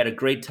came out at a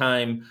great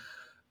time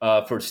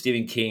for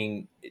Stephen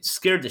King. It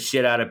scared the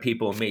shit out of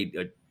people and made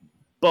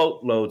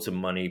boatloads of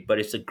money, but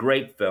it's a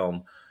great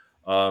film.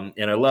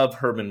 And I love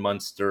Herman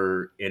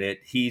Munster in it.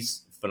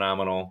 He's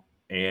phenomenal.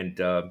 And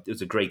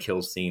there's a great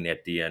kill scene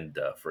at the end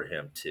for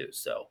him, too.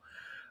 So,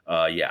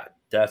 yeah,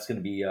 that's going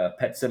to be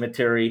Pet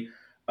Sematary.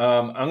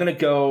 I'm going to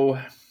go.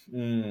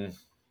 God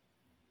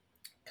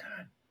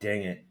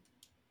dang it.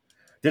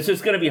 This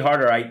is going to be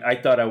harder.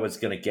 I thought I was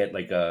going to get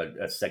like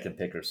a second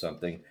pick or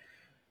something.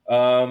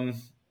 I'm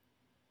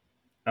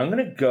going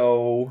to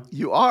go.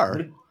 You are.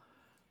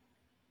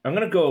 I'm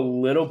going to go a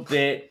little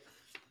bit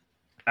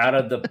out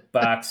of the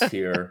box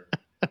here.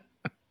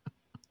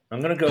 I'm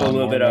going to go a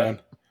little bit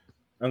out.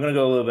 I'm going to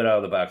go a little bit out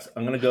of the box.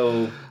 I'm going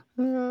to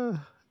go.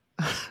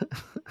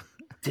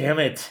 Damn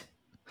it.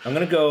 I'm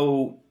going to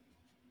go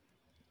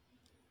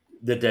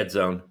The Dead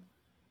Zone.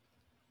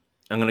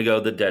 I'm going to go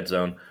The Dead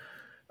Zone.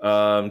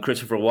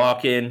 Christopher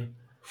Walken.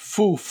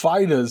 Foo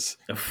Fighters.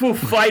 Foo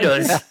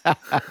Fighters.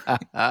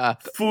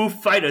 Foo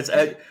Fighters.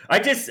 I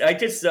just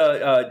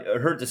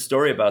heard the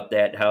story about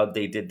that, how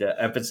they did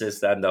the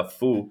emphasis on the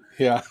foo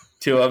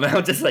to him.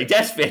 I'm just like,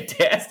 that's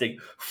fantastic.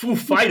 Foo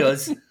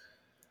Fighters.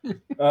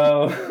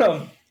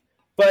 But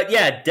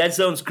yeah, Dead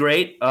Zone's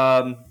great.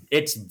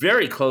 It's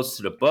very close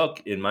to the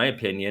book, in my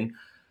opinion.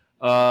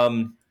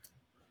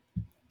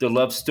 The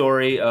love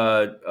story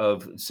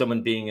of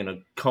someone being in a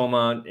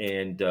coma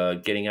and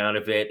getting out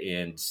of it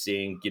and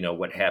seeing,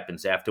 what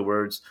happens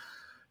afterwards.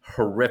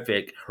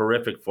 Horrific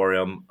for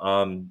him.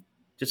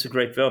 Just a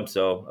great film.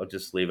 So I'll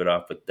just leave it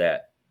off with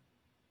that.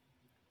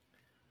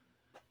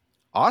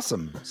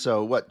 Awesome.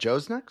 So what,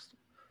 Joe's next?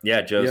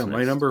 Yeah, Joe's next.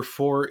 My number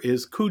 4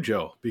 is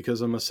Cujo,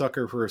 because I'm a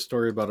sucker for a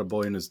story about a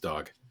boy and his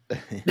dog.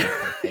 And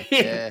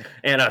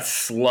a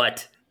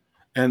slut.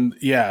 And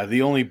yeah,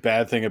 the only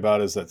bad thing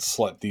about it is that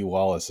Slut D.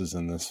 Wallace is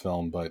in this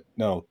film. But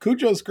no,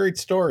 Cujo's a great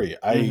story.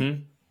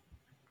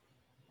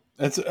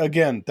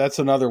 That's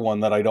another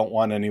one that I don't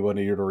want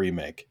anybody to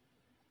remake.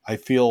 I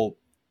feel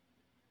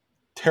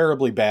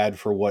terribly bad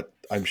for what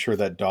I'm sure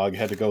that dog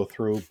had to go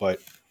through, but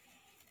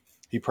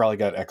he probably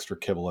got extra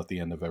kibble at the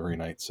end of every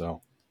night.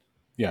 So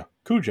yeah,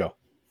 Cujo.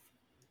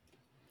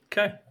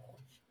 Okay.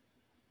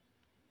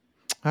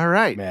 All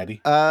right.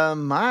 Maddie.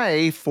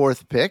 My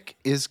fourth pick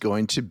is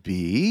going to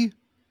be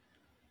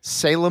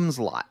Salem's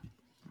Lot.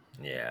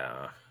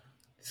 Yeah.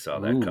 Saw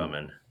that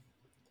coming.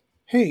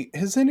 Hey,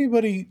 has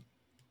anybody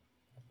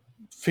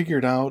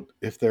figured out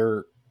if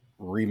they're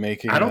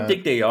remaking I don't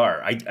think they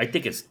are. I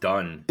think it's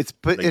done. It's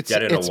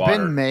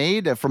been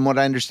made from what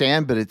I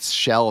understand, but it's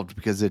shelved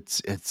because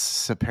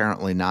it's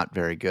apparently not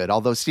very good.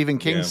 Although Stephen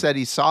King said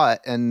he saw it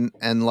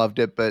and loved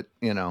it, but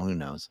who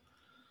knows.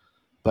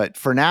 But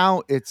for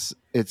now it's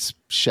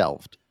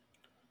shelved.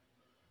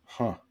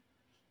 Huh.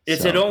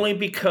 Is it only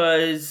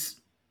because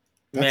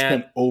that's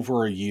been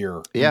over a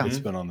year? Yeah, it's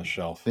been on the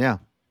shelf. Yeah.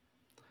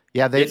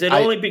 Is it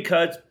only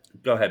because?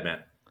 Go ahead,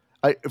 Matt.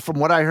 From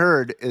what I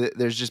heard,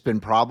 there's just been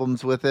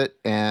problems with it,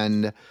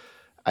 and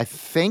I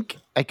think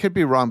I could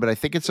be wrong, but I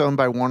think it's owned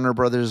by Warner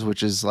Brothers,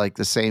 which is like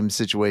the same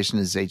situation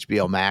as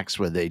HBO Max,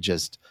 where they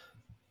just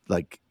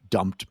like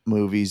dumped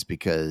movies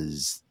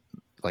because,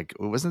 like,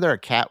 wasn't there a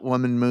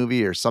Catwoman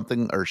movie or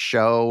something or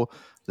show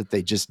that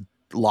they just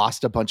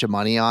lost a bunch of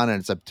money on, and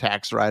it's a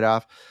tax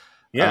write-off?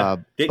 Yeah,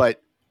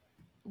 but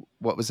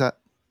what was that?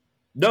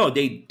 No,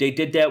 they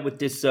did that with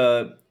this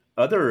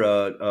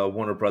other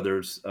Warner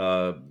Brothers,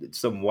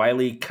 some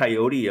Wile E.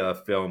 Coyote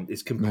film.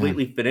 Is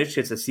completely finished.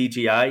 It's a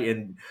CGI,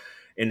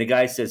 and the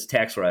guy says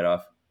tax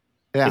write-off.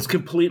 Yeah. It's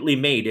completely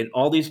made, and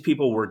all these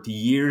people worked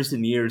years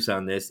and years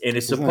on this, and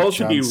it's supposed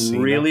to be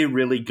really,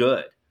 really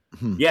good.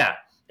 Yeah,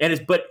 and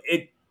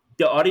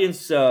the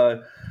audience,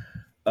 the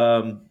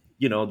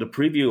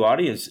preview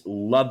audience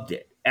loved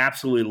it.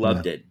 Absolutely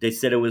loved it. They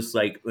said it was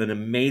like an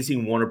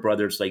amazing Warner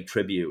Brothers like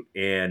tribute,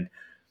 and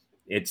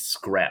it's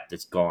scrapped.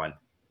 It's gone.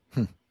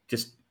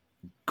 Just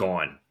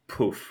gone.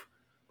 Poof.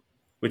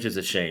 Which is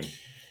a shame.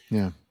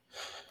 Yeah.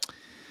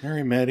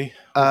 Mary Maddie,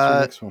 what's your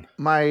next one?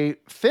 My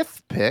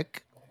fifth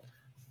pick.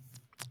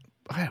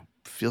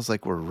 feels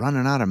like we're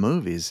running out of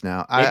movies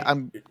now.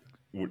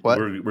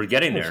 We're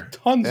getting there.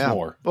 Tons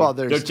more. Well,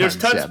 there's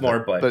tons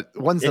more, but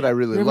ones that I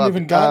really we love.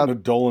 haven't even gotten to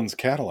Dolan's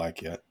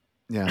Cadillac yet.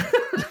 Yeah.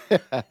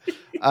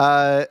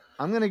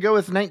 I'm going to go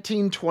with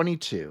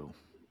 1922.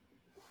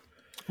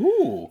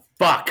 Ooh.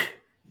 Fuck.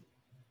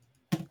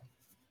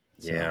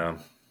 Yeah.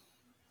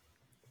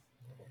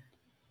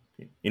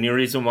 Any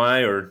reason why,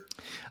 or?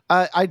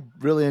 I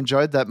really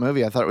enjoyed that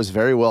movie. I thought it was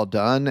very well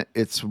done.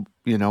 It's,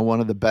 one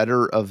of the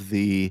better of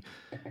the,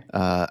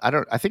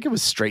 I think it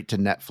was straight to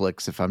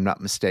Netflix, if I'm not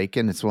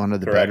mistaken. It's one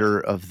of the better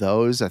of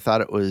those. I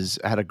thought it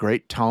had a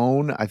great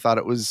tone. I thought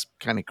it was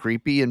kind of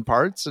creepy in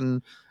parts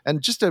and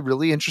just a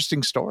really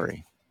interesting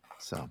story.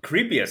 So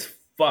creepy as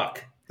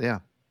fuck. Yeah.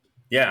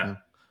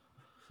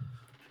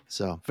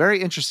 So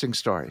very interesting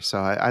story. So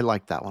I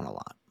like that one a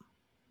lot.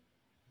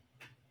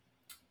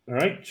 All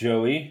right,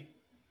 Joey.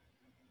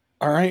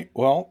 All right.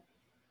 Well,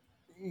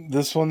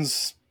 this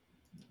one's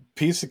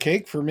piece of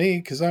cake for me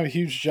because I'm a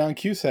huge John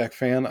Cusack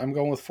fan. I'm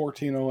going with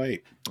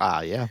 1408.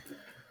 Yeah.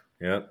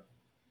 Yep.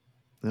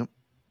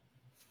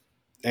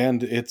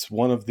 And it's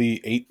one of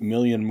the 8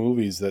 million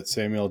movies that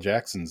Samuel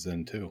Jackson's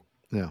in too.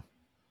 Yeah.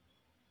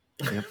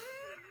 Yep.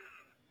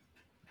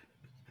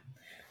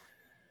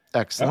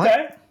 Excellent.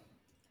 Okay.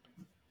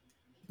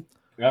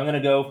 I'm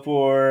gonna go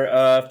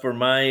for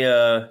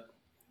my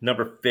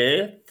number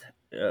 5th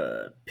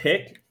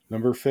pick.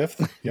 Number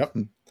 5th? Yep.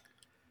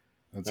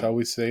 That's how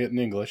we say it in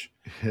English.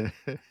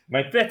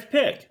 My 5th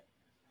pick.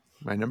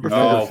 My number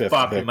 5th. Oh, fifth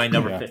fuck pick. My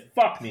number 5th.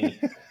 Fuck me.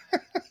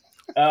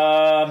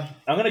 I'm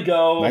gonna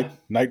go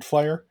Night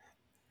Flyer?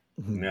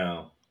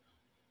 No.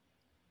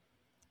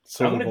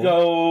 Silver I'm gonna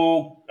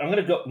Bullet?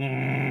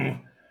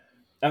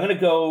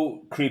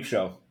 go Creep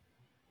Show.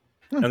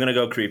 I'm gonna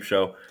go Creep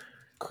Show.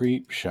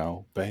 Creep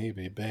Show,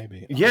 baby.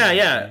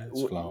 Yeah.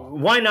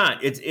 Why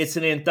not? It's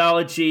an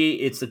anthology.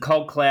 It's a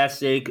cult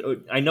classic.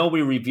 I know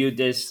we reviewed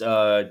this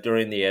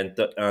during the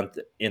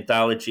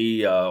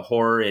anthology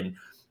horror, and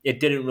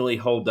it didn't really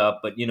hold up.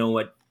 But you know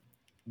what?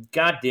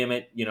 God damn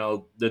it!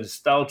 The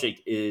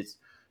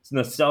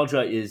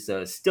nostalgia is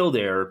still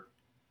there.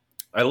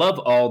 I love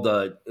all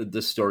the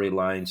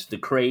storylines. The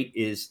Crate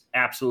is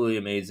absolutely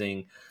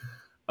amazing.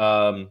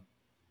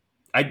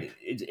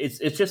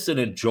 It's just an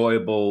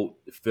enjoyable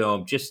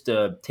film. Just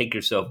to take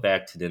yourself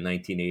back to the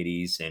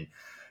 1980s, and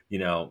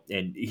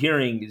and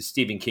hearing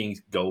Stephen King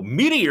go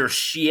meteor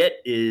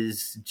shit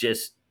is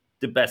just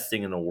the best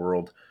thing in the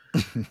world.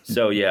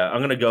 So yeah,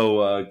 I'm gonna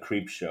go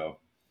Creep Show.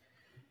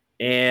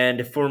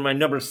 And for my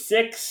number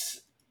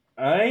 6,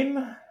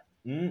 I'm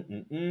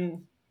gonna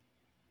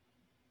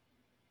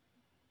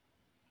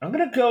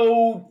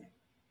go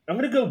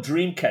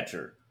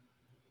Dreamcatcher.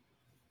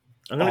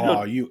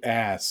 You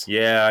ass.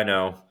 Yeah, I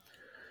know.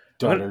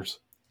 Daughters.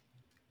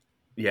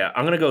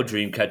 I'm gonna go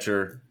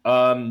Dreamcatcher.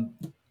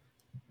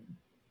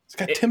 It's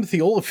got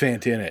Timothy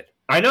Olyphant in it.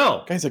 I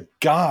know. Guy's a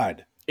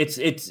god. It's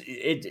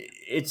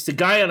the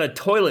guy on a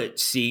toilet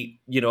seat,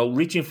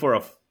 reaching for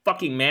a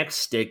fucking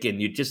matchstick,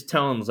 and you just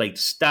tell him like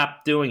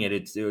stop doing it.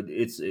 It's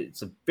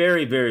a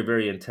very, very,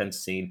 very intense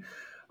scene.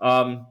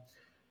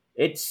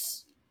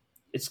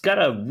 It's got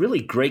a really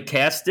great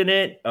cast in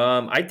it.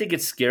 I think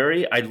it's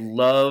scary. I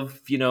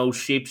love,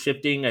 shape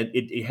shifting.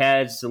 It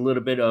has a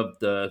little bit of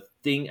the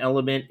Thing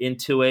element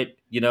into it.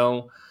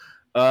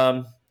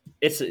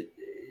 It's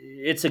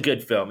a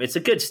good film. It's a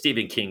good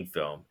Stephen King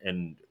film,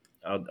 and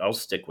I'll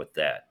stick with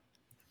that.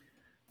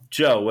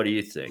 Joe, what do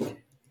you think?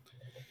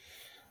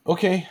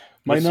 Okay,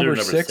 my number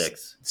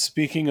six.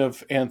 Speaking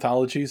of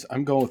anthologies,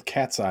 I'm going with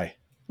Cat's Eye.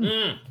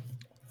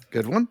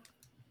 Good one.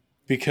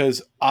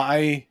 Because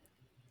I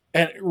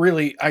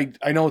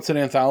know it's an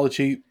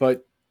anthology,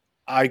 but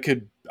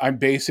I'm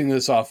basing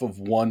this off of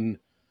one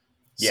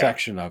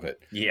section of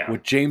it. Yeah.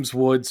 With James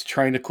Woods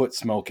trying to quit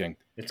smoking.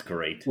 It's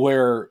great.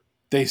 Where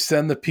they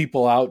send the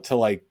people out to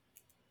like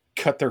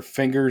cut their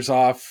fingers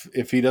off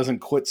if he doesn't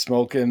quit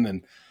smoking.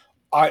 And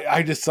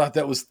I just thought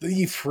that was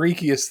the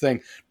freakiest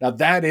thing. Now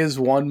that is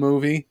one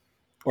movie,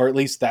 or at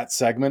least that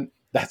segment.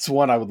 That's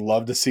one I would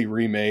love to see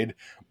remade.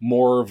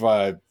 More of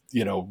a,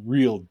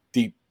 real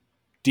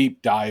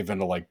deep dive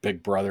into like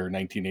Big Brother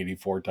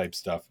 1984 type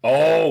stuff.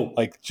 Oh,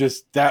 like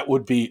just that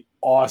would be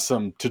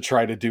awesome to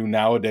try to do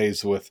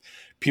nowadays with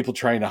people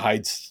trying to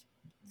hide,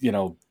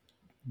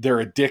 their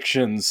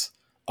addictions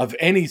of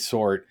any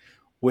sort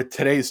with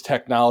today's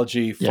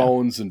technology,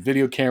 phones and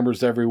video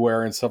cameras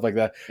everywhere and stuff like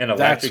that. And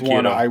that's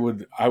one I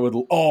would.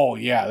 Oh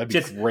yeah, that'd be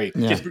great.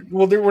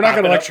 We're not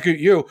going to electrocute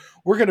you.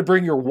 We're going to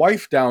bring your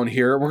wife down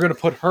here. We're going to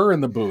put her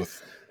in the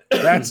booth.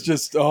 That's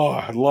just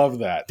I love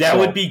that. That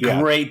would be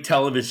great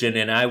television,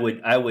 and I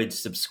would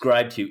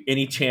subscribe to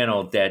any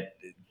channel that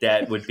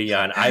would be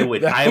on. I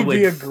would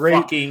be a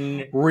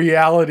great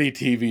reality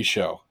TV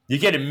show. You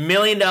get $1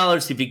 million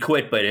if you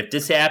quit, but if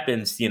this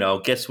happens,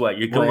 guess what?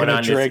 You're going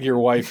on drag your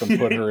wife and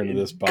put her into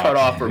this box. Cut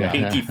off her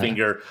pinky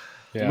finger.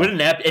 Yeah. Wouldn't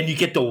that? And you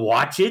get to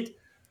watch it.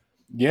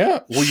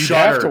 Yeah, well, you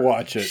have to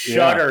watch it.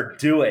 Shudder,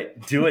 do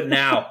it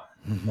now.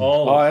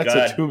 Oh, that's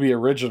God. A Tubi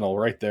original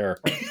right there.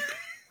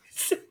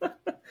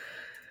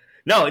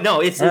 No,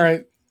 it's all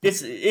right.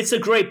 It's a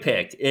great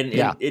pick, and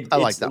I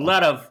like it's that a one.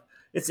 lot of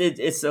it's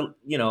a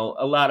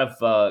a lot of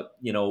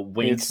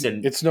winks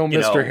and It's no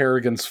Mr.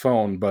 Harrigan's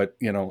phone, but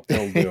it'll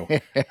do.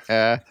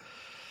 Yeah.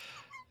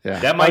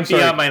 That might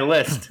be on my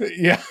list.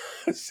 Yeah,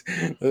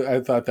 I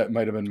thought that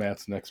might have been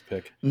Matt's next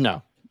pick.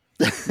 No.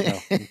 No.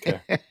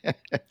 Okay.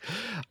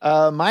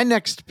 My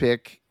next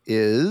pick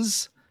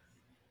is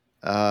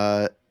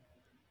In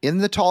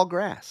the Tall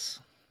Grass.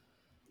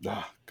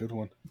 Good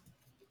one.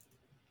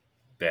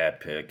 Bad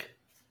pick.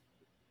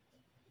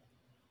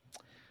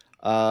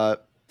 I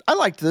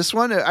liked this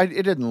one. I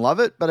didn't love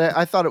it, but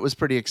I thought it was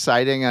pretty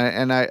exciting.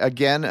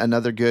 Again,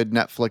 another good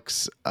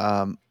Netflix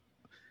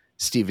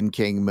Stephen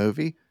King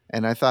movie.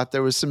 And I thought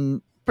there was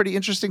some pretty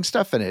interesting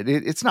stuff in it.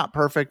 It's not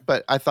perfect,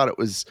 but I thought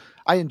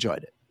I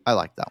enjoyed it. I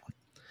liked that one.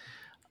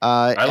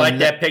 I like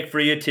that pick for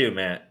you too,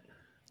 Matt.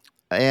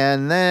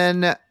 And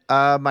then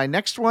my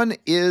next one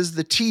is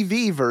the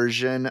TV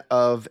version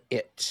of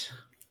It.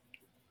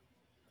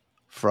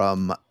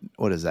 From,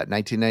 what is that,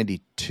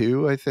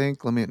 1992, I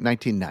think?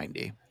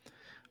 1990.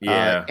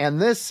 Yeah.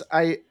 And this,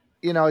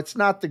 it's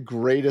not the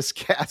greatest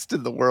cast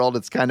in the world.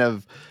 It's kind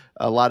of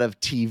a lot of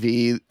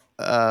TV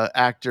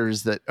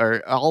actors that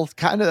are all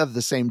kind of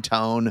the same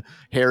tone.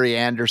 Harry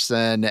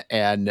Anderson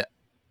and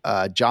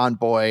John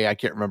Boy. I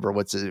can't remember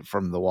what's it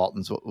from the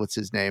Waltons. What's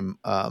his name?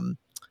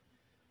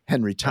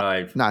 Henry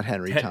Thomas. Not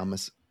Henry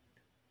Thomas.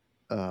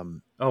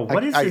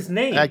 What is his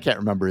name? I can't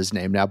remember his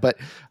name now, but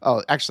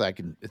actually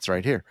it's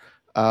right here.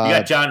 You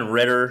got John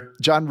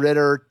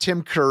Ritter,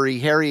 Tim Curry,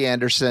 Harry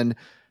Anderson,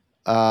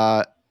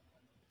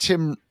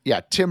 Tim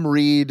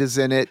Reed is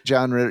in it.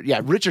 John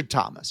Ritter, Richard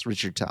Thomas,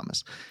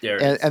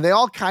 and they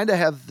all kind of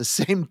have the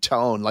same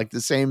tone, like the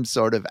same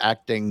sort of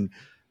acting.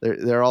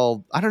 They're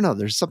all, I don't know,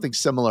 there's something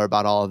similar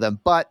about all of them,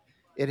 but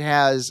it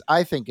has,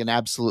 I think, an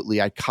absolutely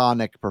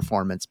iconic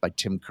performance by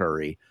Tim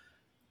Curry,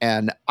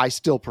 and I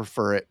still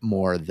prefer it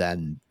more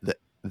than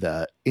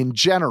the in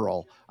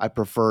general. I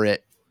prefer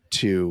it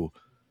to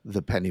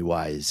the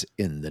Pennywise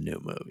in the new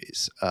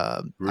movies.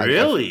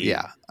 Really?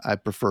 I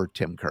prefer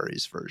Tim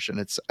Curry's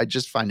version. I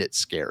just find it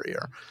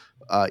scarier,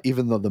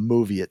 even though the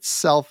movie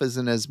itself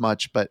isn't as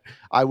much. But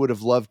I would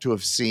have loved to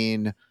see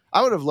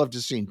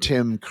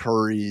Tim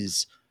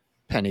Curry's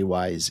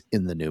Pennywise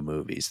in the new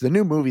movies. The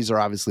new movies are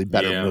obviously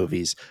better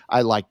movies.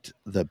 I liked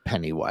the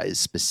Pennywise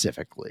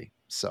specifically.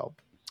 So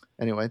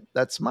anyway,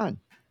 that's mine.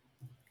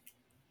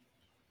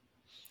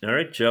 All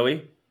right,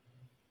 Joey.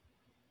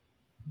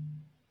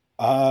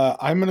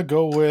 I'm going to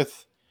go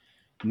with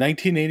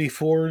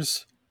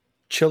 1984's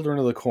Children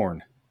of the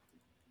Corn.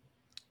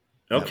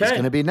 Okay. That's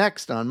going to be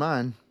next on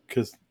mine.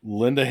 Because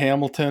Linda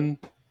Hamilton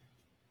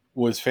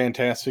was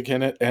fantastic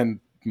in it. And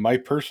my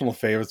personal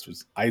favorites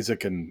was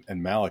Isaac and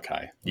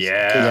Malachi.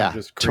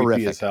 Just creepy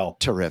terrific, as hell.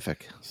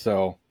 Terrific.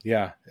 So,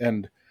 yeah.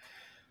 And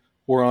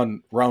we're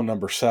on round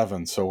number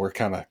 7, so we're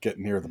kind of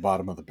getting near the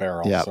bottom of the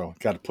barrel. Yep. So,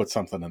 got to put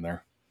something in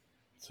there.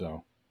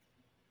 So,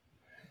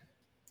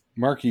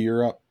 Marky,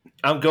 you're up.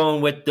 I'm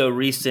going with the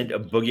recent The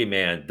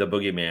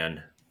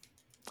Boogeyman.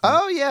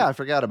 Oh, yeah. I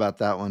forgot about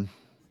that one.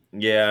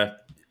 Yeah.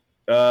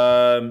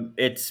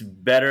 It's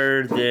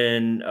better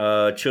than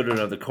Children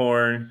of the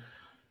Corn.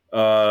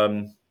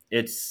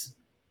 It's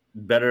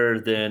better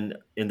than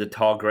In the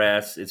Tall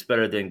Grass. It's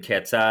better than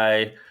Cat's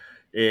Eye.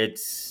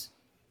 It's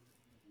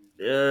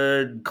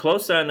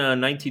close on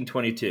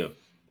 1922.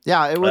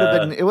 Yeah, it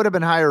would have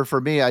been higher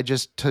for me. I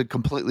just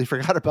completely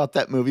forgot about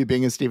that movie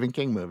being a Stephen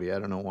King movie. I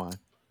don't know why.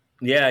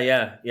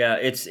 Yeah.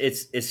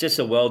 It's just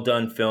a well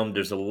done film.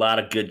 There's a lot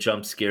of good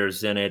jump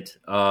scares in it.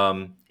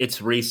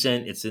 It's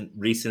recent. It's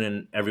recent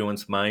in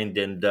everyone's mind,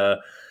 and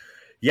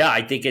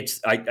I think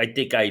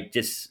I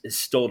just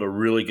stole a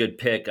really good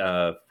pick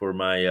for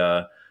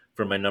my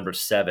number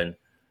 7.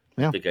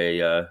 Yeah. I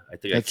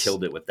think I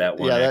killed it with that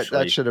one. Yeah,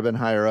 that should have been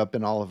higher up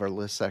in all of our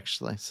lists,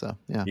 actually. So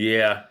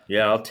yeah,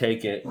 I'll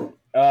take it.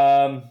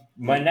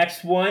 My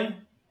next one,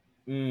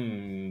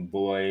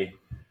 boy.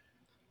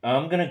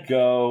 I'm gonna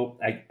go.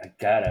 I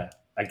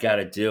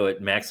gotta do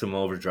it. Maximum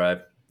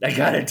Overdrive. I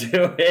gotta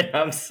do it.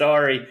 I'm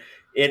sorry.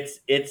 It's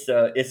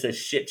a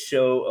shit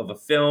show of a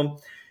film.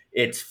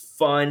 It's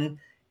fun.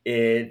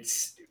 You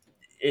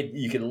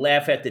can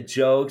laugh at the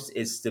jokes.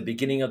 It's the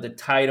beginning of the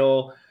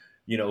title.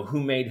 You know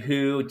who made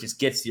who. It just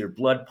gets your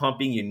blood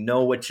pumping. You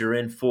know what you're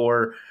in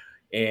for.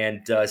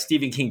 And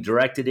Stephen King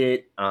directed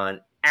it on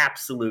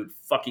absolute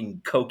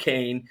fucking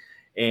cocaine,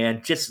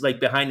 and just like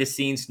behind the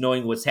scenes,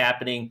 knowing what's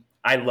happening.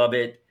 I love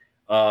it.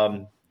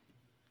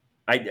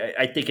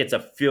 I think it's a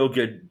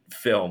feel-good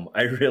film.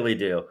 I really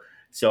do.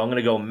 So I'm going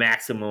to go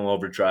Maximum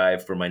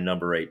Overdrive for my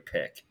number 8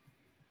 pick.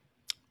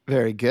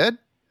 Very good.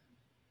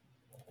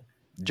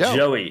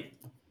 Joey.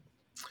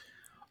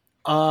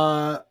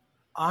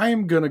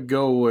 I'm going to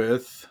go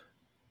with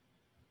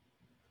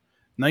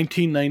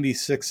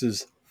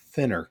 1996's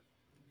Thinner.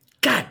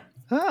 God.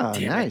 Oh,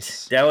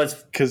 nice. That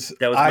was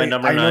my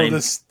number 9. I know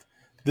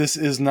this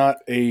is not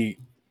a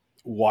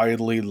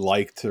widely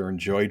liked or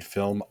enjoyed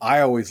film.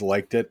 I always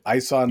liked it. I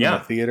saw it in the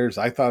theaters.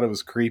 I thought it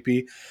was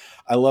creepy.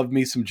 I love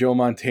me some Joe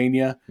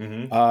Mantegna.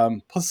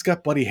 Plus, it's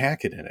got Buddy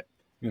Hackett in it,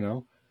 you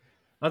know?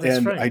 Oh,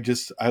 that's right.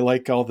 I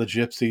like all the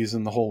gypsies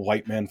and the whole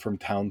white man from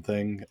town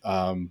thing.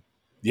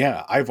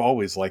 Yeah, I've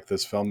always liked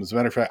this film. As a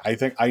matter of fact,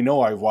 I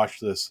know I've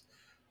watched this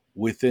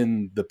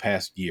within the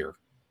past year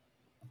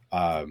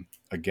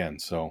again.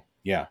 So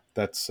yeah,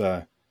 that's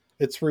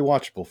it's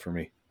rewatchable for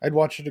me. I'd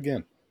watch it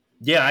again.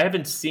 Yeah, I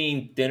haven't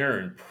seen Thinner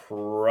in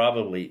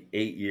probably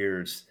 8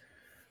 years,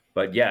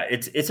 but yeah,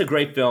 it's a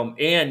great film,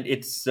 and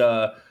it's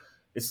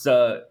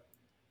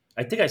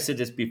I think I said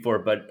this before,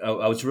 but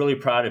I was really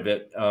proud of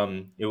it.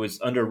 It was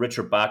under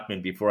Richard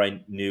Bachman before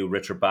I knew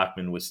Richard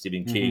Bachman was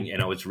Stephen King,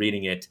 and I was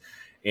reading it,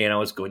 and I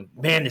was going,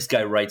 man, this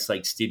guy writes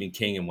like Stephen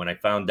King. And when I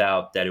found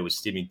out that it was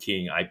Stephen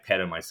King, I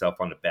patted myself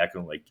on the back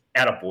and I'm like,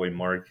 attaboy,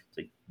 Mark. It's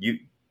like,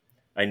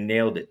 I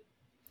nailed it.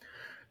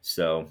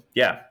 So,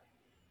 yeah.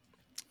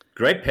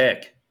 Great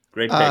pick.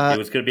 It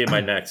was going to be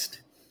my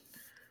next.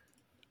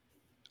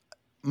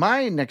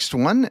 My next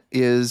one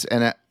is,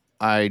 and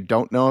I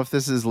don't know if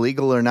this is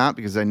legal or not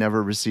because I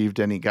never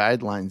received any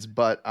guidelines,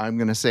 but I'm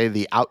going to say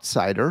The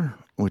Outsider,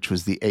 which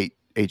was the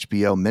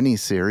HBO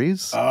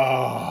miniseries.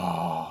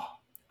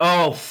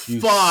 Oh, fuck.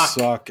 You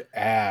suck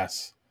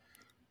ass.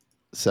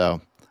 So,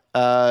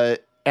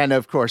 and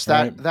of course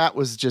that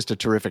was just a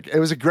terrific, it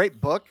was a great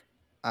book.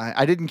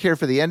 I didn't care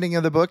for the ending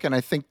of the book. And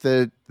I think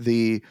the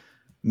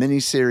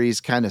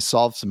miniseries kind of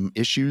solved some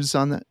issues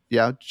on that.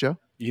 Yeah, Joe?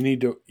 You need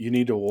to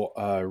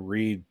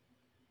read.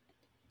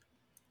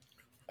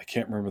 I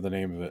can't remember the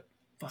name of it.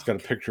 It's got a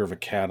picture of a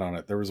cat on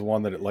it. There was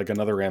one that like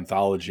another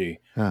anthology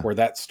where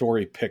that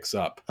story picks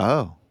up.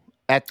 Oh,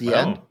 at the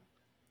end?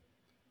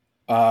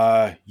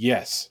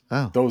 Yes.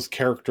 Oh. Those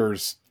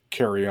characters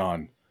carry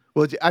on.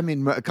 Well, I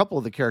mean, a couple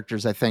of the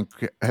characters I think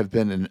have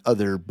been in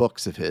other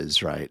books of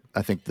his, right?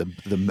 I think the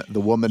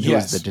woman who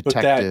was the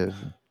detective,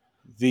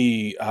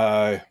 the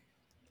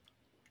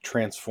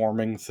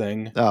transforming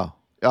thing.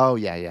 Oh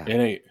yeah.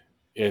 And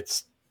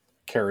it's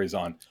carries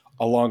on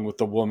along with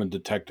the woman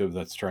detective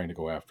that's trying to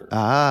go after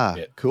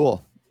it.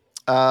 Cool.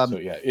 So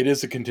yeah, it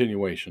is a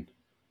continuation.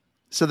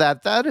 So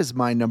that is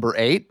my number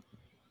 8,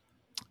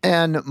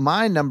 and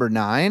my number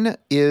 9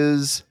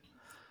 is,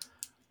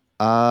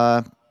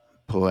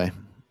 boy.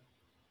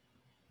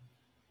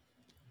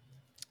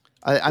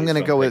 I'm going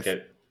to go with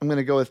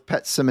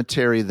Pet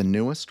Sematary, the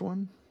newest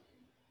one.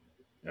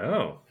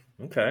 Oh,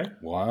 okay.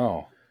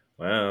 Wow,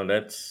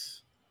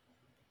 that's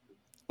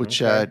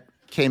which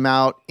came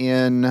out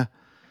in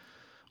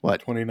what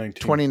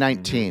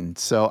 2019. Mm-hmm.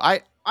 So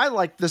I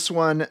like this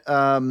one.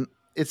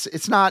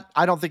 It's not,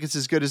 I don't think it's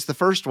as good as the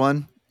first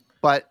one,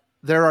 but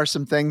there are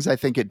some things I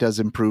think it does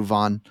improve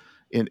on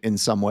in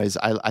some ways.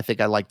 I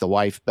think I like the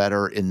wife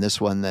better in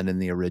this one than in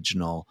the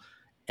original,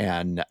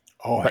 and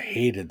I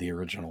hated the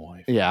original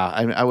wife. Yeah,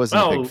 I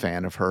wasn't a big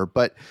fan of her,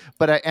 but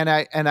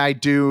I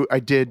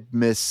did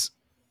miss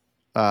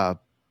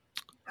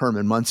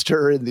Herman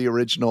Munster in the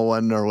original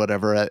one or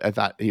whatever. I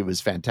thought he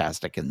was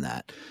fantastic in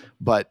that,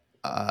 but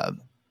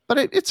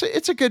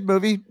it's a good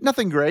movie.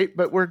 Nothing great,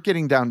 but we're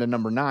getting down to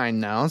number 9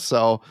 now,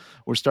 so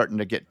we're starting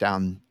to get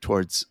down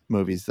towards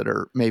movies that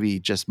are maybe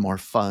just more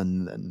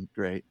fun than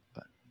great.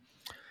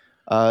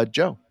 But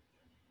Joe.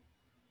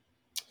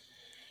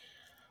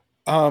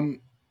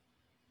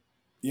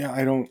 Yeah,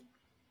 I don't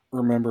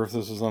remember if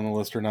this was on the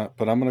list or not,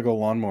 but I'm going to go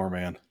Lawnmower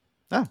Man.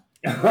 Oh.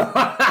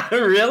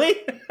 Really?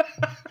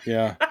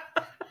 Yeah.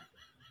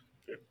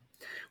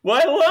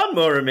 Why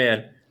Lawnmower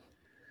Man?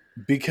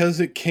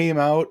 Because it came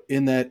out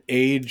in that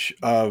age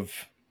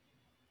of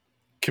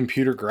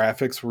computer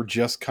graphics were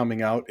just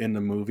coming out in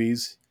the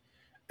movies,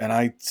 and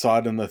I saw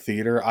it in the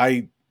theater.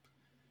 I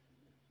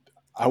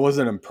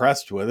wasn't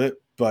impressed with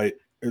it, but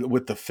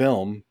with the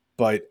film,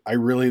 but I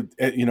really,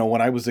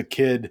 when I was a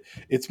kid,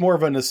 it's more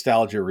of a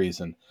nostalgia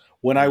reason.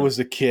 When I was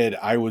a kid,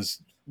 I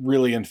was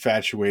really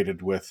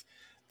infatuated with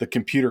the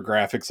computer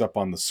graphics up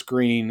on the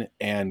screen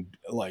and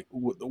like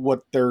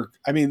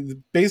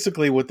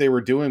basically what they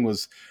were doing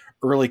was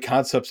early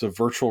concepts of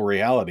virtual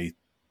reality,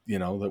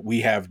 that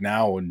we have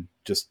now and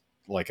just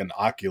like an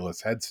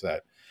Oculus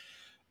headset.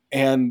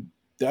 And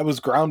that was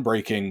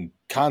groundbreaking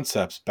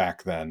concepts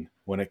back then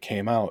when it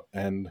came out.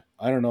 And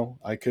I don't know,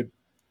 I could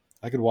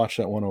watch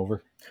that one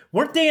over.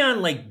 Weren't they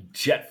on like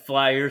jet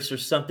flyers or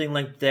something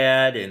like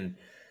that? And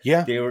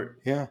they were,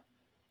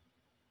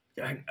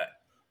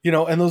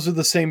 and those are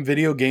the same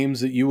video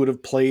games that you would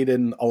have played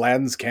in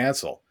Aladdin's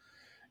Castle.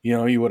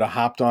 You would have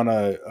hopped on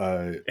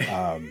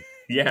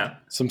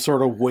some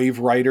sort of wave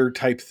rider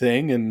type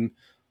thing and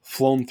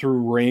flown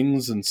through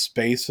rings and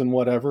space and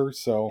whatever.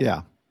 So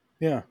yeah,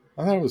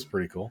 I thought it was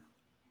pretty cool.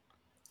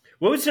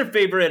 What was your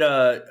favorite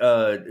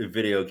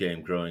video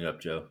game growing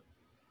up, Joe?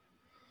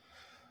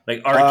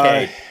 Like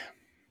arcade?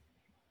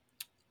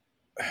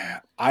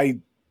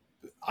 I've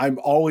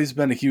always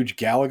been a huge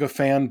Galaga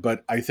fan,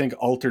 but I think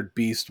Altered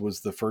Beast was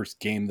the first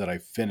game that I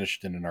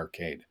finished in an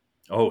arcade.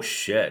 Oh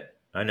shit!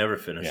 I never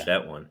finished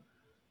that one.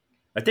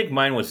 I think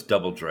mine was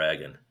Double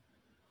Dragon.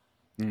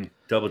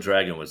 Double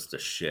Dragon was the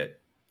shit.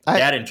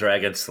 That and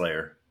Dragon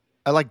Slayer.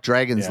 I like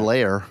Dragon's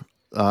Lair.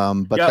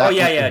 But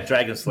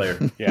Dragon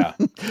Slayer. Yeah.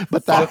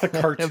 But that's a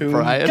cartoon.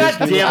 God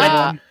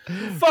damn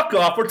it. Fuck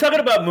off. We're talking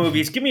about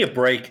movies. Give me a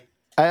break.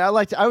 I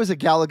was a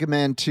Galaga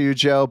man too,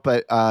 Joe,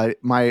 but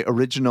my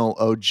original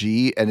OG,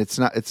 and it's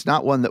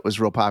not one that was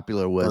real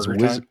popular, was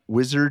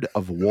Wizard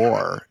of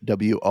War,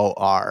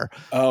 WOR.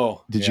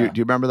 Oh, do you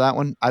remember that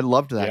one? I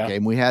loved that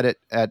game. We had it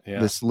at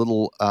this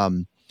little.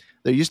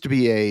 There used to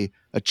be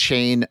a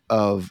chain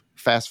of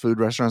fast food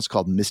restaurants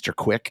called Mr.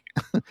 Quick,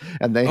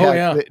 and they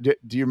had.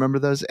 Do you remember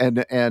those?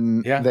 And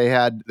they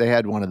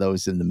had one of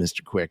those in the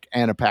Mr. Quick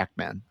and a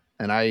Pac-Man,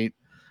 and I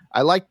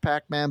liked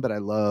Pac-Man, but I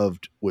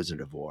loved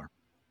Wizard of War.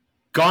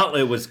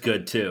 Gauntlet was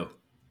good too.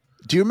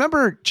 Do you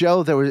remember,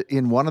 Joe, there was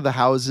in one of the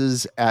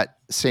houses at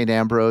St.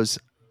 Ambrose,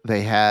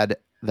 they had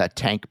that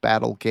tank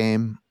battle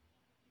game?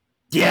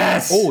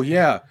 Yes. Oh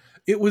yeah.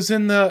 It was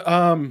in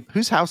the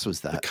whose house was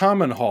that? The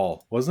common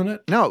hall, wasn't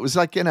it? No, it was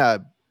like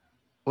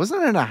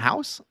wasn't it in a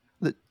house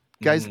that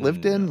guys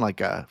lived in, like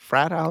a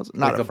frat house?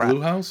 Not like a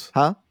blue house?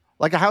 Huh?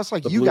 Like a house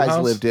like you guys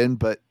lived in,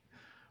 but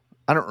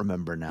I don't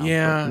remember now.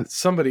 Yeah,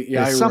 somebody.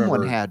 Yeah,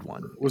 someone had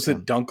one. Was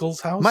it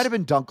Dunkel's house? Might have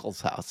been Dunkel's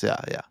house.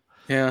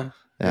 Yeah.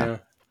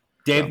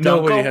 Dave Dunkel?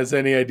 Nobody has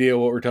any idea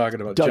what we're talking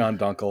about. John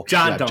Dunkel.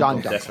 John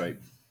Dunkel. That's right.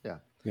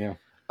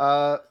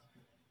 Yeah.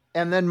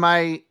 And then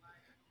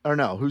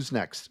who's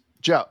next?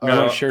 Joe.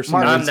 Share some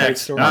I'm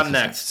next. I'm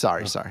next.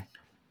 Sorry.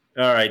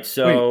 All right.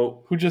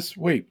 So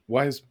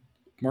why is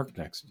Mark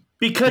next?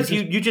 Because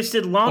you just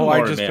did Lawnmower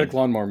Man. I just picked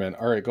Lawnmower Man.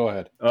 All right, go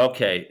ahead.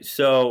 Okay,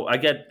 so I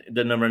get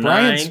the number 9.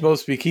 Brian's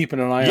supposed to be keeping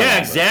an eye on it. Yeah,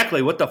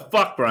 exactly. What the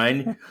fuck,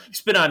 Brian?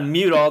 He's been on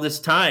mute all this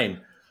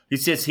time.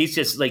 He's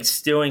just like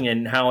stewing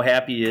in how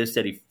happy he is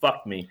that he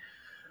fucked me.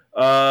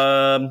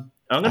 I'm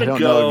gonna go. I don't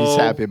know if he's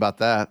happy about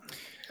that.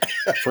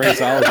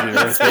 Phraseology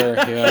right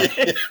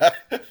there.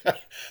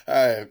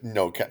 Yeah.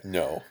 No.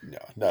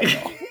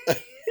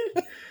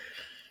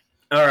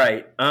 All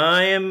right,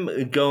 I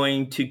am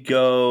going to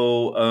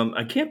go.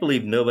 I can't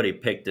believe nobody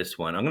picked this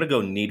one. I'm going to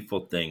go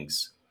Needful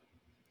Things.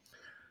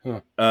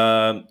 Huh.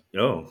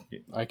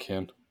 I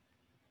can.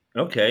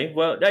 Okay,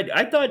 well,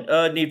 I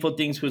thought Needful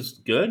Things was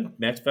good.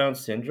 Max von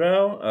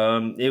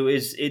Sydow.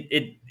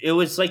 It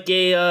was like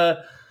a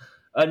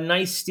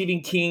nice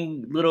Stephen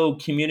King little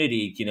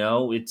community. You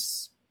know, it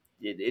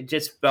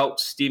just felt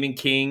Stephen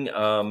King.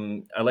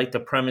 I like the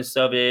premise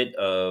of it,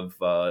 of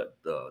the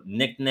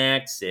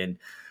knickknacks and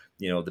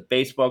the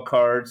baseball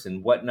cards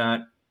and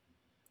whatnot.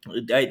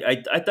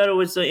 I thought it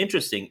was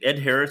interesting. Ed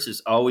Harris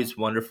is always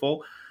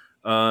wonderful.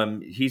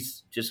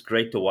 He's just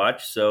great to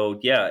watch. So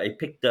yeah, I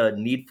picked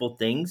Needful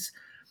Things.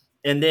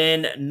 And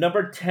then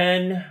number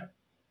 10,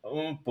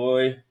 oh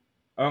boy,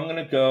 I want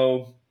to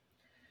go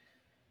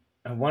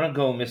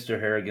Mr.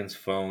 Harrigan's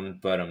Phone,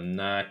 but I'm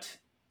not.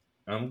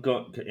 I'm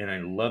going, and I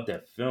love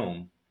that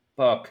film.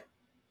 Fuck.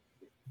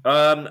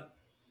 You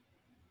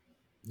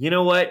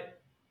know what?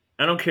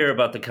 I don't care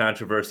about the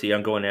controversy.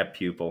 I'm going at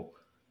Pupil.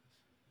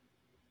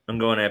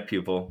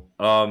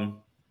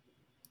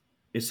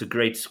 It's a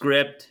great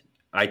script.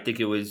 I think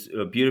it was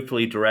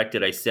beautifully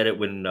directed. I said it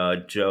when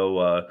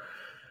Joe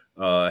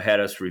had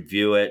us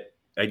review it.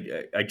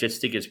 I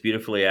just think it's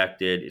beautifully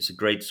acted. It's a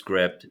great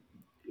script.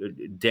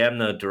 Damn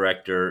the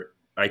director.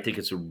 I think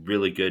it's a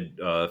really good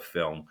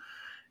film.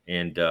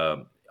 And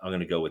I'm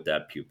going to go with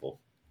that, Pupil.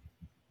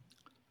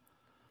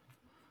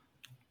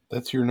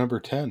 That's your number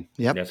 10.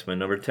 Yep. That's my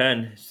number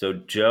 10. So,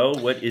 Joe,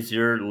 what is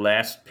your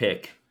last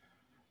pick?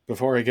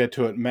 Before I get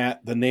to it,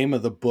 Matt, the name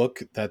of the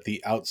book that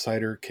The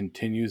Outsider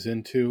continues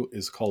into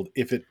is called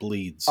If It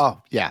Bleeds.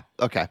 Oh, yeah.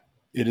 Okay.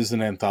 It is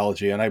an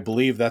anthology, and I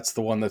believe that's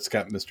the one that's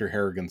got Mr.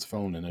 Harrigan's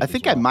Phone in it. I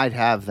think I might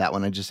have that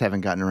one. I just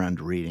haven't gotten around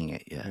to reading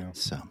it yet. Yeah.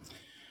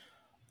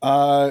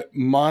 So,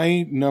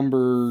 my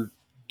number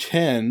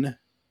 10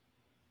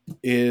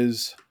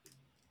 is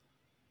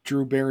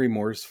Drew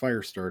Barrymore's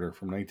Firestarter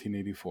from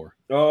 1984.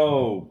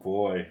 Oh,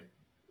 boy.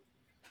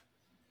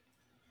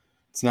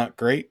 It's not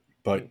great,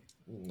 but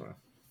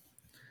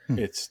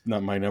it's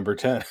not my number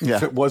 10. Yeah.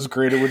 If it was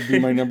great, it would be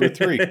my number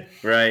 3.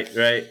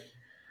 Right.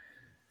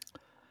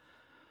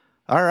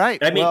 All right.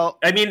 I mean,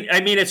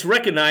 it's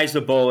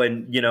recognizable,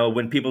 and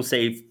when people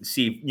see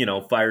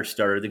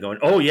Firestarter, they're going,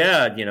 "Oh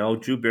yeah,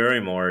 Drew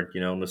Barrymore,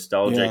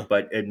 nostalgic." Yeah.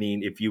 But I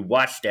mean, if you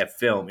watch that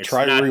film, it's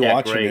try not rewatching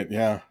that great. It.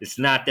 Yeah, it's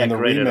not that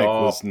great at all. The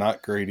remake was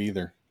not great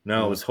either.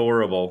 No, It was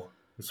horrible.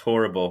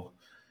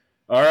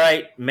 All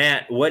right,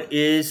 Matt, what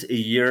is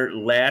your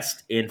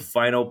last and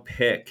final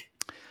pick?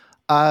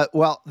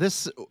 Well,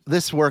 this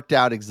worked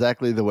out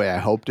exactly the way I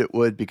hoped it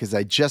would, because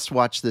I just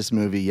watched this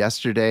movie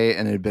yesterday,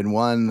 and it had been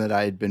one that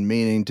I had been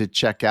meaning to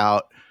check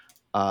out.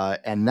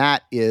 And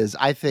that is,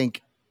 I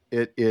think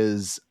it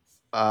is,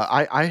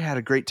 I had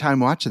a great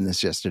time watching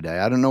this yesterday.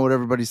 I don't know what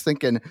everybody's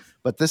thinking,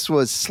 but this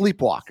was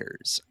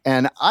Sleepwalkers,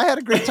 and I had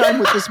a great time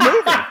with this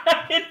movie.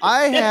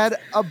 I had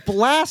a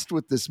blast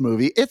with this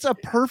movie. It's a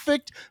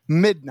perfect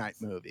midnight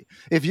movie.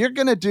 If you're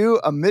going to do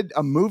a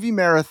movie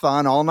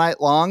marathon all night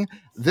long,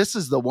 this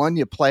is the one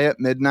you play at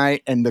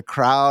midnight, and the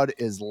crowd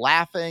is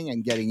laughing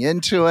and getting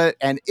into it,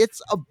 and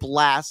it's a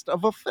blast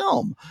of a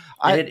film.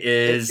 It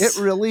is.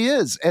 It really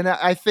is. And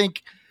I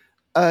think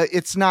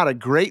it's not a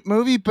great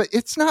movie, but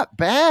it's not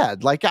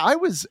bad. Like, I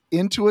was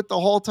into it the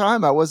whole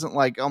time. I wasn't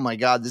like, oh my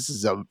God, this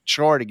is a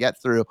chore to get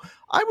through.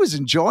 I was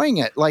enjoying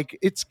it. Like,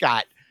 it's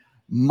got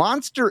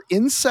monster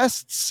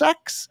incest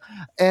sex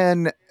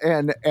and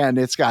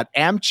it's got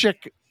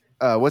Amchick,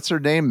 what's her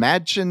name?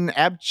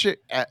 Abchick.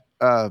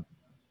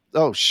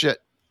 Oh shit.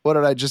 What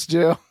did I just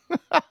do?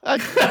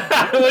 What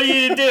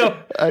did you do?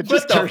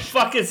 What the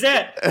fuck is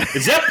that?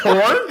 Is that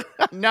porn?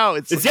 No,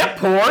 is that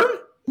porn?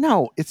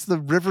 No, it's the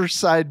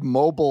Riverside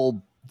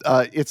Mobile.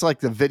 It's like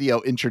the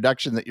video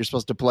introduction that you're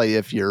supposed to play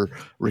if you're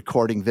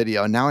recording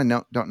video. And now I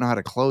don't know how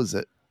to close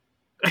it.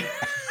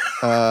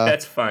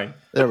 That's fine.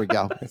 There we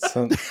go. It's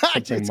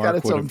got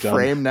its own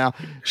frame now.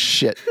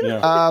 Shit.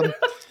 Yeah.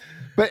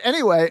 But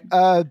anyway,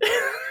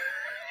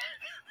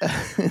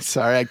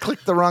 sorry, I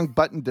clicked the wrong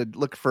button to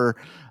look for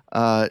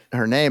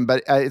her name,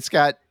 but it's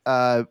got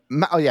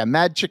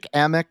Mad Chick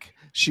Amick.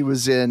 She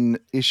was in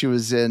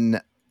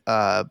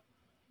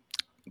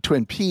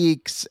Twin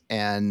Peaks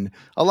and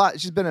a lot.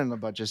 She's been in a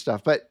bunch of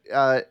stuff, but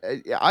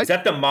is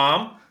that the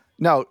mom?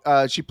 No,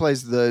 she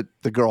plays the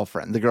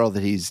girlfriend, the girl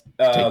that he's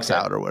takes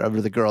out or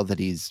whatever. The girl that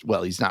he's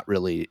not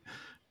really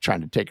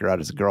trying to take her out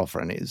as a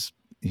girlfriend.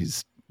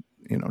 He's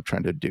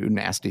trying to do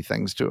nasty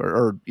things to her,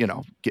 or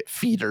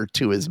feed her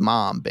to his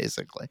mom,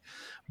 basically.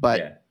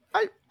 But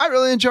I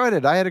really enjoyed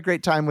it. I had a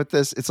great time with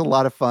this. It's a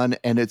lot of fun,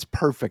 and it's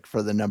perfect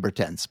for the number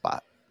 10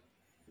 spot.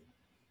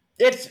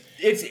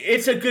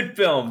 It's a good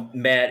film,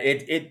 Matt.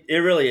 It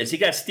really is. You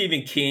got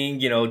Stephen King,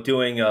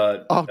 doing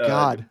a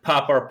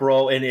pop-up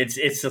role, and it's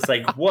just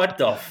like, what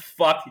the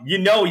fuck?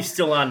 He's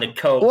still on the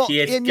coke. Well,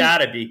 It's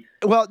gotta be.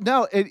 Well,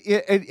 no,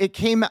 it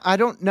came. I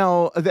don't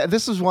know.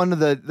 This is one of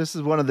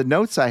the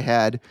notes I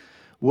had.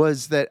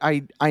 Was that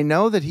I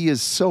know that he is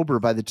sober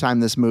by the time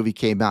this movie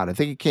came out. I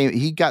think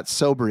he got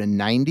sober in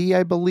 90,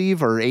 I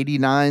believe, or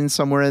 89,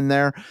 somewhere in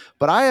there.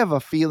 But I have a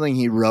feeling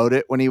he wrote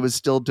it when he was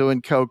still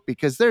doing coke,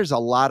 because there's a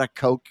lot of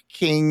coke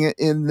king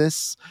in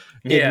this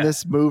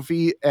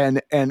movie,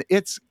 and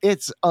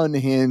it's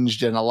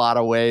unhinged in a lot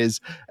of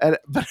ways.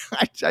 But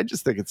I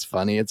just think it's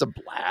funny. It's a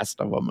blast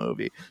of a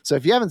movie. So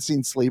if you haven't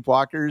seen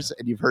Sleepwalkers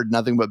and you've heard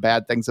nothing but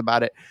bad things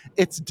about it,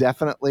 it's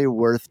definitely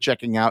worth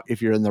checking out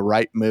if you're in the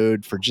right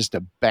mood for just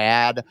a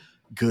bad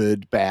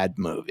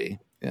movie.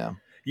 Yeah.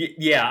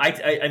 Yeah,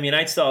 I mean,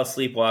 I saw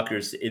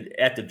Sleepwalkers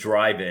at the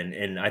drive-in,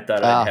 and I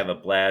thought I'd have a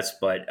blast,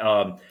 but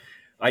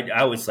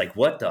I was like,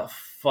 what the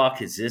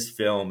fuck is this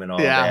film and all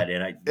that?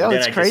 And I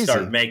just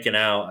started making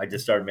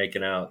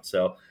out.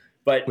 So,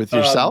 but with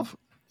yourself?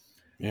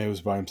 Yeah, it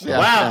was by himself.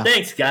 Wow,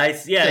 thanks,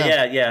 guys.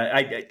 Yeah.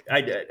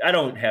 I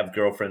don't have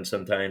girlfriends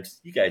sometimes.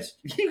 You guys.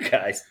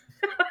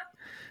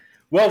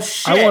 Well,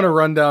 shit. I want to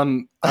run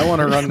down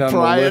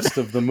the list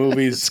of the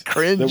movies. It's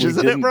cringe,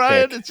 isn't it,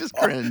 Brian? It's just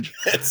cringe.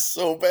 It's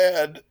so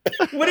bad.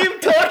 What are you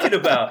talking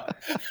about?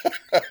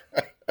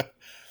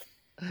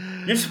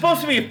 You're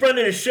supposed to be a friend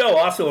of the show,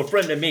 also a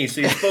friend of me,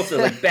 so you're supposed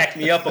to back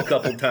me up a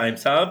couple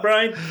times, huh,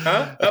 Brian?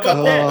 Huh? How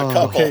about that? A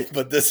couple,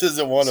 but this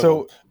isn't one of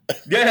them.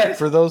 Yeah.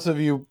 For those of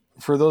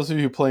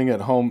you playing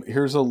at home,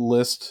 here's a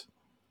list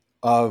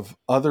of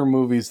other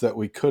movies that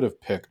we could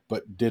have picked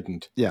but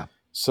didn't. Yeah.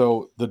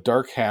 So The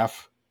Dark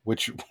Half,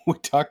 which we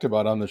talked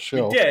about on the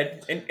show. We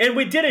did, and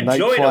we did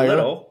enjoy it a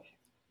little.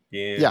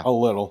 Yeah, a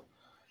little.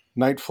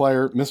 Night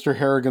Flyer, Mr.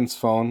 Harrigan's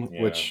Phone,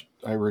 which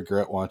I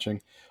regret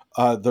watching.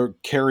 The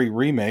Carrie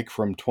remake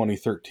from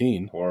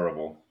 2013.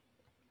 Horrible.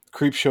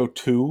 Creepshow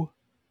 2.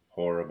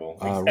 Horrible.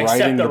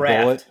 Riding the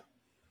Bullet.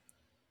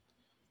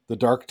 The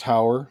Dark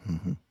Tower.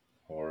 Mm-hmm.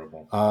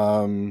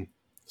 Horrible.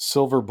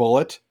 Silver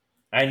Bullet.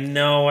 I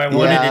know. I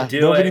wanted to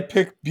do Nobody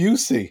picked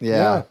Busey.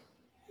 Yeah.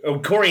 Oh,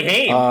 Corey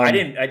Haim. I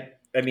didn't.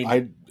 I mean,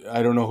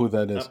 I don't know who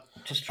that is.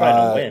 Just trying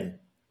to win.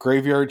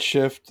 Graveyard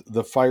Shift,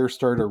 the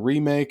Firestarter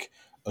remake,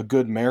 A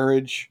Good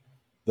Marriage,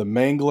 The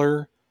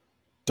Mangler,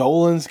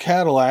 Dolan's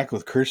Cadillac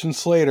with Christian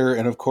Slater,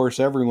 and of course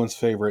everyone's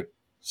favorite,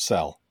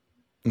 Cell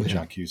with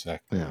John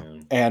Cusack. Yeah.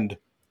 And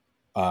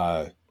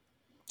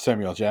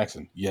Samuel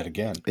Jackson yet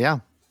again. Yeah.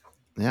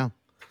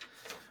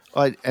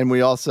 And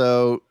we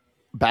also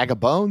Bag of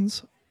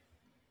Bones.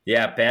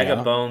 Yeah, Bag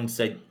of Bones.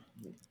 That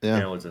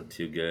wasn't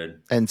too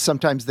good. And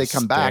sometimes they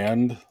come back.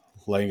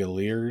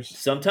 Langoliers.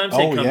 Sometimes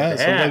they come back.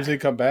 Sometimes they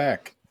come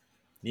back.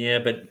 Yeah,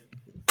 but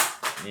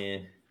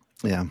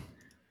yeah.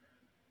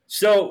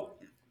 So,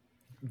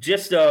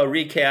 just a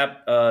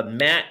recap.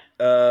 Matt,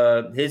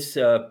 his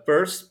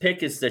first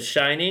pick is The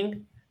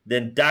Shining,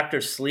 then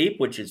Dr. Sleep,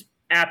 which is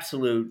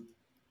absolute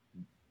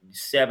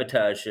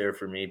sabotage there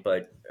for me,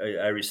 but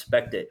I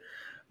respect it.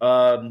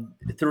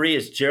 3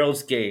 is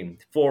Gerald's Game.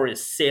 4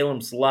 is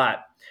Salem's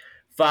Lot.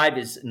 5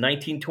 is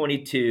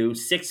 1922.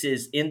 6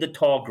 is In the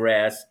Tall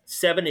Grass.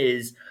 7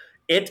 is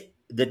It,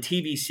 the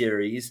TV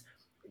series.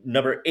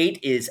 Number 8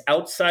 is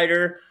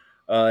Outsider.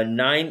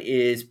 9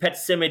 is Pet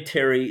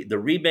Sematary, the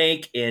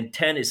remake, and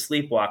 10 is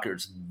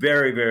Sleepwalkers.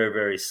 Very, very,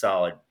 very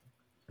solid.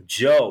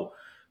 Joe,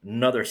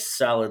 another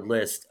solid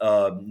list.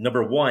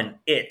 Number 1,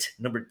 It.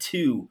 Number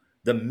 2,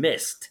 The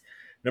Mist.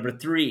 Number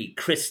 3,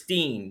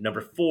 Christine. Number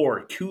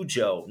 4,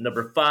 Cujo.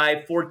 Number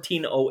 5,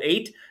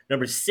 1408.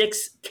 Number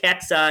 6,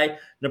 Cat's Eye.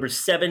 Number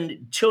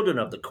 7, Children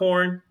of the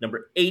Corn.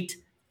 Number 8,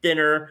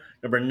 Thinner.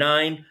 Number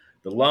 9,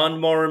 The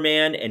Lawnmower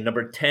Man. And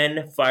number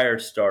 10,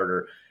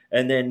 Firestarter.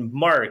 And then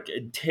Mark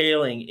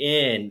tailing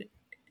in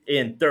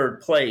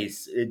third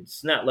place.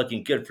 It's not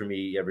looking good for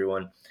me,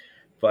 everyone.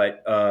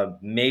 But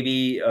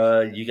maybe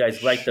you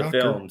guys like the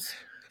films.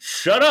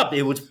 Shut up!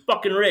 It was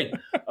fucking rigged.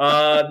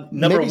 Number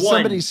Maybe 1.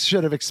 Somebody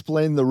should have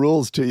explained the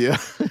rules to you.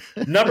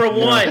 Number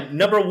 1.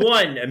 Number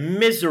 1.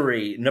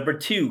 Misery. Number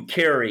 2.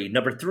 Carrie.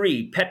 Number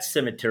 3. Pet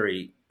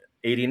Sematary.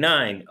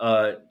 89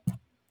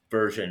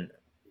 version.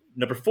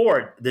 Number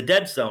 4. The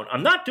Dead Zone.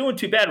 I'm not doing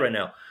too bad right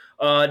now.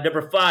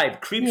 Number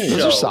 5. Creep Show.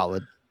 Those are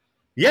solid.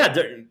 Yeah.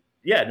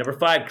 Number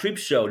 5, Creep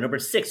Show. Number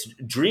 6,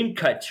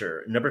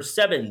 Dreamcatcher. Number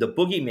 7, The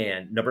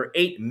Boogeyman. Number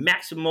 8,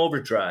 Maximum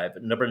Overdrive.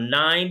 Number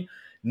 9,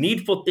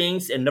 Needful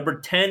Things. And number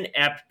 10,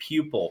 Apt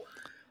Pupil.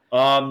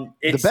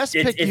 The best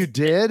pick you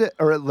did,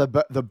 or the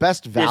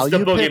best value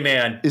the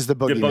Boogeyman. Is the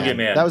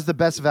Boogeyman. That was the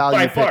best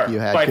value pick you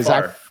had, because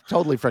I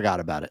totally forgot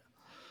about it.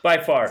 By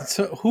far.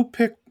 So who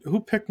picked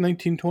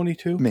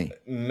 1922? Me.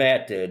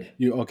 Matt did.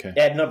 You okay?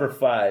 At number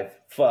 5.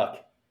 Fuck.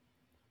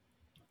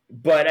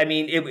 But I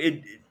mean, it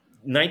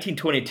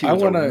 1922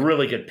 is a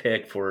really good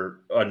pick for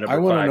a number 5. I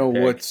want to know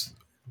pick.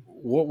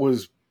 what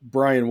was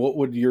Brian? What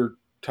would your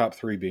top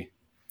 3 be?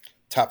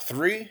 Top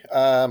 3,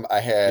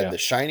 I had The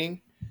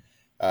Shining,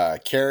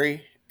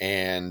 Carrie,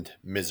 and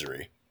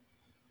Misery.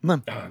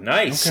 Oh,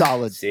 nice,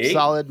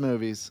 solid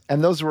movies,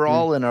 and those were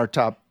all in our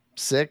top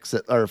 6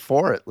 or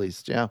 4 at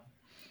least. Yeah.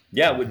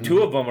 Yeah,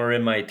 2 of them are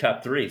in my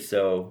top 3.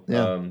 So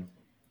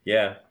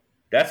yeah,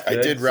 that's good.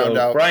 I did round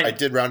out my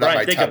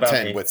top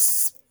 10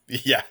 with.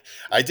 Yeah,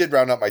 I did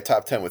round out my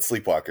top 10 with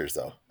Sleepwalkers,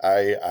 though.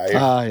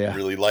 I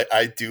really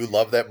I do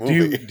love that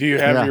movie. Do you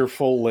have your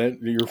full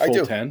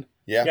 10?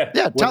 Yeah.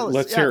 Tell us.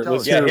 Let's hear it.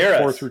 Let's hear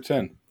 4 through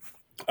 10.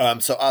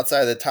 So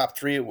outside of the top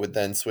 3, it would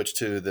then switch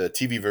to the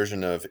TV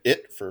version of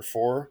It for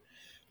 4.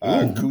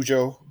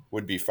 Cujo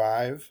would be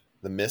 5.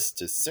 The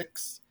Mist is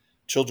 6.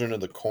 Children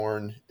of the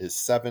Corn is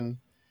 7.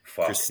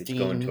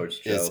 Christine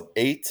is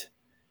 8.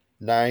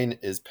 9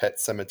 is Pet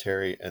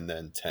Sematary, and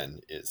then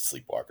 10 is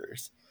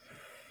Sleepwalkers.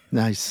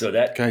 Nice. So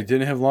that guy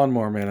didn't have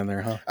Lawnmower Man in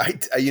there, huh? I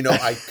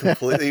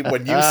completely,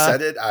 when you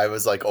said it, I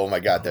was like, oh my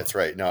God, that's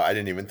right. No, I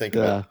didn't even think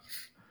of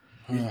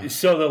it.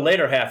 So the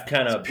later half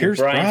kind of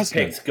Brian's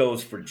picks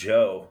goes for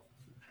Joe.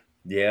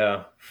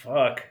 Yeah.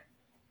 Fuck.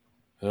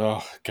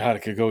 Oh God, it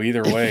could go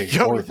either way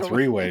or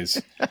 3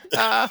 ways.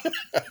 Well,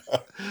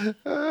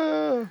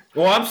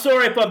 I'm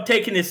sorry if I'm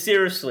taking this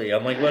seriously.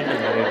 I'm like, what?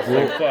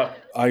 Fuck.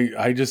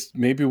 I just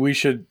maybe we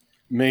should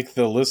make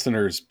the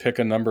listeners pick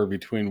a number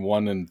between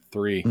 1 and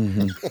 3.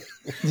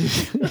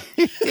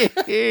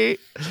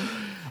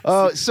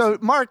 So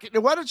Mark,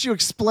 why don't you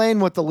explain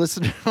what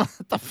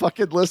the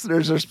fucking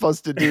listeners are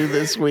supposed to do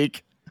this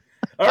week?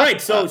 All right,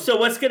 so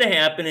what's going to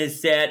happen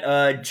is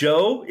that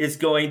Joe is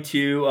going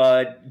to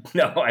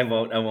no, I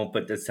won't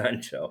put this on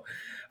Joe.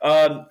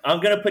 I'm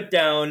going to put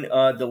down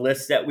the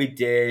list that we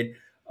did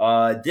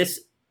this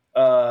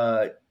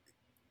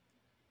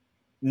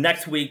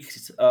next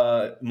week's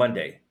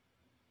Monday.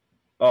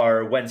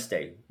 Or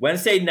Wednesday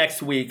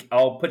next week,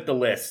 I'll put the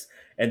list,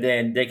 and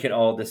then they can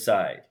all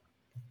decide.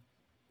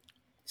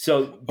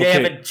 So they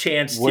have a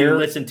chance to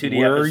listen to the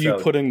episode. Where are you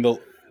putting the?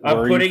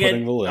 I'm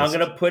putting the list? I'm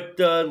going to put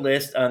the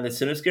list on the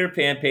Cinescare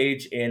fan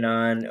page and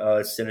on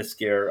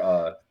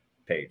Cinescare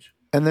page.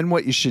 And then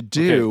what you should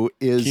do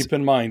is keep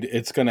in mind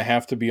it's going to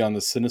have to be on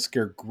the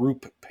Cinescare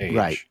group page,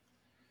 right?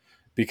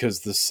 Because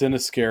the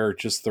Cinescare,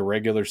 just the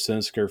regular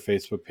Cinescare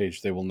Facebook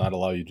page, they will not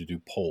allow you to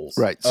do polls.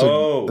 Right.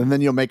 So, and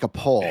then you'll make a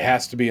poll. It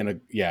has to be in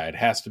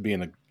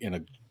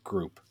a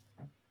group.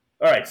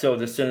 All right. So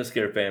the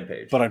Cinescare fan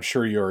page. But I'm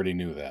sure you already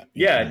knew that.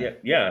 Yeah.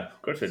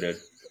 Of course I did.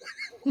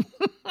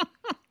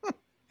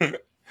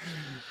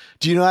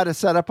 Do you know how to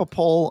set up a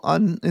poll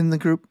in the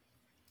group?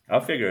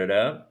 I'll figure it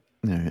out.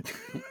 All right.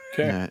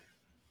 Okay. All right.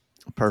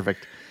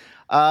 Perfect.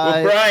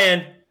 Well,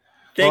 Brian,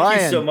 thank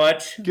you so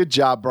much. Good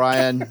job,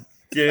 Brian.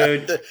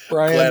 Dude,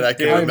 Brian, glad I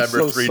can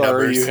remember I'm so 3 sorry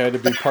numbers. You had to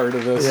be part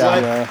of this.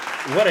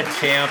 What a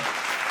champ!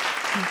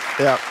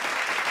 Yeah,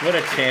 what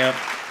a champ!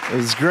 It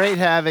was great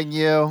having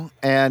you,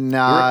 and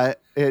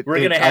we're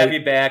gonna have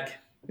you back.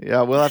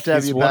 Yeah, we'll have to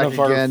have you back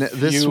again.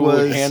 This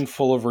was a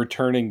handful of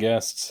returning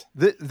guests.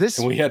 And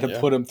we had to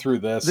put them through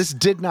this. This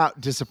did not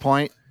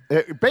disappoint.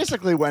 It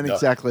basically went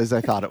exactly as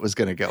I thought it was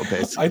going to go.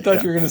 Basically, I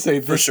thought you were going to say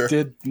this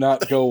did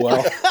not go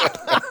well.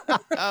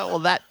 Well,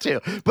 that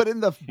too, but in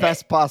the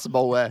best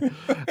possible way.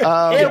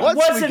 It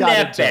wasn't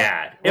that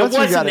bad. It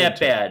wasn't that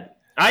bad.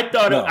 I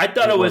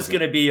thought it was going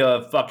to be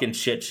a fucking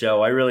shit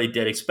show. I really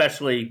did,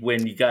 especially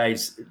when you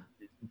guys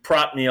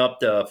prop me up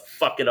to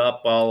fuck it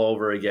up all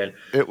over again.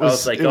 It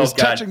was like, it was oh,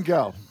 God. touch and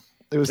go.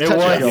 It was touch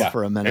and go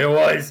for a minute. It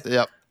was.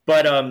 Yep.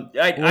 But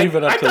I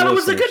thought it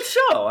was a good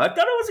show. I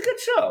thought it was a good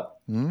show.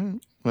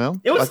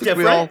 Well, it was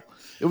different.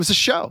 It was a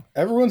show.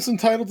 Everyone's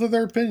entitled to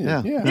their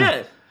opinion.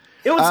 Yeah.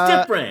 It was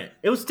different.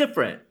 It was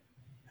different.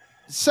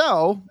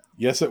 So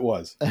yes, it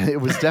was. It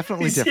was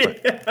definitely different.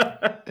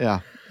 Yeah,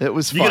 it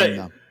was fun.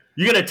 Though.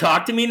 You gonna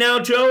talk to me now,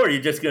 Joe, or are you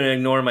just gonna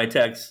ignore my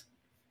texts?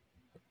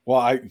 Well,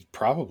 I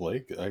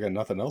got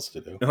nothing else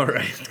to do. All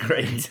right,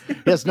 great.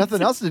 He has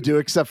nothing else to do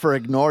except for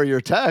ignore your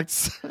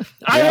texts.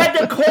 I had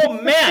to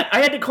call Matt.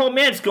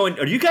 It's going,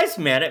 are you guys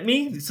mad at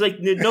me? It's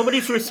like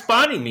nobody's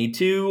responding me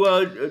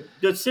to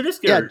the Cinescare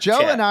Yeah,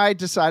 Joe chat. and I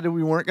decided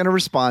we weren't going to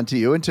respond to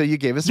you until you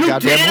gave us a You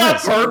goddamn did it on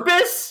list.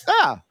 purpose?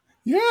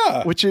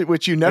 Yeah. Which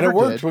you never and it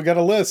worked. did. We got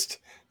a list.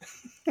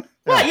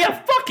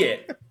 Yeah, fuck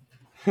it.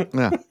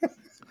 Yeah.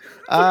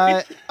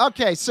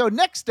 Okay, so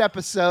next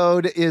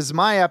episode is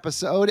my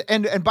episode,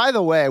 and by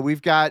the way,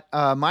 we've got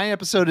my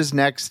episode is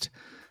next,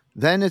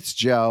 then it's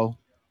Joe,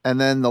 and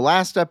then the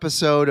last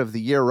episode of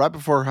the year right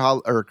before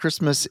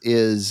Christmas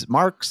is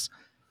Mark's,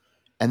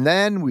 and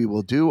then we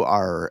will do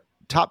our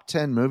top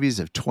 10 movies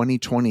of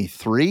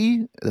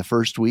 2023 the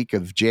first week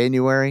of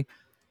January,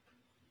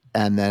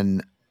 and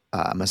then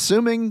I'm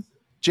assuming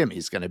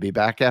Jimmy's going to be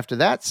back after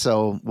that,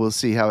 so we'll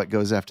see how it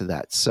goes after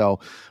that. So,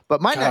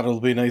 but it'll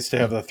be nice to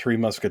have the Three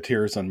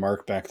Musketeers and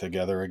Mark back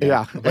together again.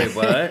 Yeah. Wait,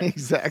 what?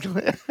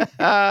 Exactly.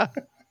 No,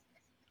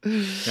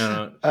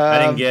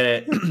 I didn't get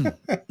it.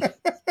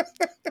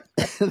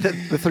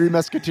 the Three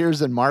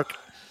Musketeers and Mark.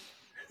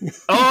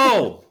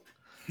 Oh,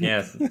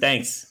 yeah.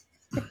 Thanks.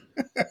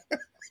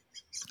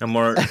 I'm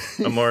more I like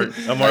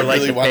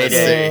really the want to payday.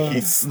 say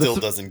he still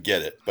doesn't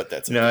get it, but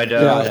that's No, I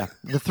don't. Yeah.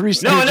 The Three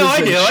Stooges. No, I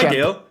and do. Shep. I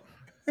do.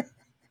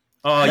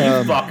 Oh, you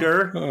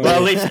fucker. Well, at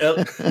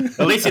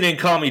least he didn't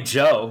call me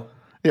Joe.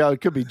 Yeah, it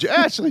could be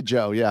actually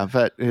Joe. Yeah,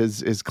 but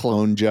his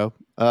clone Joe.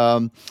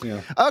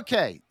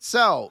 Okay,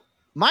 so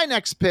my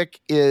next pick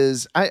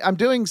is I'm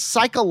doing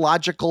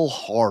psychological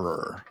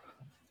horror,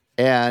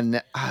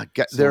 and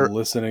they're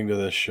listening to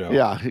this show.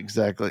 Yeah,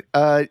 exactly.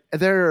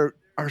 There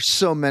are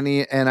so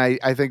many, and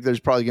I think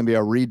there's probably going to be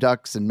a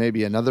redux and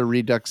maybe another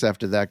redux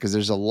after that because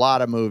there's a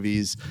lot of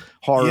movies,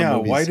 horror movies. Yeah,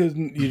 why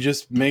didn't you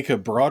just make a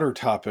broader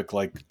topic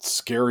like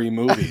scary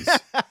movies?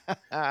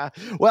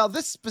 Well,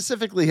 this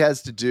specifically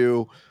has to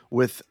do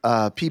with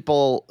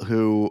people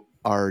who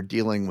are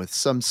dealing with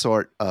some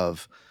sort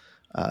of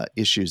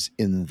issues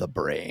in the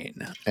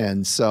brain.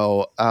 And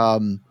so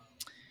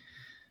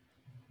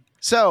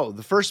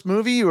the first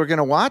movie we're going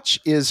to watch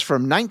is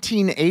from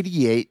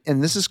 1988,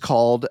 and this is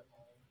called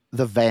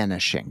The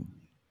Vanishing.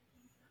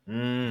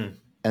 And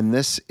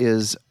this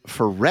is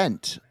for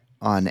rent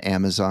on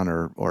Amazon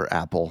or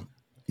Apple.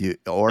 If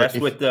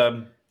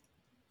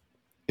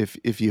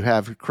you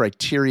have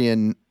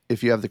Criterion,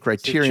 if you have the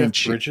Criterion,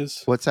 Jeff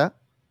Bridges? What's that?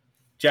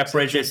 Jeff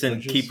Bridges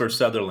and Kiefer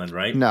Sutherland,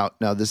 right? No,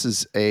 this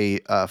is a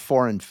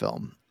foreign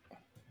film.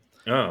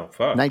 Oh,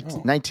 fuck.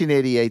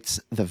 1988's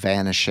The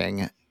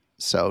Vanishing.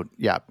 So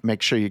yeah,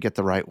 make sure you get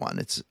the right one.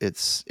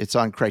 It's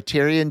on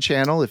Criterion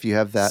Channel if you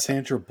have that.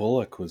 Sandra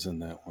Bullock was in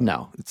that one.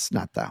 No, it's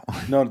not that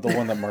one. No, the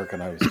one that Mark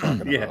and I was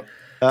talking about. It's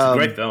a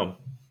great film.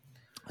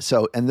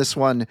 So, and this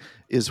one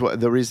is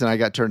the reason I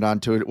got turned on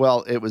to it.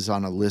 Well, it was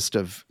on a list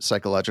of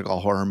psychological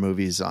horror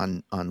movies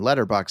on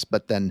Letterboxd,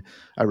 but then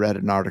I read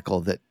an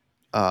article that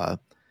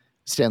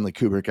Stanley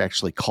Kubrick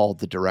actually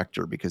called the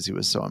director because he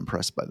was so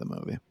impressed by the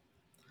movie.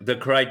 The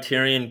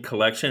Criterion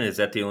Collection, is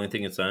that the only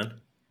thing it's on?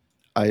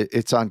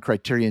 It's on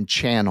Criterion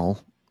Channel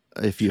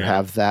if you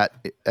have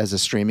that as a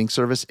streaming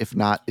service. If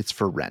not, it's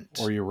for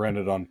rent. Or you rent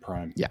it on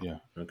Prime. Yeah.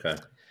 Okay.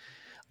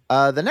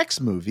 The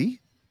next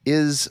movie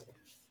is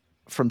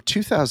from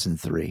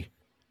 2003,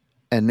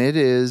 and it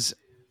is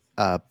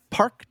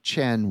Park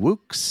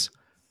Chan-wook's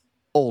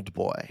Old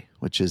Boy,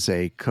 which is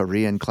a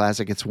Korean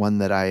classic. It's one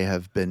that I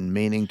have been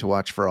meaning to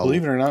watch for a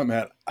Believe it or not,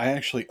 Matt, I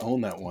actually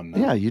own that one now.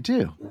 Yeah, you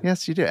do.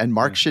 Yes, you do. And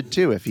Mark should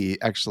too if he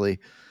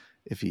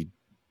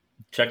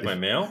Check my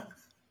mail?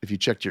 if you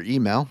checked your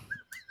email.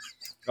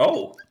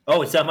 Oh,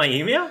 is that my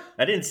email?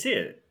 I didn't see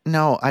it.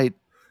 No,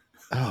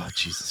 oh,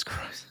 Jesus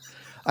Christ.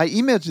 I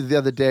emailed you the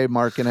other day,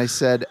 Mark, and I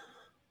said,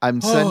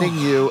 I'm sending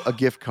you a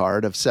gift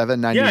card of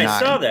 $7.99. Yeah, I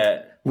saw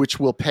that.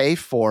 Which will pay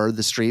for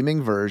the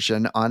streaming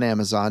version on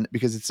Amazon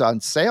because it's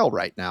on sale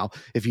right now.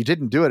 If you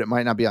didn't do it, it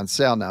might not be on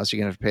sale now, so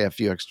you're going to have to pay a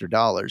few extra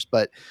dollars.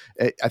 But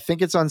I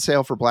think it's on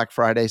sale for Black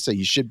Friday, so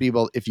you should be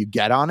able, if you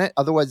get on it.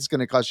 Otherwise, it's going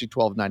to cost you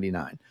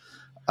 $12.99.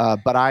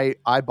 But I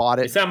bought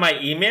it. Is that my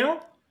email?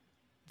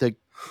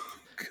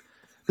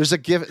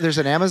 There's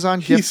an Amazon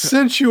gift. He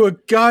sent you a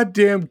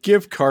goddamn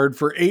gift card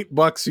for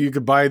 $8 so you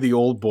could buy the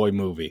Old Boy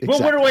movie. Well,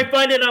 where do I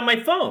find it on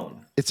my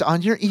phone? It's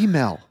on your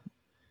email.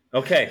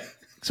 Okay.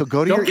 So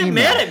go to your email. Don't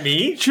get mad at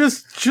me.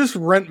 Just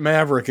rent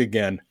Maverick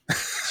again.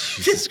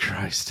 Jesus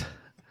Christ.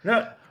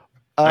 No,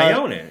 I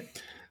own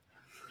it.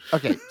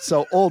 Okay,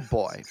 so Old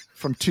Boy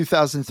from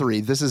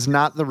 2003. This is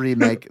not the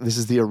remake. This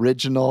is the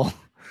original.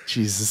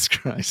 Jesus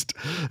Christ.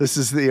 This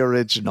is the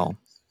original.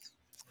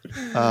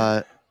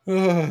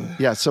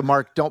 Yeah. So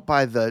Mark, don't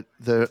buy the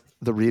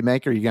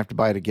remake, or you're gonna have to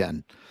buy it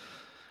again.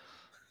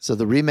 So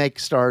the remake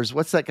stars.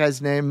 What's that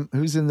guy's name?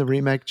 Who's in the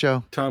remake,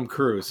 Joe? Tom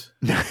Cruise.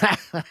 John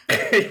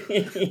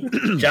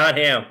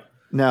Hamm.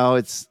 No,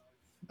 it's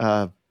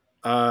Jackie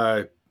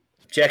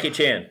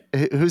Chan.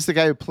 who's the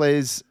guy who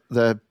plays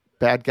the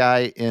bad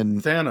guy in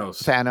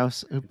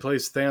Thanos. Who Who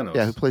plays Thanos?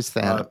 Yeah, who plays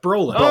Thanos?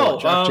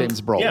 Brolin. James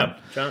Brolin.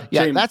 Yeah,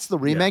 Yeah, that's the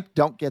remake.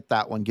 Don't get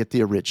that one. Get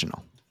the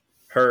original.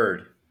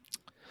 Heard.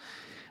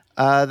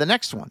 The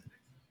next one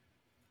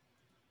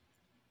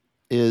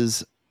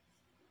is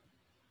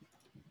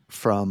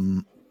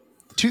from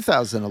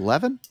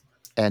 2011,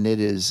 and it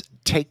is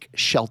Take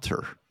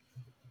Shelter,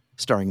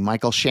 starring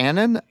Michael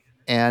Shannon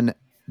and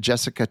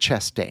Jessica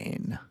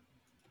Chastain.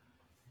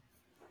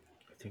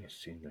 I think I've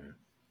seen that.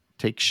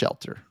 Take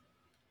Shelter.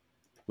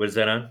 What is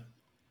that on?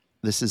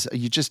 This is,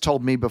 you just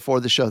told me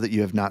before the show that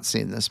you have not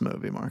seen this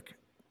movie, Mark.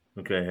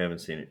 Okay, I haven't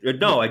seen it.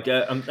 No, I'm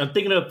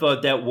thinking of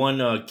that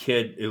one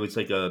kid. It was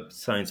like a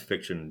science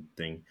fiction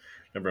thing.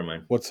 Never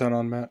mind. What's that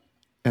on, Matt?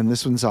 And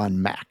this one's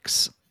on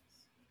Max.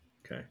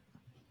 Okay.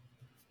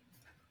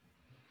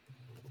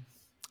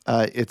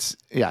 It's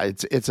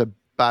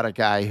about a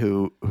guy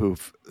who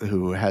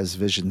has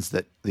visions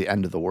that the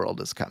end of the world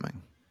is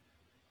coming.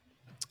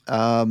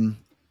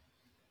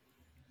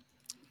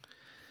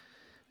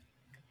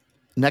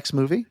 Next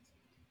movie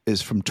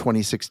is from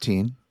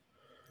 2016,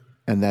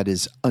 and that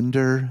is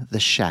Under the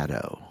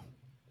Shadow.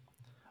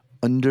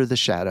 Under the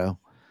Shadow.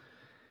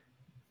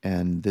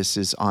 And this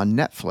is on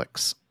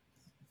Netflix.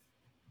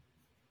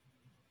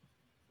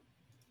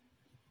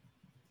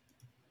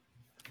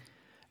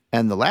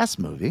 And the last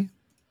movie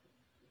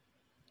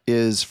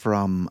is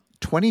from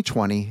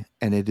 2020,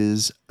 and it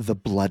is The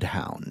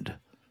Bloodhound.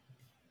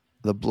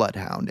 The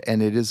Bloodhound,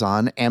 and it is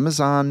on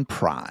Amazon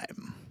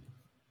Prime.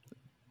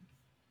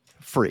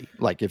 Free.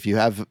 Like if you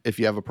have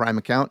a Prime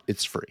account,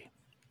 it's free.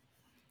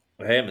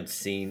 I haven't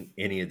seen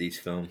any of these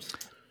films.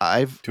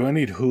 Do I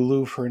need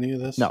Hulu for any of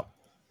this? No.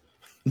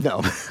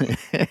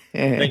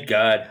 Thank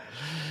God.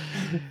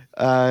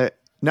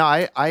 No,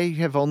 I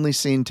have only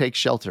seen Take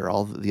Shelter.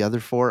 All the other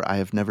four I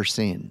have never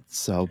seen.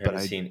 So, but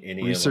I seen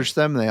any researched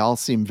them. They all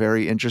seem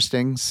very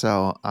interesting.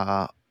 So,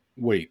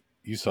 wait,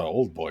 you saw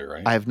Old Boy,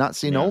 right? I have not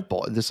seen Old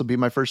Boy. This will be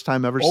my first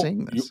time ever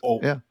seeing this.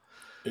 Yeah,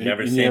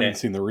 never and seen you haven't it.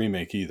 seen the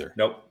remake either.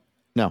 Nope.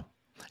 No.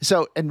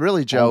 So, and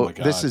really, Joe,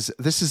 this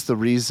is the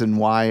reason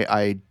why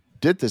I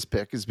did this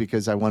pick, is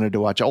because I wanted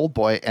to watch Old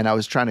Boy, and I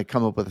was trying to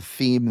come up with a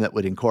theme that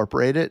would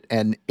incorporate it,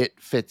 and it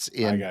fits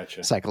in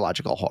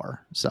psychological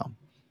horror. So.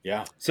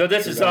 Yeah. So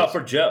this is all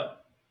for Joe.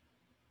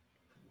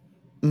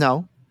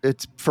 No,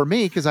 it's for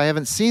me because I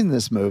haven't seen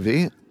this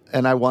movie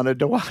and I wanted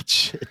to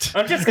watch it.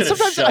 I'm just going to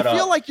sometimes shut I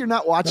feel up. like you're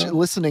not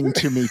listening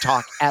to me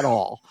talk at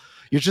all.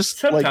 You're just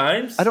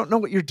sometimes. I don't know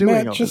what you're doing.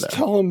 Matt, over just there.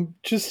 tell him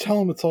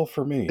it's all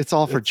for me. It's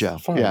all for Joe.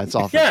 Fine. Yeah, it's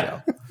all for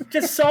Joe.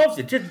 Just solves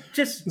it.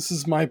 Just this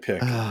is my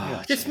pick.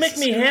 just make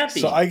me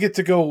happy. So I get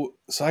to go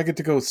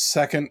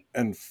second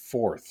and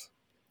fourth.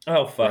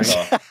 Oh, fuck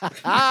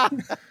off.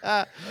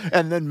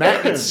 And then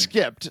Matt gets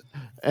skipped.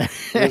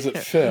 Was it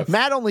fifth?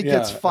 Matt only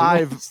gets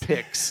 5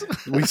 picks.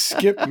 We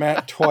skip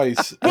Matt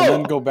twice and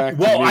then go back to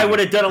me. I would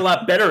have done a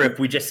lot better if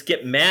we just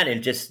skipped Matt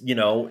and just,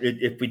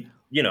 if we,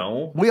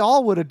 We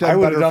all would have done I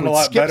would better have done a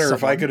lot better someone.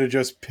 if I could have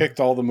just picked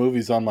all the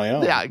movies on my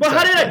own. Yeah, exactly. Well,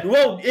 how did I?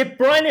 Well, if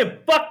Brian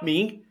didn't fuck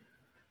me.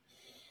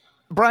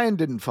 Brian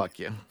didn't fuck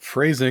you.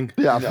 Phrasing.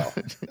 Yeah. No,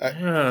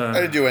 I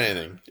didn't do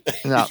anything.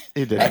 No,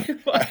 he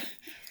didn't.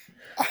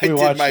 I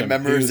did my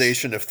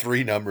memorization of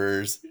 3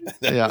 numbers.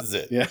 That was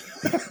it. Yeah.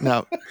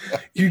 No.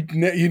 You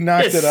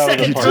knocked it out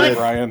of the park,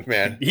 Brian.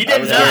 Man, He I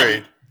did was not.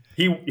 worried.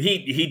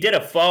 He did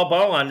a foul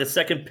ball on the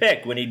second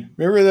pick when he.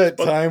 Remember that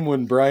time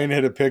when Brian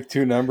had to pick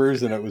 2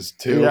 numbers and it was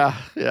 2? Yeah,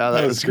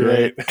 that was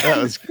great. That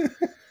was,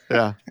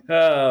 yeah.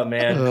 Oh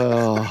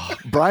man.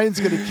 Brian's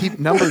going to keep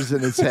numbers in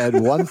his head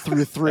 1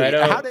 through 3. I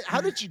know.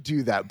 How did you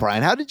do that,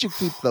 Brian? How did you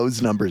keep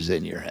those numbers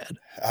in your head?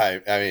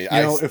 I mean,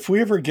 if we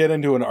ever get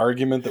into an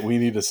argument that we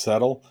need to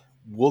settle,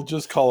 we'll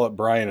just call up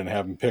Brian and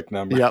have him pick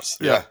numbers. Yep.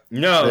 Yeah.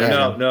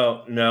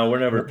 No. We're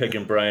never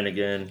picking Brian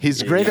again.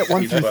 He's great at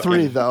 1 through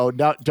 3, though.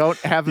 Don't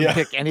have him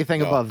pick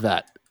anything above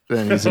that.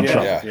 Then he's in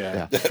trouble.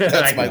 Yeah.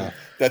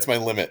 That's my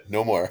limit.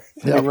 No more.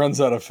 He runs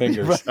out of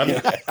fingers.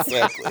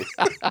 Exactly.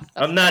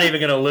 I'm not even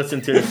going to listen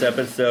to this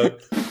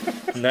episode.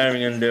 I'm not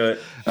even going to do it.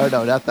 Oh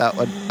no, not that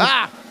one.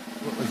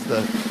 What was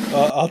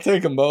the? I'll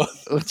take them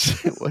both.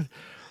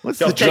 What's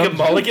Don't the take a drum?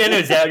 mulligan?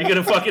 Is that what you're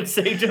going to fucking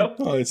say, Joe?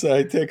 Oh, I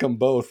take them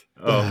both.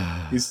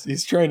 Oh.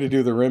 He's trying to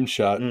do the rim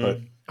shot, but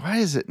Why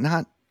is it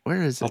not?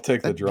 Where is it? I'll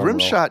take the That drum rim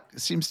roll. shot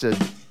seems to.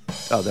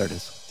 Oh, there it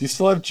is. do you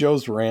still have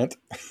Joe's rant?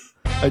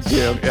 I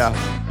do.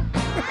 Yeah.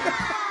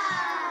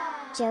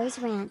 Joe's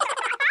rant.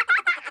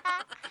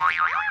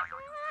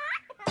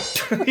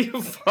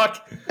 You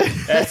fuck.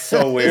 That's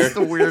so weird. It's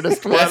the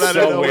weirdest one. That's I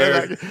don't so know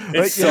where weird. that-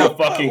 It's so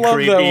fucking I love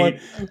creepy. that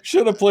one.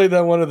 Should have played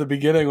that one at the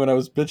beginning when I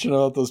was bitching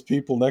about those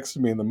people next to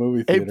me in the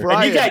movie Hey, theater.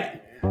 Brian.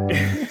 And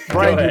you got. Brian,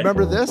 Go you ahead.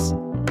 remember this?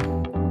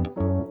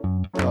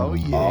 Oh, Oh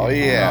yeah. Oh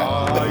yeah.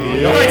 Oh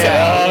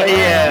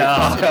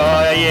yeah.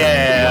 Oh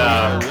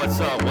yeah.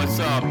 What's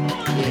up?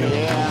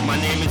 My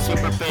name is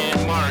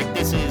Superfan Mark.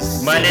 This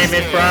is My name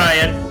is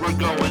Brian. We're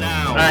going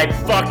out. I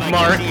fucked Like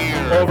Mark a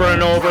deer. over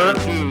and over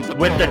Through the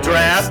with the forest.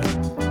 draft.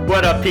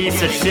 What a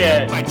piece of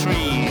shit. By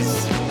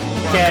trees.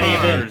 Can't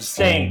even Cars.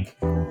 think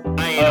I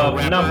ain't a of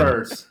rapper.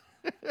 numbers.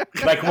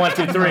 Like 1,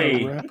 2,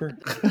 3. Rapper.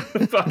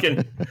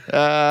 Fucking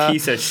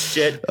piece of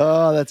shit.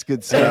 Oh, that's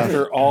good stuff.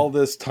 After all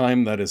this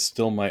time, that is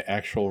still my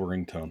actual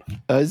ringtone.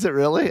 Is it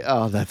really?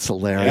 Oh, that's You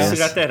hilarious. still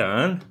got that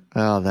on?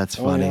 Oh, that's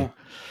funny.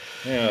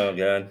 Oh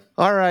god.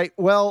 All right.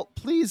 Well,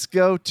 please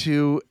go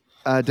to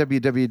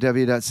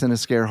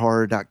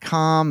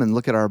www.cinescarehorror.com and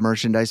look at our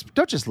merchandise.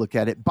 Don't just look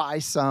at it. Buy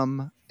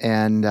some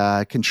and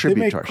They contribute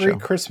make to our great show.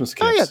 Christmas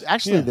Oh, yeah. gifts.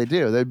 Actually, they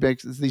do. They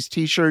make these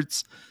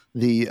T-shirts.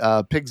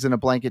 The Pigs in a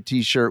Blanket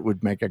T-shirt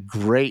would make a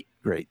great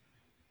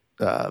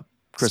Christmas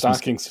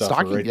Stocking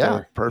stuffer right yeah,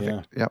 there.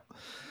 perfect. Yep.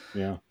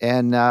 Yeah.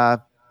 And I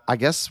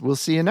guess we'll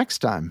see you next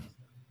time.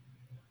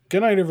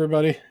 Good night,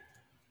 everybody.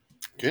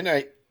 Good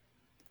night.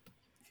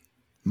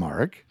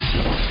 Mark.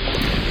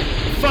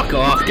 Fuck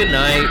off. Good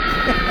night.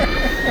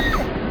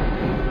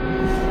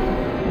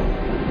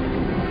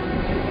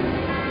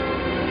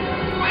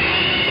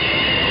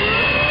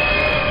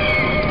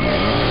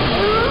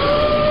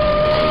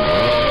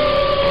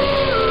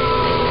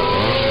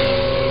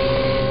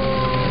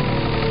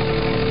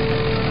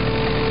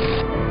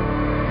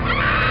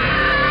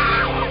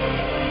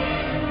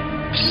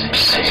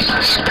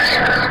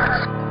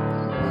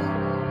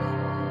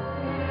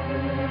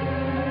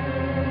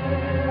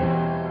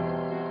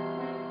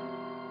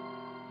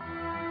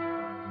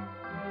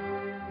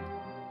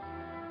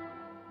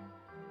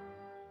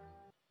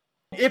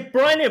 If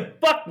Brian didn't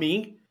fuck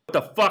me, what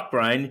the fuck,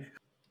 Brian?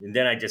 And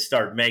then I just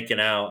start making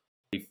out.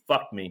 He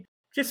fucked me.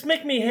 Just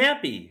make me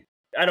happy.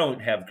 I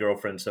don't have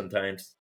girlfriends sometimes.